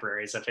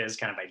contemporaries of his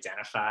kind of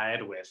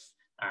identified with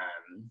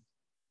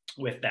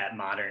that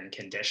modern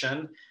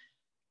condition.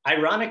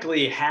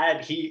 Ironically,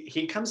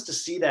 he comes to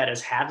see that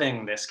as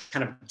having this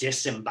kind of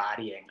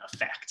disembodying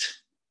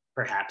effect,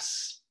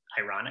 perhaps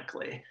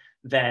ironically,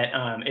 that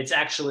it's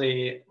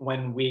actually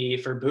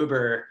for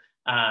Buber,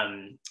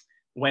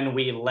 when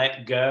we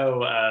let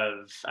go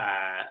of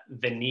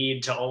the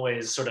need to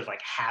always sort of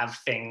like have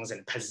things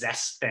and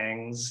possess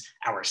things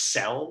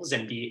ourselves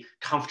and be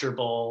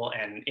comfortable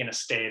and in a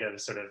state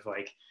of sort of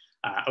like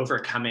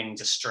overcoming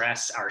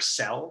distress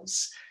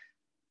ourselves,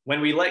 when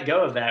we let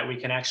go of that, we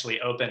can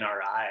actually open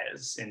our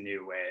eyes in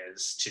new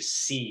ways to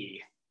see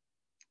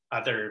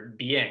other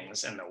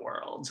beings in the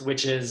world,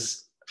 which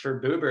is for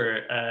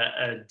Buber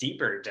a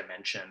deeper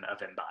dimension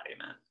of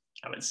embodiment,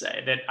 I would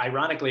say. That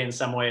ironically, in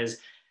some ways,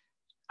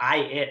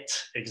 I-it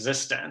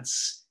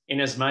existence,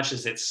 in as much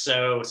as it's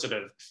so sort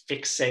of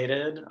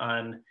fixated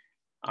on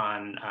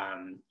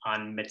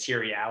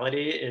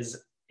materiality,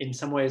 is in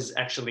some ways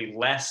actually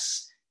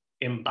less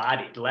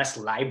embodied, less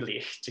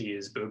leiblich, to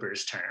use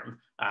Buber's term,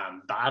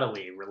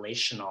 bodily,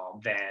 relational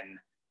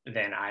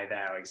than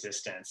I-thou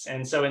existence.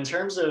 And so in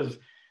terms of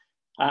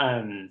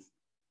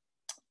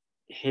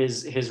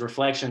his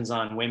reflections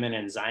on women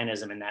and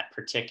Zionism in that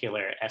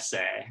particular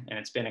essay, and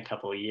it's been a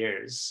couple of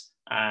years,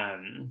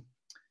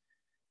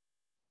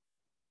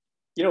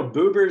 you know,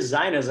 Buber's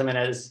Zionism, and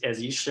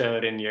as you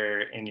showed in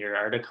your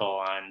article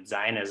on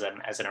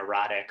Zionism as an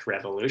erotic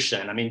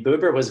revolution, I mean,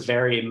 Buber was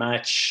very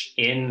much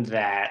in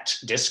that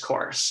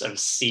discourse of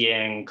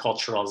seeing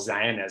cultural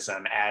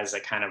Zionism as a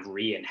kind of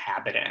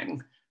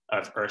re-inhabiting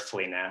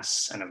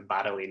earthliness and of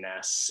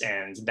bodiliness.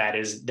 And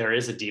there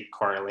is a deep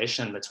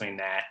correlation between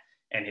that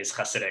and his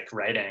Hasidic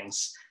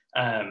writings.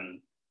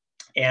 And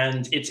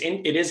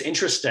it is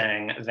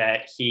interesting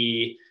that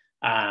he,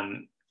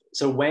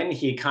 so when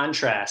he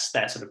contrasts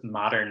that sort of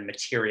modern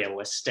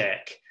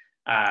materialistic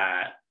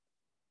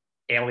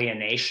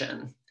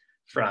alienation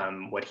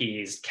from what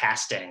he's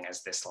casting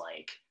as this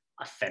like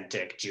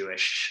authentic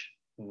Jewish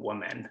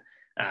woman,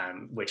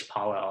 which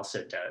Paula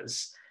also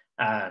does,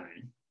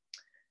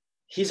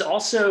 he's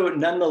also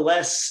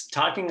nonetheless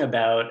talking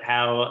about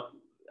how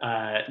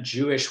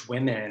Jewish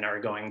women are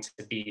going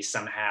to be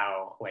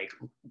somehow like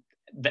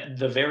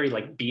the very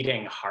like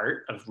beating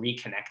heart of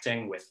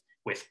reconnecting with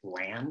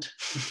land.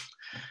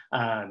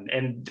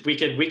 And we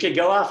could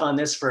go off on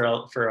this for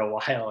a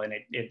while, and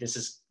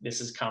this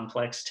is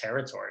complex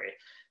territory.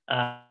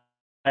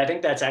 I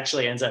think that's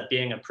actually ends up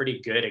being a pretty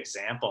good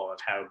example of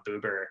how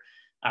Buber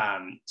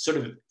sort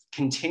of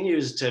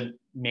continues to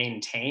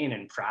maintain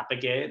and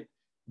propagate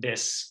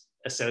this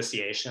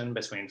association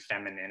between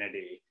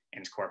femininity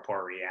and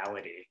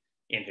corporeality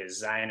in his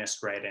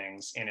Zionist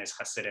writings, in his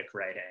Hasidic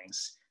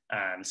writings.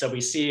 So we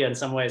see in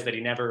some ways that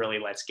he never really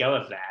lets go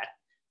of that.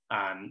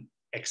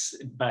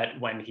 But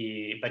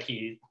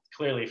he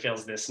clearly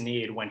feels this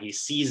need when he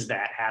sees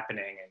that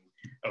happening in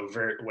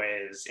overt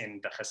ways in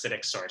the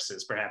Hasidic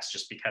sources, perhaps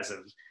just because of,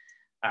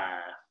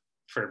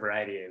 for a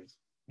variety of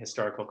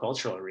historical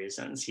cultural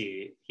reasons,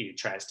 he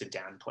tries to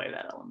downplay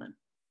that element.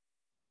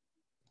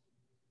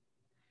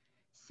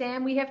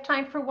 Sam, we have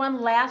time for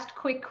one last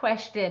quick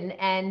question,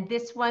 and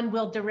this one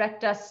will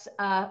direct us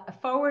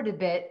forward a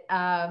bit.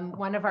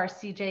 One of our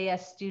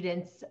CJS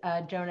students,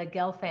 Jonah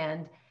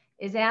Gelfand,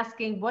 is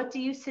asking, what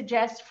do you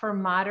suggest for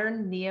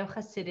modern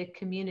neo-Hasidic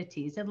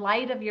communities in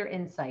light of your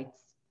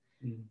insights?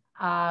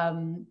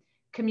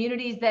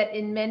 Communities that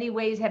in many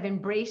ways have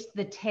embraced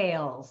the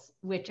tales,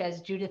 which,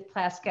 as Judith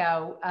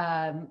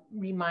Plaskow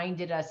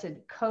reminded us,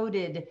 had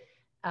coded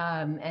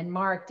and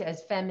marked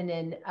as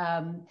feminine.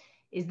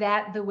 Is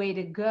that the way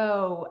to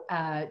go?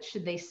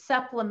 Should they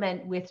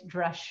supplement with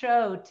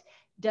drashot?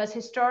 Does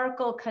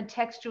historical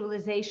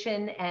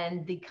contextualization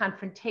and the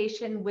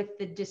confrontation with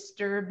the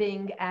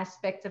disturbing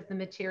aspects of the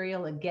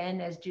material, again,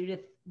 as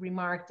Judith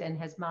remarked and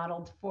has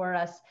modeled for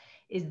us,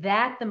 is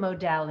that the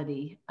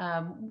modality?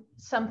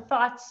 Some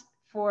thoughts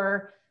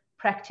for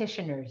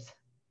practitioners.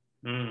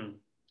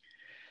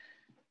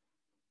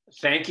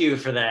 Thank you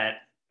for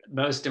that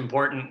most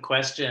important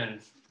question,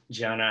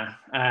 Jonah.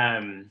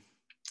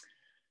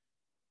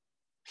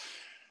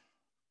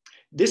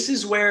 This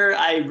is where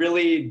I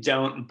really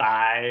don't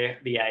buy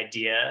the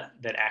idea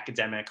that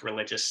academic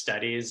religious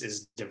studies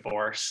is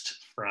divorced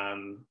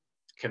from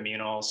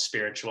communal,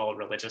 spiritual,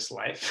 religious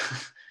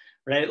life,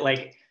 right?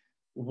 Like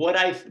what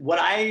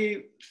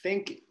I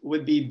think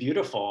would be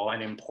beautiful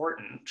and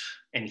important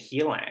and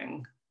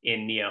healing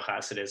in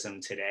neo-Hasidism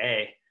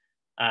today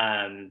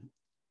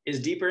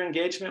is deeper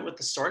engagement with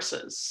the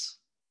sources.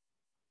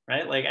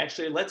 Right? Like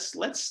actually let's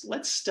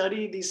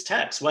study these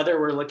texts,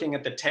 whether we're looking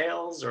at the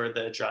tales or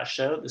the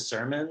drashot, the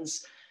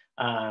sermons,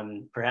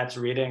 perhaps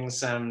reading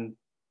some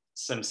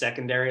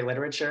secondary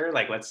literature,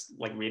 like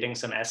reading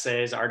some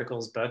essays,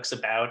 articles, books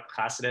about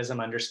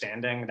Hasidism,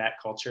 understanding that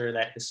culture,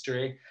 that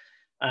history.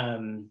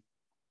 Jonah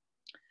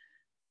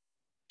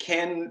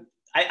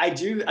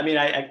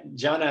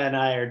and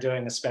I are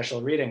doing a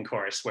special reading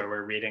course where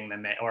we're reading the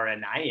Me'or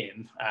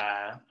Einayim,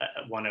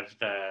 one of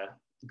the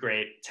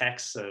great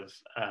texts of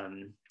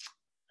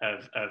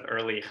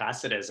early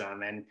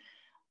Hasidism, and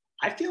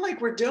I feel like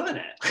we're doing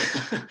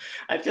it.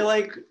 I feel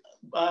like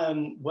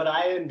what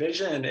I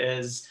envision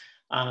is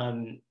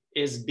letting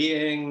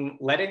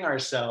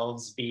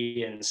ourselves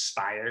be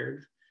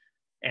inspired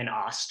and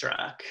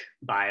awestruck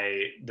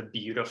by the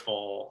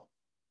beautiful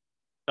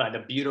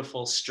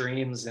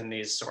streams in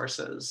these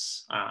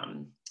sources,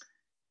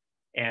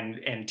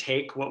 and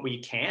take what we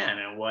can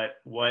and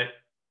what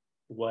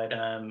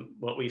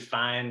we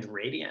find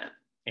radiant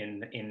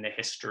in the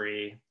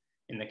history,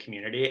 in the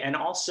community, and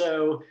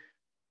also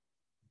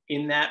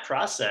in that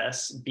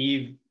process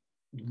be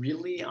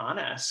really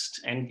honest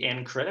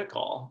and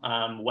critical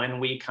when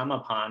we come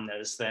upon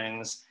those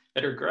things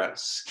that are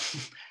gross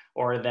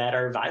or that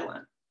are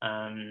violent,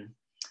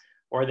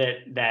 or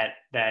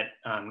that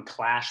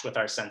clash with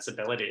our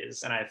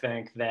sensibilities. And I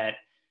think that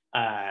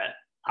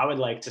I would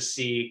like to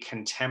see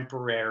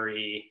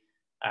contemporary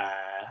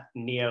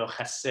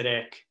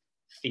neo-Hasidic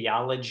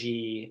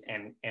theology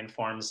and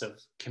forms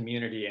of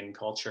community and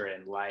culture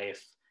and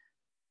life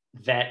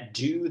that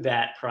do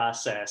that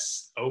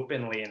process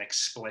openly and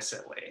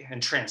explicitly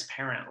and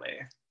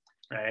transparently,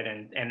 right?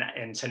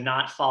 And to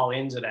not fall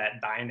into that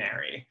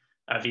binary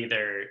of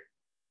either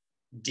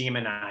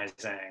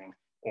demonizing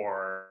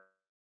or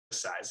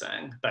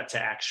criticizing, but to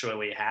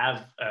actually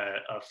have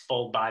a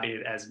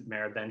full-bodied, as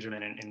Mara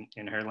Benjamin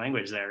in her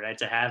language there, right?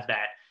 To have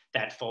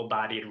that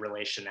full-bodied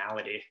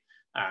relationality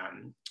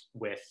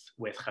with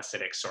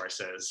Hasidic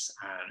sources,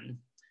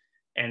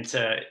 and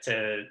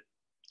to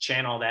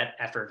channel that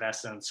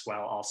effervescence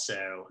while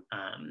also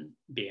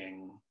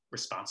being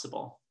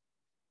responsible.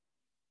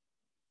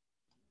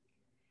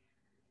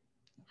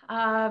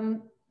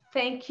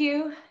 Thank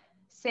you,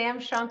 Sam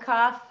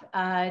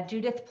Shonkoff,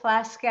 Judith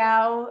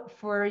Plaskow,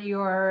 for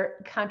your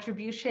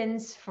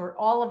contributions. For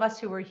all of us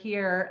who are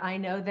here, I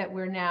know that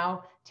we're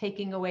now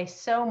taking away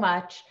so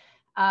much.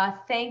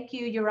 Thank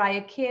you,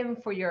 Uriah Kim,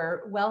 for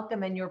your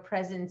welcome and your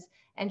presence,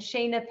 and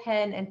Shana,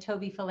 Penn, and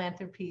Taube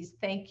Philanthropies.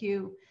 Thank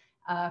you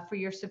for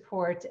your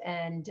support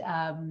and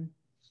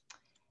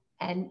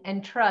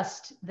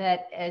trust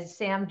that, as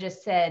Sam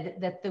just said,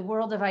 that the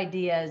world of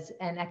ideas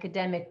and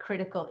academic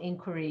critical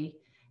inquiry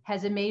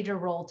has a major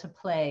role to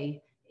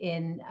play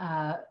in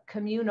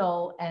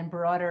communal and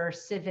broader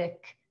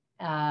civic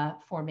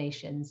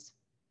formations.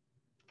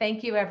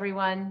 Thank you,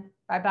 everyone.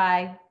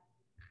 Bye-bye.